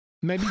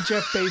 Maybe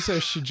Jeff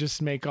Bezos should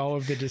just make all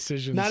of the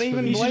decisions. Not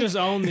even He Blake. should just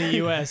own the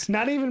U.S.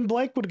 Not even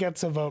Blake would get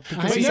to vote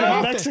because he's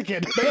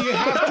Mexican. But you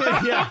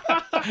have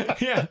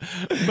to, yeah.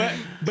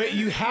 But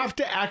you have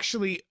to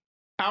actually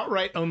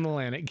outright own the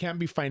land. It can't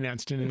be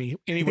financed in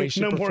any way,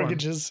 shape, or form. No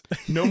mortgages.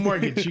 No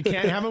mortgage. You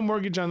can't have a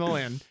mortgage on the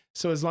land.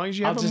 So as long as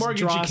you have a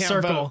mortgage, you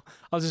can't vote.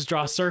 I'll just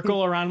draw a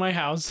circle around my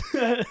house.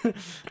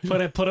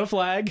 put a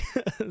flag.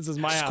 This is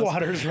my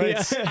Squatters'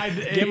 rights. Yeah.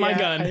 Get my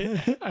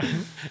gun.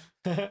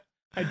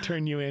 I'd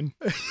turn you in.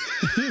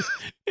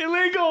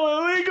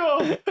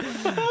 Illegal.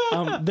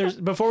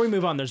 Before we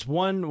move on, there's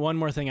one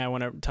more thing I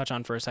want to touch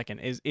on for a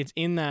second. It's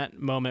in that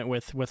moment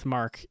with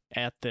Mark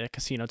at the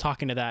casino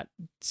talking to that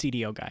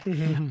CDO guy.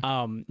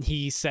 Mm-hmm.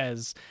 He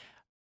says,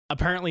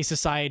 apparently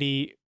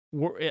society,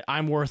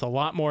 I'm worth a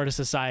lot more to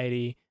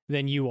society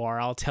than you are.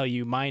 I'll tell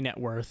you my net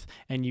worth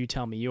and you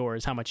tell me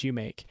yours, how much you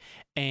make.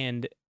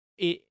 And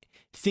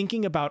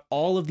thinking about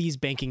all of these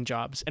banking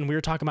jobs, and we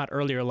were talking about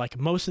earlier, like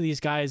most of these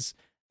guys,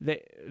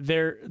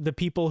 they're the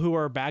people who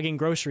are bagging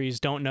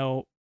groceries don't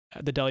know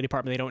the deli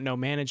department. They don't know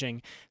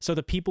managing. So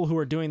the people who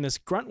are doing this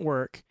grunt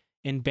work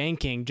in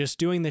banking, just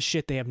doing this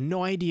shit, they have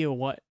no idea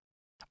what,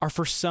 are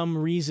for some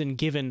reason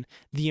given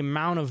the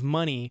amount of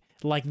money,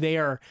 like they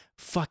are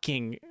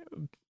fucking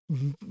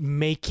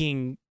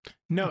making.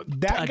 No,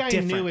 that guy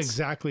difference. knew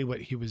exactly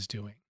what he was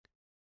doing.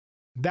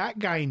 That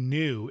guy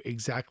knew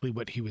exactly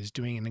what he was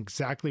doing and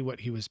exactly what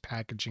he was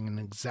packaging and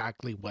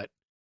exactly what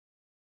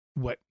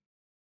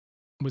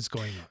was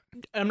going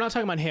on. I'm not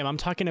talking about him. I'm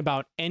talking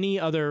about any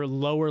other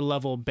lower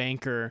level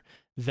banker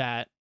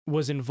that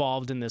was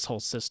involved in this whole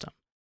system.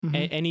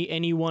 Mm-hmm.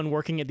 Anyone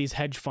working at these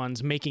hedge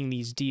funds making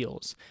these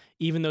deals,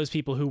 even those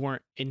people who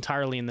weren't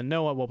entirely in the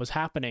know of what was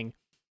happening,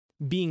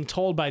 being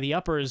told by the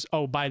uppers,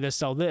 "Oh, buy this,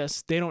 sell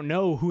this." They don't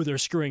know who they're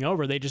screwing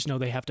over. They just know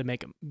they have to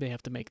make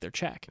their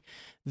check.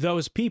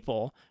 Those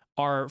people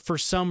are, for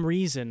some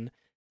reason,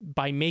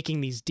 by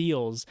making these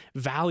deals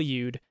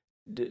valued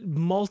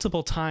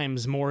multiple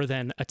times more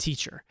than a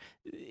teacher.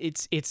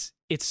 It's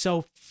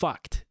so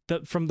fucked.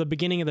 From the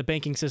beginning of the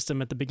banking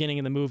system at the beginning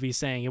of the movie,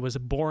 saying it was a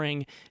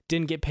boring,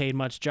 didn't get paid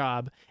much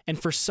job,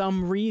 and for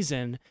some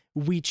reason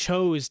we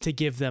chose to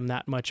give them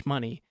that much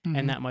money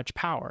and that much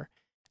power.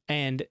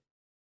 And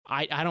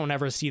I don't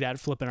ever see that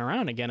flipping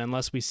around again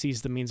unless we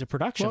seize the means of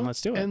production. Well,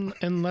 let's do it. And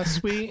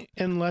unless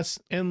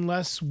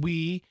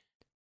we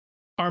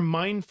are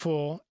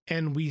mindful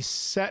and we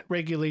set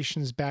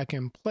regulations back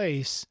in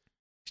place,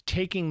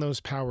 taking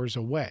those powers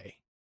away.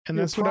 And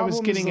that's what I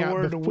was getting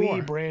at before.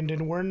 We,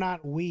 Brandon, we're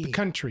not we. The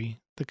country.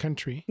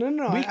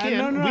 No, we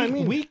can. I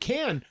mean, we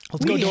can.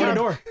 Let's go door to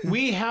door.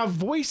 We have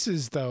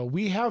voices, though.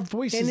 We have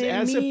voices And it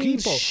as a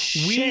means people.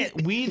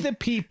 shit. We the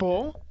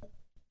people,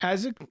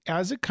 as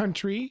a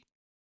country,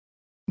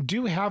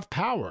 do have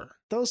power.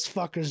 Those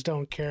fuckers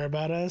don't care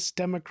about us.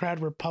 Democrat,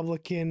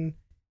 Republican,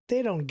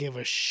 they don't give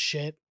a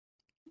shit.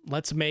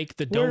 Let's make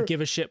the don't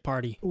give a shit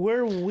party.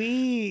 We're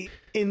we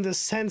in the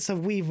sense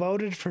of we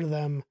voted for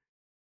them,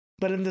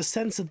 but in the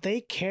sense that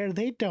they care,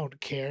 they don't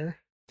care.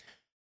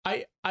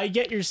 I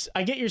get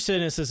your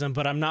cynicism,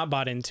 but I'm not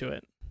bought into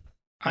it.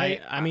 I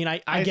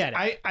get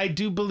it. I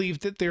do believe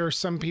that there are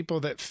some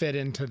people that fit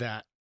into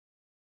that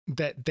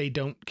they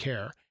don't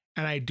care.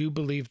 And I do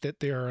believe that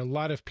there are a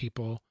lot of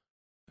people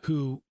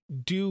who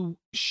do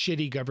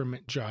shitty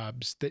government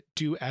jobs that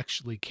do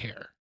actually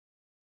care.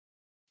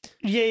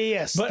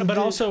 Yes. But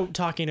also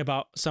talking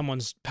about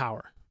someone's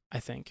power, I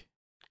think.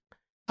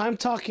 I'm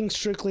talking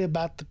strictly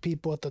about the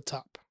people at the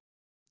top.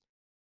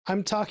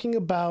 I'm talking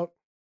about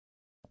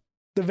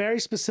the very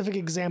specific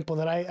example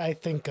that I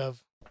think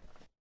of.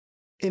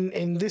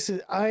 And this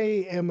is,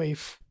 I am a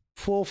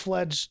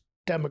full-fledged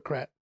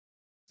Democrat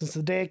since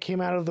the day I came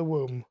out of the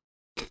womb.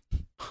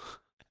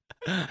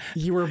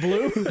 You were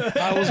blue?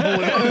 I was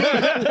blue.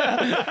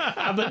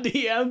 I'm a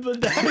DM.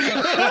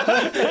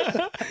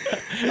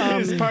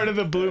 He's part of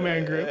the Blue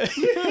Man Group.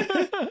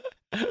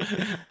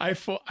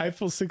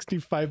 Eiffel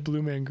 65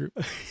 Blue Man Group.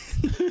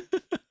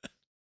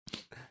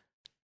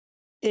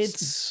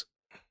 It's,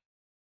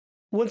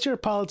 once you're a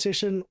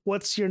politician,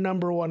 what's your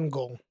number one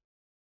goal?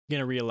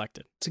 Getting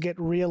reelected. To get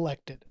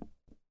reelected.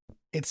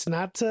 It's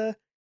not to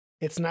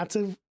get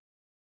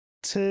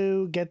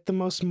the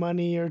most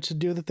money or to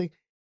do the thing.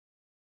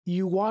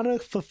 You want to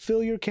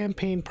fulfill your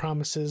campaign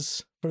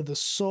promises for the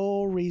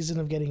sole reason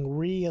of getting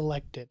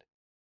reelected.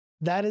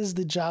 That is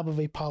the job of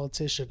a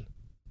politician.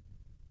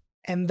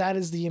 And that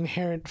is the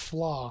inherent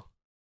flaw.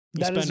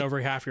 You spend over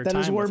half your time.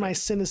 That is where with my it.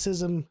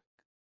 cynicism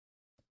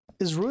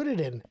is rooted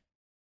in.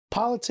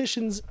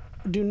 Politicians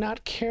do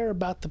not care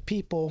about the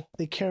people.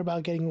 They care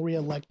about getting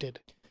reelected.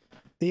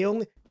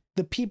 The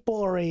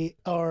people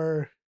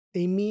are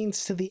a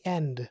means to the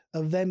end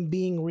of them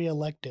being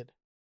reelected.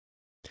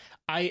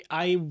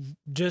 I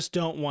just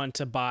don't want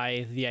to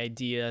buy the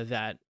idea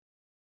that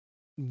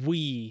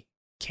we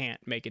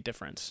can't make a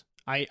difference.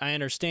 I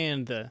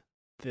understand the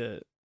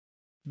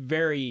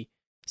very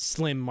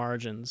slim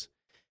margins,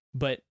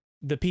 but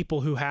the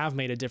people who have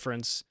made a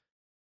difference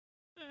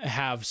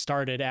have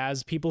started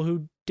as people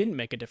who didn't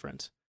make a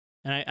difference.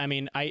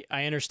 And I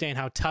understand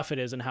how tough it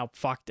is and how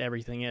fucked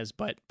everything is,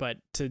 but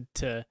to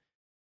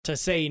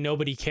say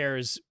nobody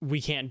cares,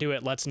 we can't do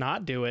it, let's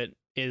not do it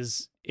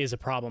is a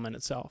problem in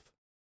itself.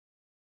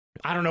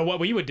 I don't know what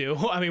we would do.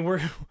 I mean,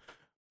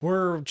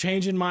 we're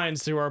changing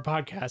minds through our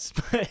podcast.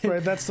 But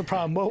Right, that's the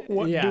problem.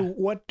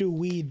 What do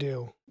we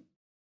do?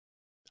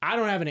 I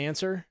don't have an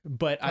answer,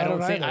 but I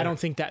don't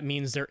think that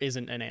means there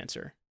isn't an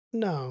answer.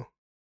 No.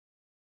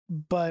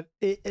 But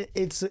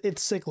it's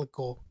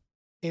cyclical.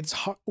 It's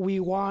we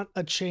want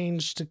a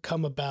change to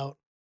come about.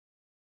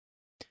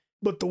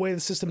 But the way the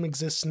system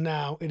exists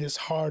now, it is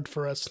hard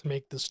for us to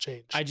make this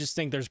change. I just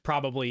think there's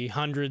probably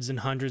hundreds and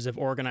hundreds of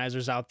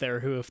organizers out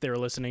there who, if they were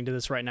listening to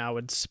this right now,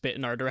 would spit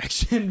in our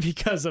direction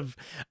because of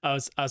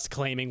us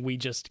claiming we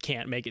just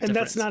can't make it. And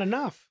that's not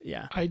enough.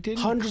 Yeah.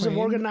 Hundreds of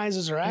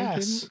organizers are I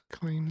ass.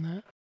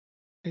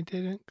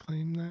 didn't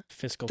claim that.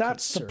 Fiscal.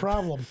 That's the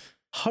problem.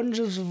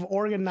 Hundreds of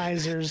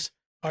organizers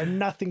are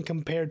nothing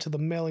compared to the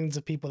millions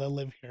of people that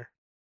live here.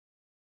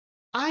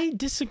 I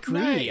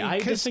disagree. I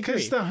disagree.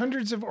 Because the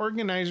hundreds of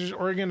organizers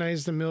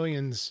organize the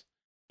millions,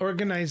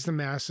 organize the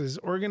masses,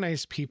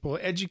 organize people,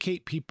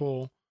 educate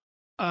people.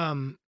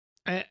 I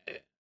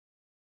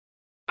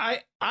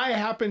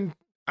happen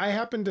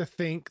to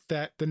think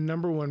that the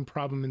number one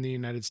problem in the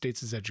United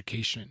States is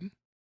education.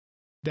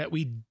 That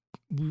we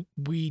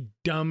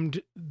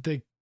dumbed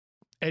the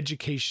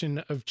education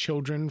of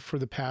children for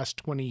the past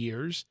 20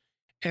 years,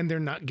 and they're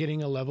not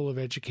getting a level of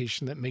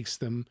education that makes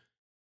them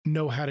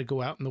know how to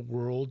go out in the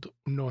world,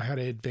 know how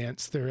to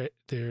advance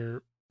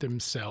their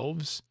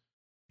themselves,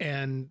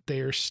 and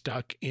they're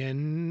stuck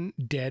in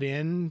dead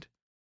end,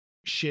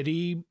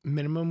 shitty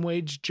minimum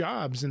wage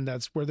jobs, and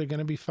that's where they're going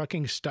to be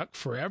fucking stuck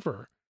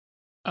forever.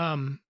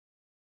 I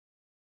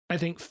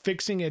think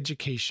fixing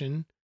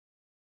education,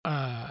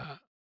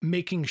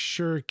 making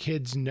sure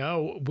kids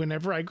know.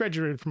 Whenever I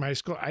graduated from high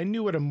school, I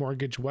knew what a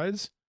mortgage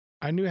was.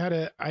 I knew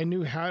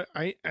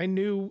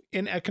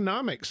in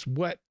economics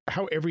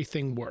how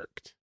everything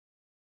worked.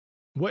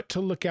 What to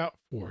look out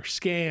for,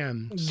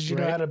 scams. Did you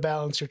know how to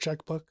balance your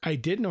checkbook? I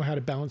did know how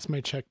to balance my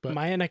checkbook.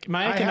 My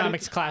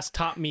economics class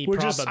taught me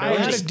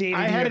probability.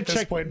 I had a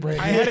checkbook.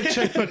 I had a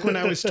checkbook when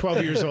I was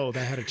 12 years old.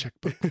 I had a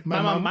checkbook.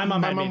 My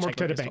mom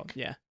worked at a bank.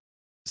 Yeah.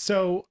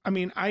 So, I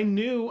mean, I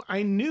knew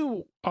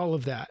all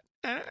of that,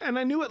 and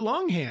I knew it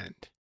longhand.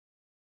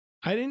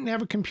 I didn't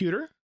have a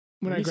computer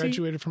when I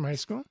graduated from high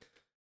school.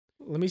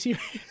 Let me see.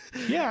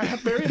 Yeah, I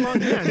have very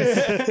long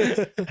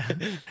hands.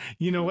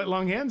 You know what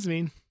long hands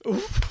mean?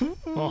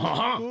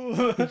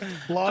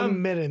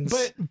 Long mittens.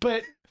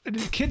 But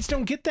kids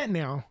don't get that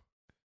now.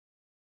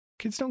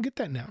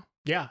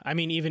 Yeah, I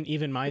mean,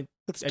 even my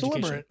It's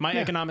education, deliberate. my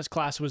economics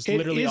class was It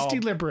literally is all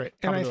deliberate,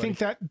 and I think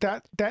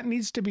probability. that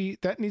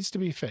needs to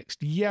be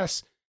fixed.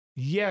 Yes,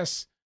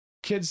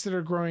 kids that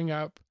are growing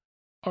up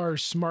are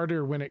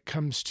smarter when it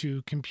comes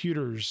to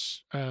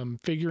computers,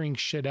 figuring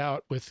shit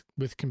out with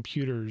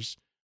computers,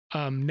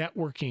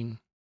 networking.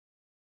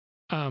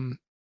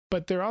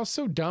 But they're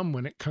also dumb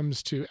when it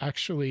comes to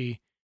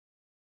actually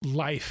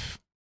life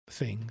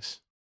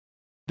things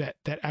that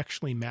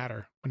actually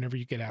matter whenever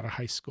you get out of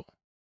high school,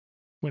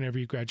 whenever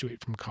you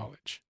graduate from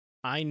college.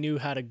 I knew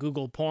how to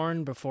Google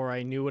porn before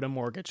I knew what a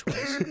mortgage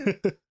was.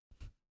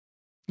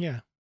 Yeah.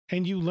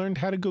 And you learned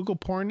how to Google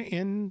porn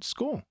in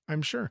school,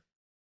 I'm sure.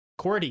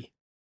 QWERTY.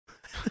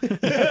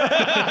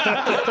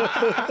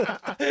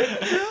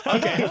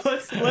 Okay,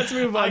 let's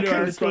move on to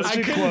our I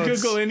question. couldn't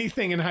Google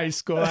anything in high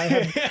school.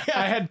 I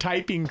had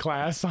typing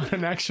class on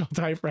an actual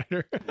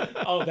typewriter.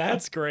 Oh,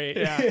 that's great.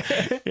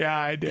 Yeah,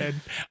 I did.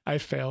 I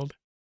failed.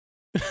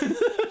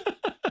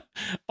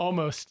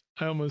 Almost.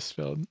 I almost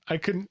failed. I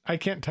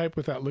can't type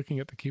without looking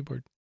at the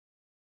keyboard.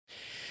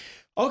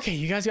 Okay,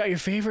 you guys got your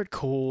favorite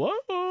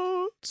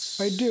quotes?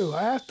 I do.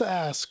 I have to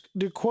ask,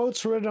 do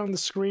quotes written on the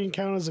screen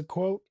count as a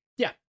quote?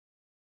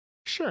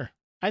 Sure.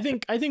 I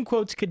think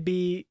quotes could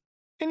be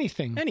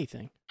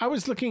Anything. I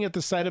was looking at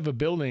the side of a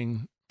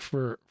building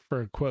for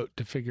a quote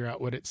to figure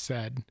out what it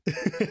said.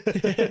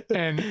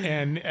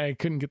 and I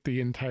couldn't get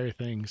the entire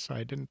thing, so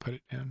I didn't put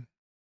it down.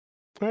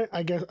 All right,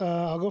 I guess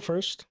I'll go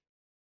first.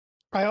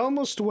 I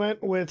almost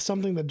went with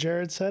something that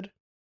Jared said,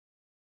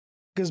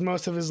 because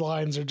most of his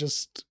lines are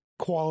just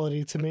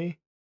quality to me.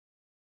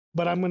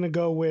 But I'm going to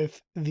go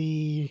with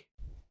the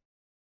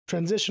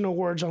transitional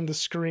words on the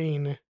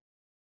screen.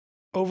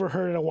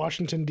 Overheard at a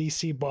Washington,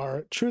 D.C.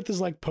 bar. Truth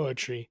is like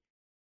poetry.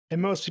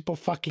 And most people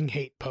fucking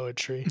hate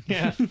poetry.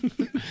 Yeah.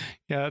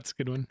 Yeah, that's a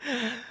good one.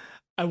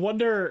 I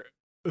wonder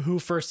who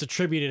first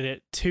attributed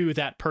it to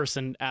that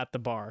person at the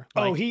bar.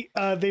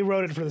 They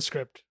wrote it for the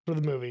script for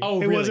the movie. Oh,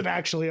 it really? wasn't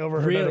actually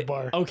overheard at a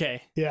bar.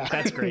 Okay. Yeah.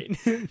 That's great.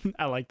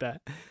 I like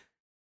that.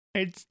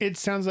 It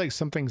sounds like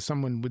something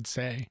someone would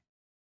say.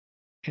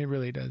 It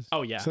really does.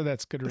 Oh, yeah. So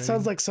that's good. It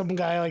sounds like some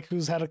guy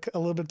who's had a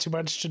little bit too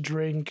much to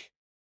drink,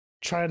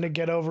 trying to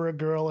get over a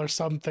girl or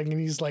something,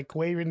 and he's like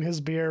waving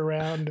his beer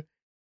around,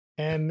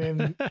 and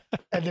then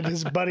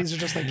his buddies are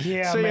just like,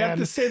 "Yeah, so man." You have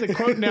to say the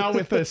quote now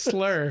with a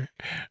slur,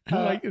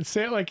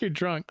 say it like you're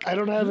drunk. I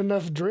don't have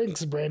enough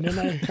drinks, Brandon.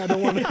 I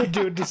don't want to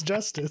do it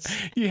disjustice.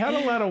 You had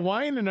a lot of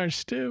wine in our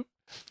stew.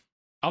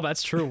 Oh,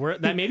 that's true.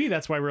 Maybe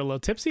that's why we're a little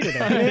tipsy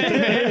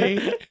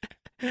today.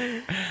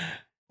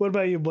 What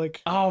about you,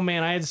 Blake? Oh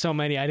man, I had so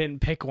many. I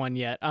didn't pick one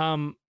yet.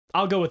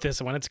 I'll go with this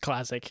one. It's a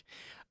classic.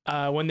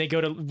 When they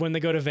go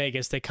to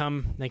Vegas, they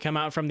come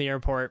out from the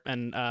airport,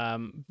 and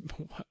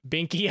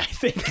Binky, I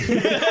think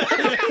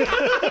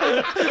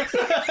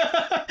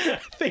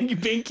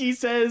Binky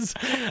says,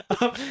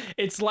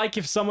 it's like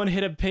if someone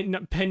hit a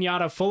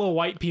piñata full of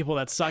white people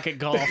that suck at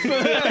golf.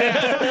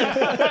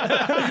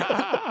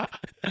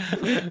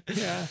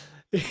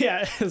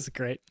 Yeah, it's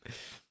great.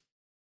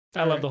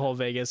 I love the whole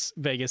Vegas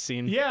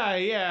scene.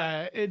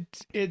 Yeah.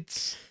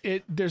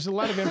 There's a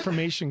lot of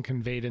information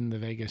conveyed in the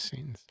Vegas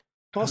scenes.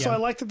 Also, I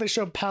like that they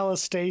show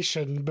Palace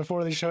Station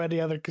before they show any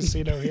other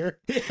casino here.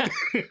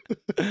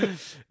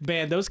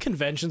 Man, those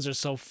conventions are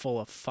so full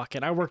of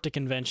fucking. I worked a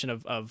convention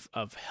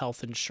of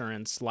health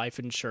insurance, life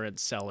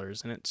insurance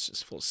sellers, and it's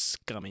just full of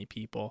scummy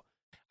people.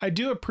 I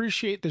do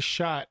appreciate the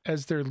shot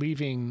as they're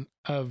leaving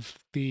of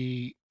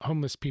the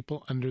homeless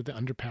people under the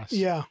underpass.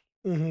 Yeah.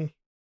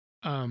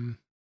 Mm-hmm.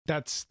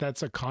 That's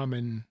a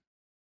common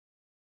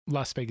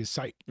Las Vegas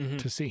sight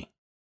to see.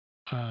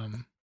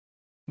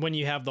 When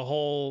you have the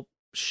whole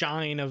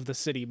shine of the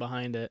city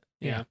behind it.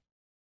 Yeah.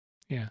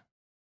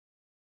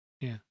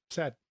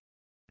 Sad.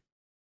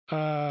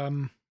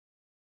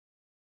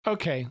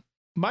 Okay.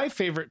 My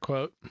favorite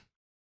quote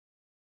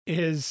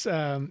is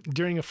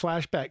during a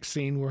flashback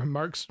scene where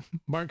Mark's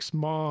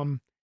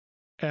mom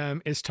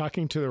is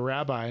talking to the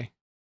rabbi,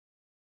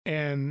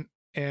 and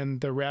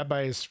the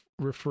rabbi is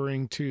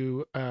referring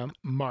to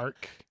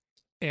Mark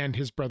and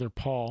his brother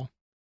Paul.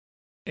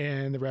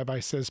 And the rabbi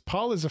says,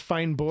 Paul is a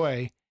fine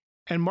boy,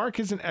 and Mark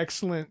is an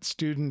excellent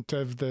student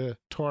of the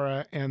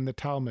Torah and the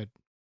Talmud.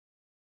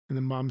 And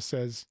the mom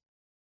says,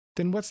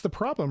 then what's the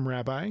problem,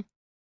 Rabbi?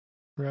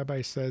 The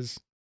rabbi says,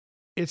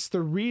 it's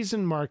the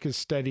reason Mark is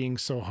studying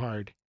so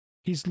hard.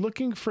 He's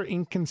looking for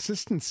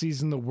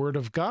inconsistencies in the Word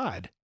of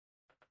God.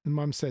 And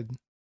Mom said,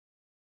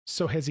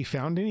 so has he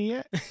found any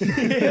yet?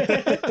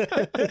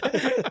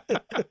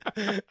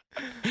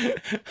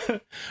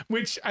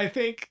 Which I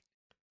think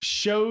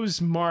shows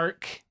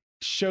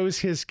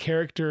his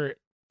character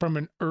from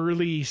an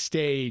early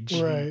stage,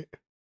 Right.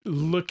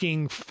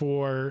 looking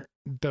for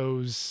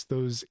those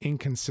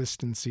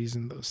inconsistencies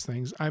and those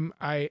things.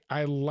 I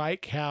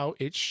like how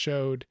it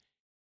showed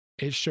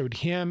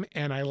him,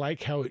 and I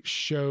like how it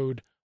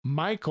showed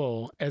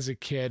Michael as a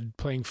kid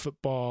playing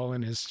football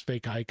and his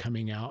fake eye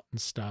coming out and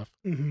stuff.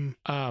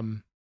 Mm-hmm.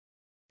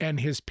 And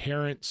his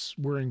parents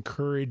were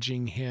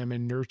encouraging him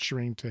and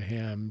nurturing to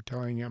him,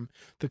 telling him,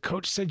 the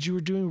coach said you were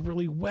doing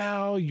really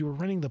well. You were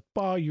running the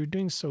ball. You were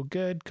doing so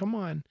good. Come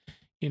on,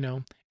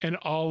 and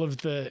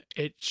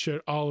it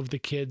showed all of the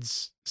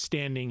kids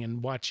standing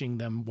and watching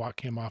them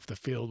walk him off the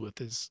field with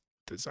his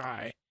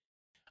eye.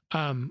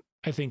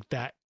 I think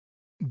that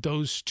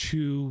those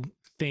two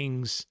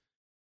things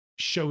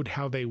showed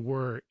how they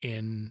were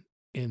in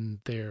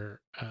their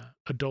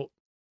adult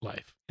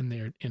life,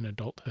 in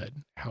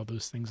adulthood, how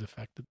those things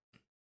affected.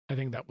 I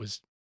think that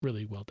was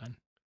really well done.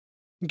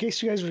 In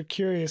case you guys were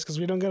curious, because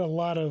we don't get a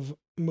lot of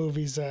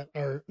movies that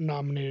are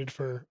nominated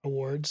for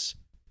awards,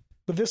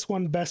 but this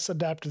won Best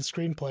Adapted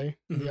Screenplay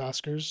in the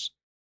Oscars,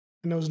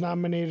 and it was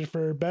nominated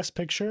for Best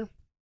Picture,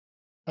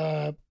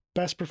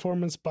 Best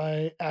Performance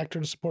by Actor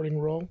in Supporting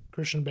Role,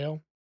 Christian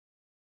Bale,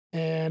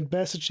 and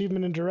Best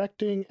Achievement in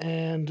Directing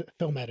and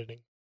Film Editing,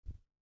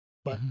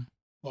 but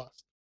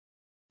lost.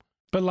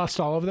 But lost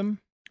all of them?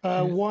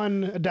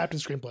 One Adapted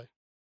Screenplay.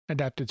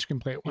 Adapted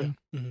Screenplay at one.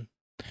 Yeah. Mm-hmm.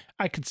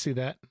 I could see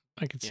that.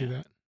 See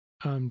that.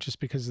 Just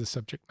because of the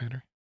subject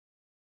matter.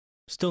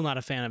 Still not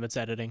a fan of its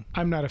editing.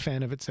 I'm not a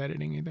fan of its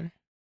editing either.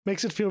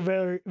 Makes it feel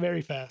very,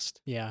 very fast.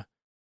 Yeah.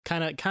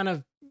 Kind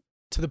of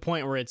to the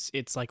point where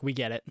it's like, we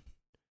get it.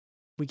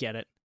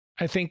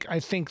 I think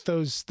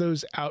those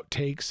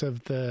outtakes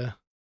of the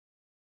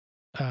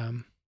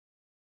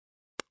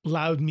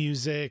loud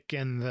music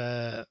and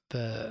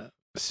the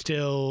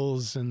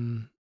stills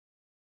and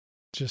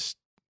just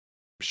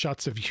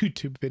shots of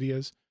YouTube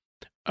videos.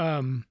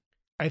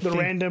 I think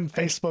random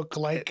Facebook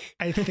like.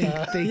 I think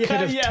they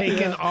could have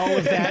taken all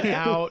of that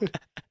out.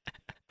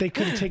 They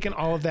could have taken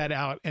all of that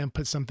out and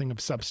put something of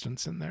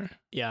substance in there.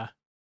 Yeah.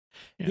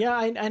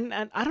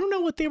 And I don't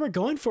know what they were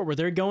going for. Were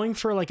they going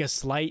for like a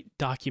slight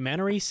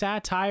documentary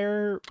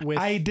satire with?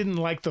 I didn't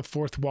like the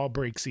fourth wall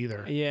breaks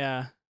either.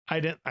 Yeah.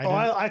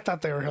 I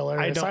thought they were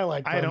hilarious.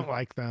 I don't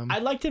like them. I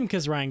liked him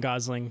because Ryan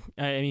Gosling.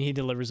 I mean, he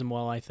delivers them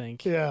well, I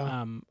think.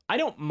 Yeah. I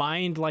don't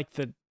mind like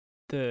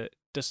the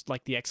just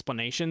like the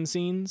explanation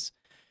scenes.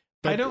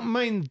 I don't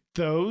mind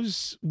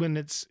those when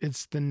it's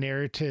the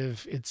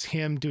narrative. It's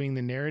him doing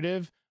the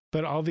narrative,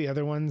 but all the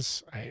other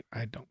ones,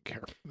 I don't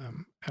care for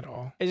them at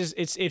all.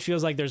 It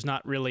feels like there's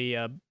not really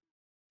a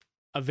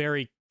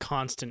very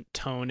constant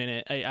tone in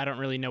it. I don't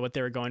really know what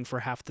they were going for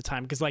half the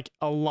time, because like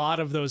a lot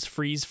of those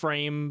freeze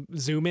frame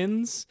zoom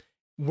ins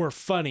were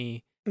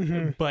funny,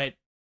 but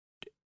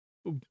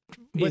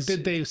what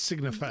did they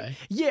signify?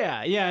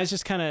 Yeah, it's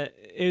just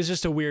it was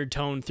just a weird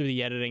tone through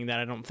the editing that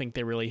I don't think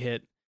they really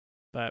hit.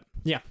 But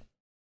yeah,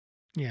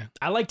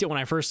 I liked it when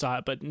I first saw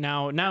it, but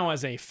now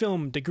as a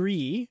film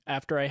degree,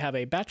 after I have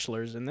a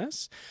bachelor's in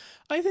this,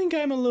 I think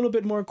I'm a little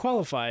bit more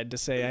qualified to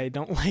say I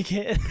don't like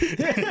it.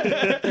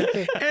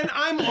 And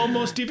I'm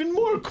almost even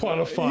more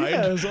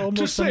qualified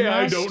to say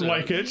I don't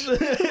like it.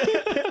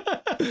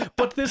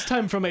 But this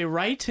time from a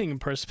writing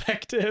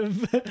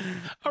perspective.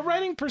 A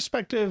writing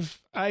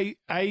perspective, I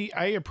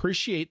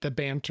appreciate the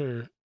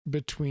banter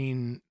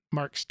between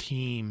Mark's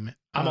team.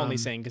 I'm only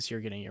saying because you're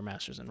getting your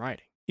master's in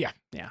writing. Yeah.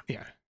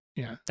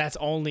 That's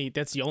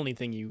the only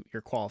thing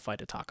you're qualified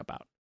to talk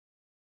about.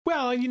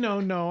 Well,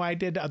 no, I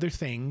did other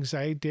things.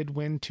 I did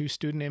win 2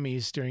 student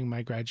Emmys during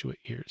my graduate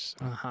years.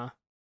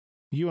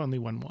 You only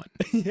won 1.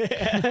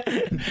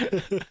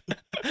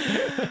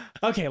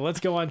 Okay,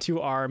 let's go on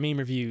to our meme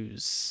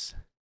reviews.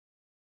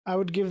 I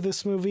would give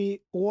this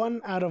movie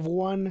 1 out of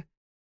 1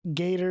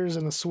 gators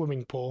in a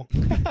swimming pool.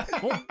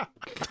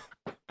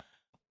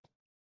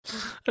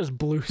 I just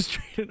blew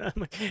straight in. I'm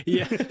like,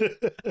 yeah.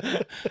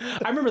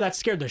 I remember that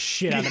scared the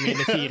shit out of me in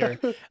the theater.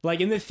 Like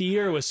in the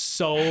theater, it was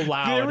so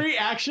loud. Their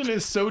reaction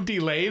is so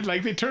delayed.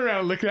 Like they turn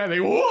around and look at it, and they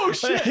whoa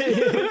shit.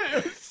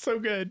 It was so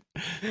good.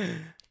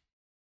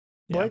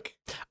 Blake?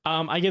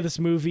 I give this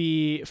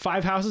movie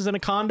 5 houses and a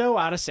condo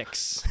out of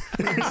 6.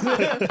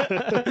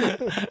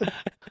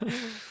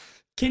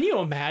 Can you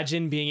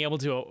imagine being able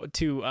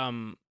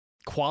to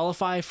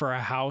qualify for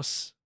a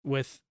house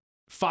with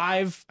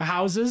 5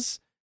 houses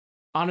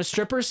on a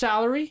stripper's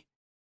salary?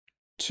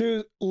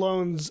 2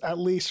 loans at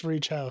least for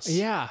each house.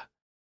 Yeah.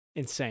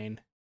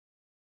 Insane.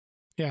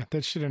 Yeah,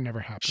 that should have never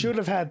happened. Should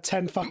have had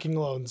 10 fucking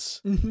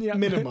loans. Yeah.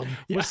 Minimum.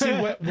 Well, see,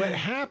 what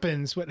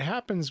happens with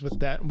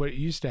that, what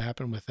used to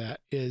happen with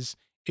that is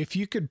if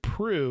you could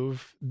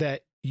prove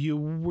that you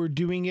were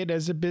doing it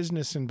as a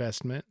business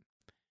investment,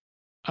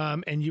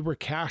 and you were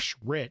cash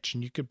rich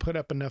and you could put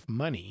up enough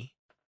money,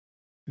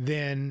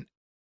 then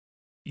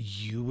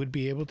you would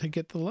be able to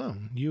get the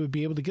loan. You would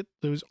be able to get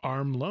those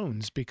ARM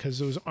loans, because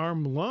those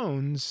ARM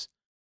loans,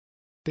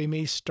 they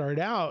may start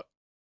out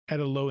at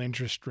a low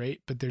interest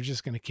rate, but they're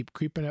just going to keep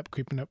creeping up,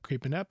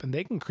 and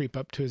they can creep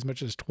up to as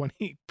much as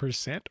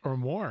 20% or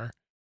more.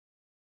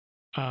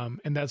 And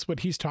that's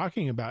what he's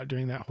talking about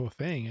during that whole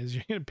thing, is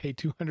you're going to pay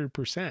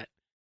 200%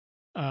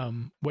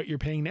 what you're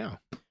paying now.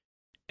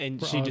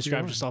 And she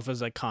described herself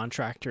as a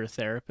contractor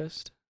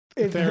therapist.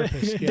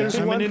 Therapist. Yeah. There's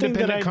I'm one an thing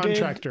that independent I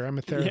contractor. I'm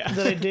a therapist.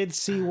 that I did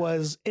see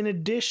was, in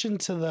addition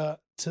to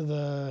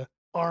the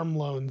ARM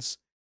loans,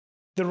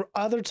 there were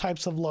other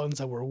types of loans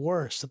that were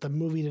worse that the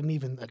movie didn't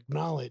even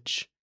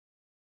acknowledge.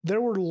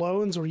 There were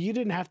loans where you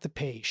didn't have to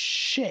pay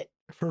shit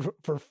for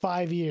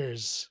 5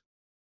 years.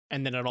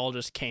 And then it all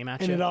just came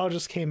at And you. it all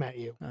just came at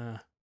you. There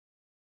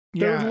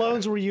Yeah. were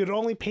loans where you'd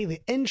only pay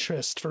the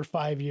interest for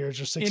 5 years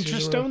or 6 years.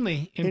 Interest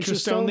only.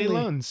 Interest only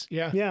loans.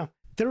 Yeah. Yeah.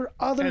 There were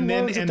other And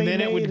then loans that and they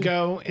then it would made,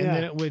 go and yeah.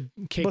 then it would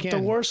kick but in. the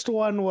worst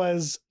one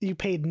was you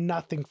paid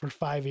nothing for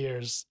 5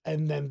 years,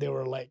 and then they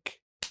were like,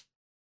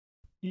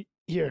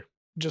 "Here,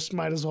 just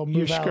might as well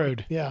move You're out."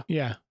 screwed. Yeah,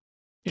 Yeah.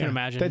 Can Yeah.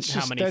 imagine that's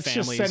how just, many that's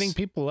families. just setting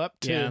people up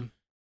Yeah.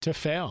 to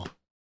fail.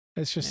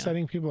 It's just Yeah.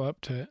 setting people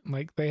up to,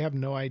 like, they have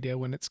no idea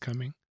when it's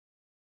coming.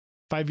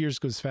 5 years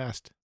goes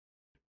fast.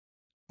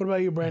 What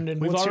about you, Brandon?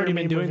 We've What's your already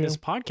been meme doing review? this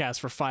podcast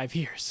for 5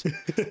 years.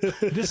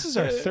 This is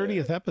our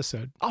 30th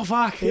episode. Oh,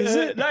 fuck. Is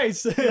it?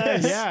 Nice.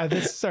 Nice. Yeah,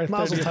 this is our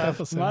Mazel 30th tov.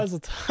 episode. Mazel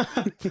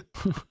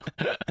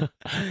tov.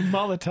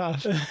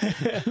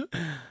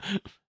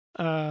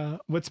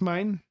 Molotov. What's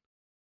mine?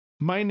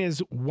 Mine is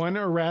one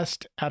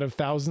arrest out of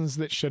thousands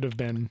that should have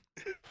been.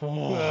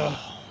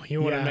 Oh,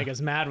 you want to Yeah. make us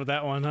mad with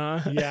that one,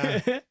 huh?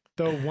 Yeah.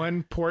 The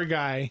one poor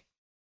guy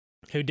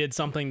Who did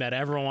something that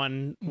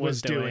everyone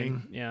was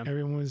doing. Yeah.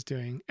 everyone was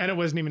doing. And it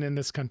wasn't even in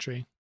this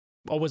country.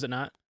 Oh, was it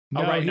not?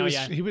 No, Oh, right. he No, was,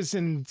 yeah. he was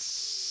in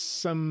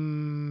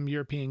some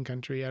European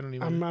country. I don't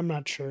even I'm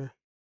not sure.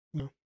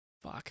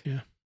 Fuck.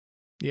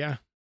 Yeah.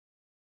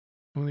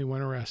 Only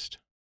one arrest.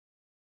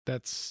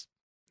 That's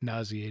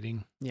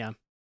nauseating. Yeah.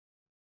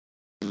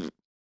 Want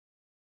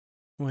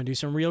to do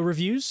some real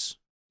reviews?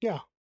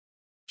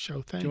 Show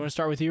Do thing. you want to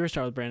start with you or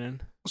start with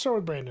Brandon? We'll start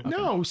with Brandon.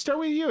 No, start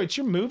with you. It's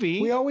your movie.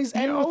 We always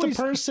end You with always-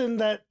 the person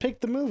that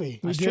picked the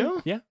movie. We That's do?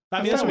 true. Yeah. I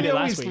I mean, that's thought what we we did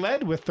always last week.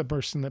 led with the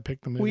person that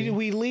picked the movie.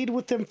 We lead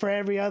with them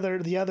for the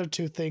other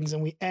two things,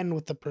 and we end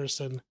with the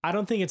person. I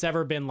don't think it's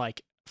ever been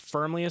like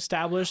firmly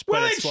established,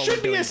 Well, but it it's what should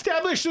we're be doing.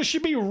 established. There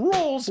should be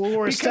rules. Well,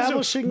 we're because if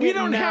establishing we it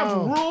don't have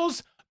now.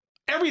 rules,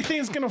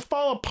 everything's going to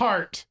fall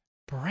apart.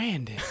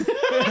 Brandon.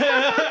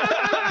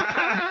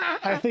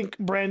 I think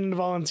Brandon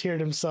volunteered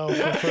himself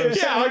for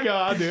first. Yeah, I'll go.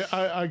 I'll do it.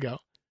 I'll go.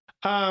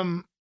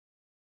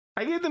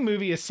 I gave the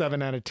movie a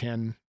 7 out of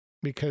 10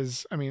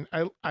 because, I mean,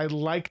 I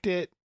liked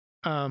it.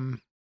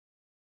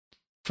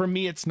 For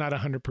me, it's not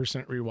 100%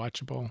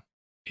 rewatchable.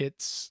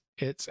 It's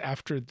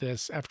after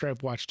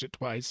I've watched it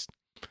twice,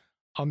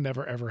 I'll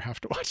never ever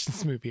have to watch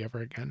this movie ever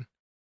again.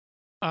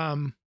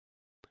 I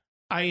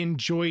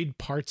enjoyed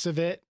parts of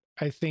it.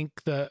 I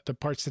think the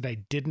parts that I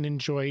didn't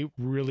enjoy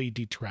really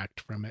detract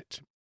from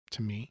it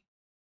to me.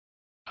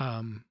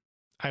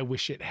 I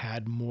wish it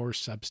had more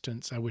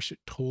substance. I wish it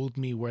told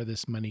me where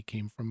this money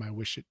came from. I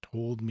wish it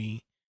told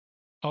me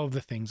all of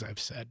the things I've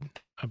said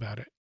about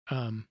it.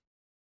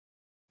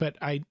 But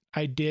I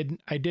did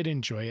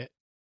enjoy it.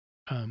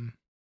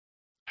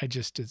 I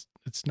just,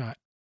 it's not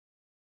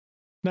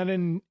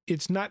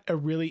a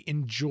really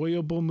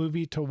enjoyable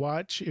movie to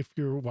watch if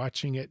you're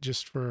watching it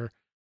just for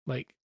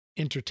like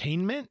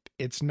entertainment.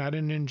 It's not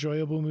an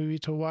enjoyable movie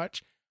to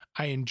watch.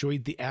 I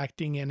enjoyed the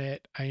acting in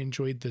it. I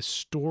enjoyed the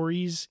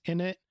stories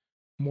in it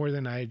more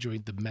than I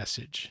enjoyed the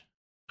message.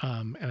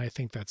 And I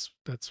think that's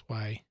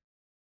why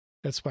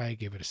I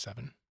gave it a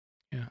 7.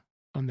 Yeah.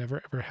 I'll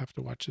never ever have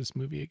to watch this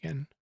movie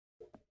again.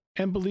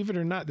 And believe it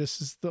or not,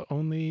 this is the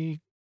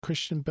only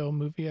Christian Bale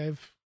movie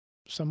I've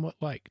somewhat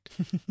liked.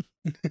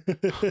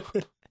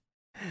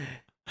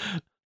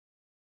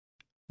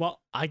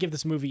 Well, I give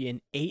this movie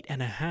an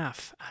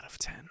 8.5 out of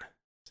 10.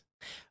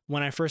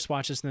 When I first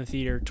watched this in the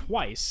theater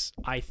twice,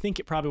 I think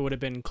it probably would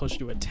have been closer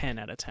to a 10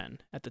 out of 10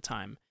 at the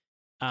time.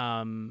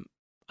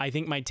 I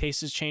think my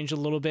taste has changed a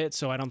little bit,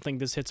 so I don't think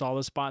this hits all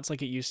the spots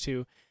like it used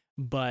to.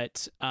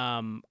 But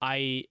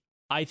I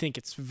think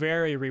it's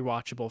very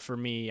rewatchable for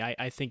me.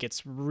 I think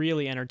it's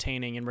really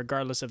entertaining, and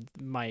regardless of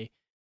my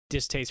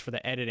distaste for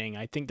the editing,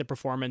 I think the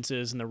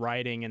performances and the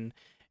writing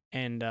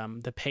and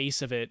the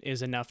pace of it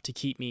is enough to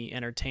keep me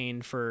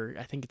entertained for,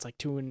 I think it's like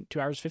 2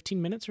 hours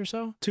 15 minutes or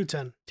so.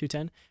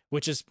 210,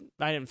 which is,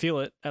 I didn't feel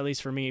it, at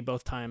least for me,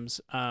 both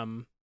times.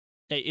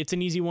 It's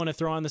an easy one to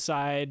throw on the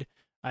side.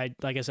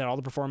 Like I said, all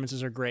the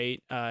performances are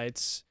great.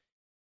 It's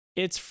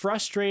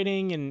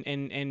frustrating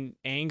and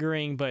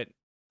angering, but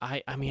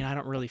I mean, I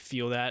don't really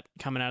feel that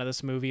coming out of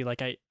this movie.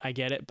 Like I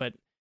get it, but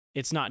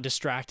it's not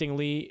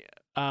distractingly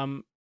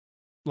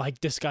like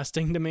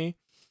disgusting to me.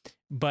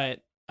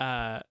 But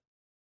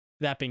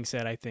that being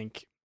said, I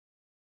think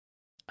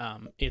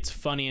it's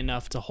funny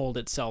enough to hold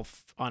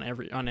itself on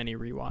any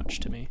rewatch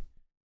to me.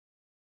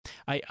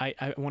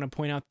 I want to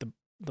point out the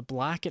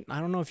black and I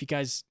don't know if you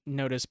guys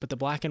noticed, but the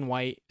black and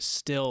white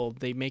still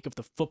they make of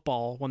the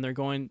football when they're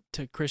going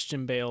to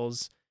Christian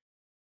Bale's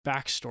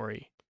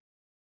backstory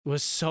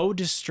was so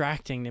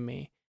distracting to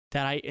me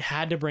that I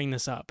had to bring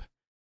this up.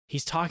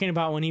 He's talking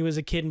about when he was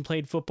a kid and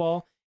played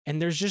football, and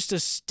there's just a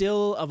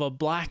still of a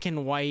black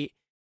and white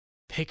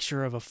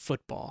picture of a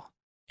football,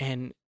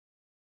 and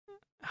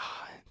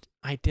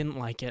I didn't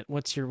like it.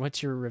 What's your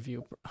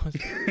review?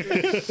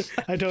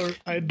 I don't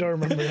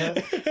remember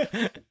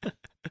that.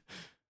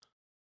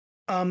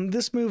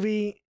 This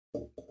movie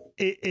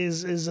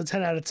is a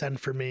 10 out of 10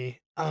 for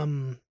me.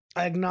 I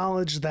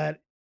acknowledge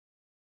that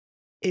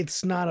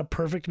it's not a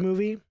perfect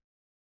movie.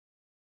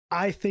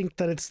 I think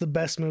that it's the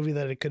best movie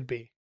that it could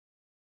be.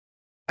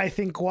 I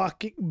think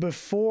walking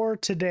before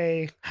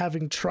today,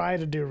 having tried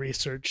to do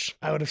research,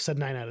 I would have said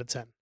 9 out of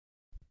 10.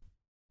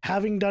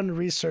 Having done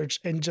research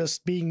and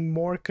just being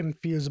more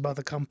confused about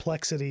the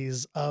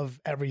complexities of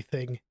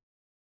everything,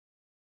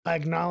 I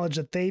acknowledge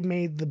that they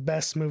made the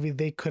best movie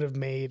they could have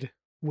made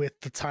with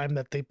the time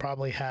that they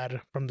probably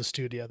had from the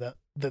studio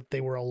that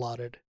they were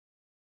allotted.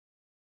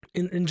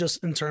 In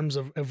terms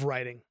of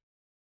writing.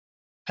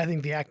 I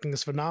think the acting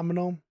is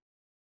phenomenal.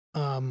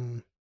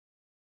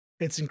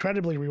 It's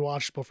incredibly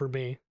rewatchable for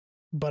me,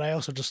 but I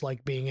also just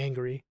like being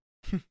angry.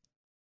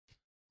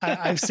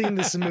 I've seen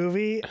this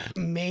movie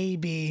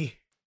maybe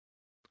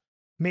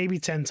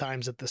 10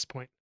 times at this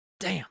point.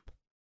 Damn.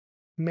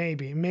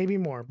 Maybe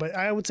more, but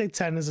I would say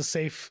 10 is a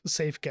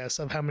safe guess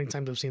of how many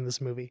times I've seen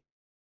this movie.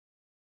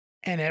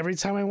 And every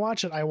time I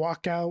watch it, I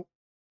walk out,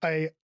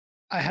 I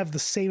have the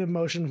same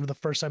emotion from the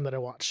first time that I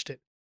watched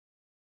it.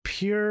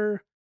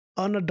 Pure,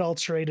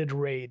 unadulterated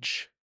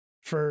rage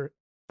for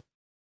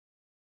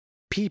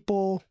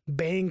people,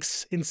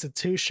 banks,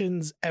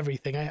 institutions,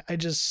 everything. I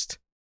just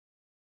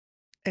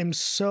am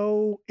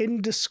so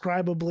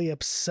indescribably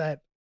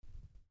upset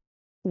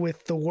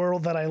with the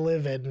world that I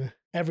live in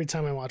every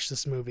time I watch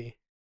this movie.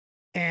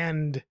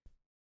 And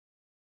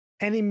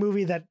any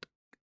movie that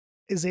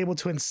is able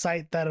to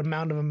incite that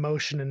amount of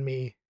emotion in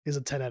me is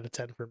a 10 out of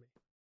 10 for me.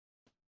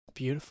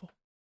 Beautiful.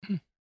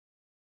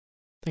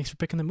 Thanks for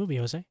picking the movie,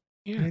 Jose.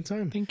 Yeah,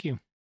 anytime. Thank you.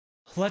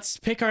 Let's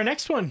pick our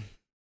next one.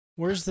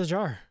 Where's the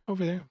jar?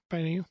 Over there, by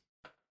you.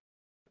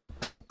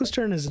 Whose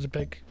turn is it to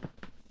pick?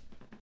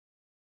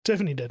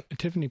 Tiffany did.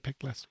 Tiffany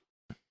picked last.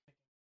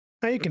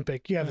 Now you can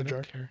pick. You have the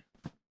jar. Care.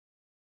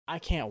 I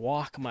can't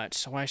walk much,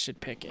 so I should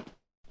pick it.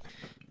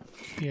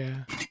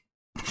 Yeah.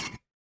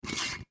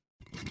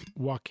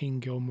 Joaquin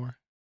Gilmore.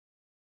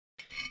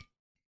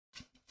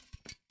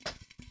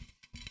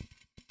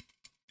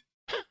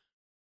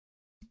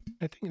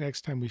 I think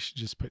next time we should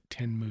just put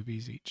 10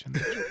 movies each in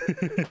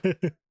there.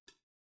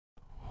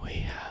 We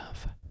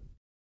have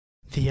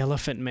The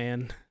Elephant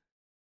Man.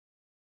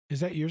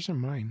 Is that yours or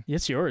mine?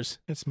 It's yours.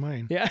 It's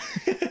mine. Yeah.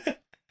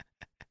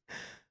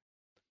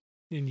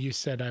 And you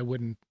said I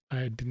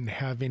didn't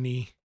have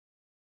any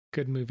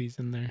good movies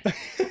in there.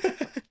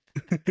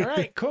 All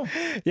right, cool.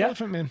 Yeah.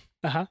 Elephant Man.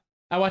 Uh-huh.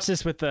 I watched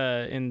this with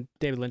in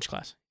David Lynch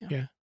class.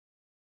 Yeah.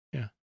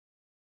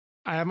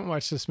 I haven't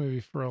watched this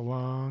movie for a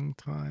long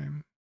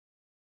time.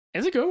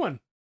 It's a good one.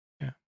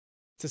 Yeah.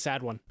 It's a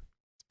sad one.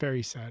 It's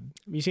very sad.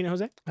 Have you seen it,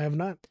 Jose? I have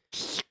not.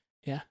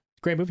 Yeah.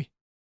 Great movie.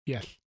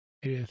 Yes,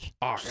 it is.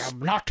 I am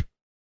not.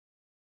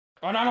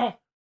 Oh, no.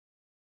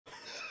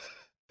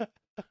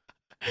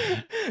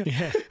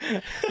 Yeah.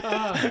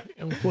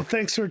 Well,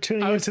 thanks for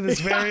tuning into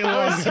this very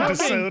long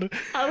episode.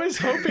 I was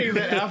hoping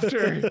that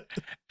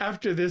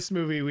after this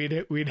movie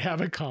we'd have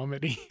a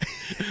comedy,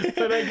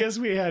 but I guess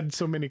we had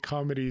so many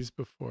comedies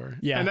before.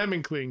 Yeah, and I'm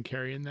including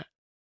Carrie in that.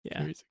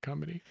 Yeah, it's a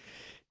comedy.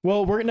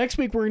 Well, next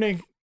week we're gonna.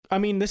 I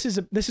mean, this is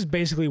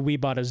basically We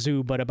Bought a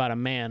Zoo, but about a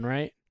man,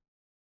 right?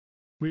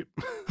 We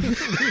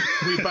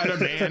bought a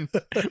man.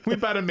 We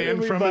bought a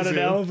man from a zoo. We bought an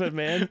elephant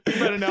man. We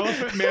bought an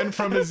elephant man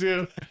from a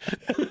zoo.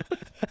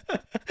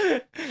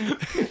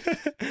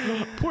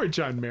 Poor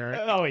John Merrick.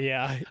 Oh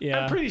yeah.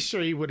 I'm pretty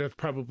sure he would have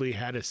probably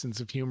had a sense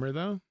of humor,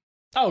 though.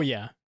 Oh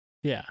yeah.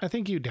 I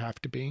think you'd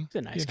have to be. He's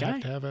a nice You'd guy.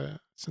 have to have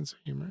a sense of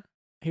humor.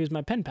 He was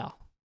my pen pal.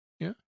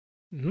 Yeah.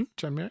 Mm-hmm.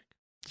 John Merrick.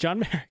 John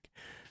Merrick.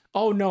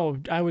 Oh no,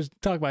 I was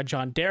talking about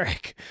John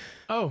Derek.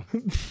 Oh,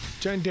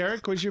 John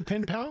Derek was your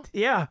pen pal?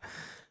 Yeah.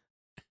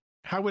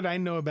 How would I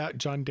know about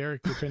John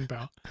Derek, your pen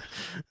pal?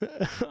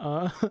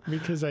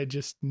 Because I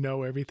just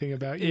know everything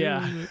about you.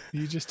 Yeah.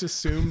 You just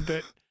assumed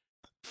that,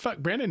 fuck,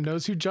 Brandon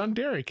knows who John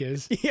Derek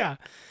is. Yeah.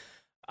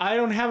 I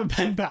don't have a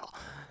pen pal.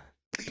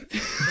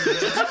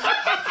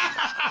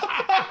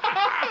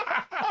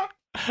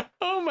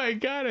 Oh my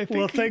God. I think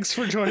well, thanks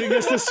for joining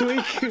us this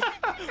week.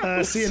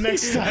 See you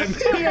next time.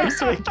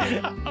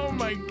 Oh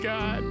my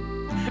God.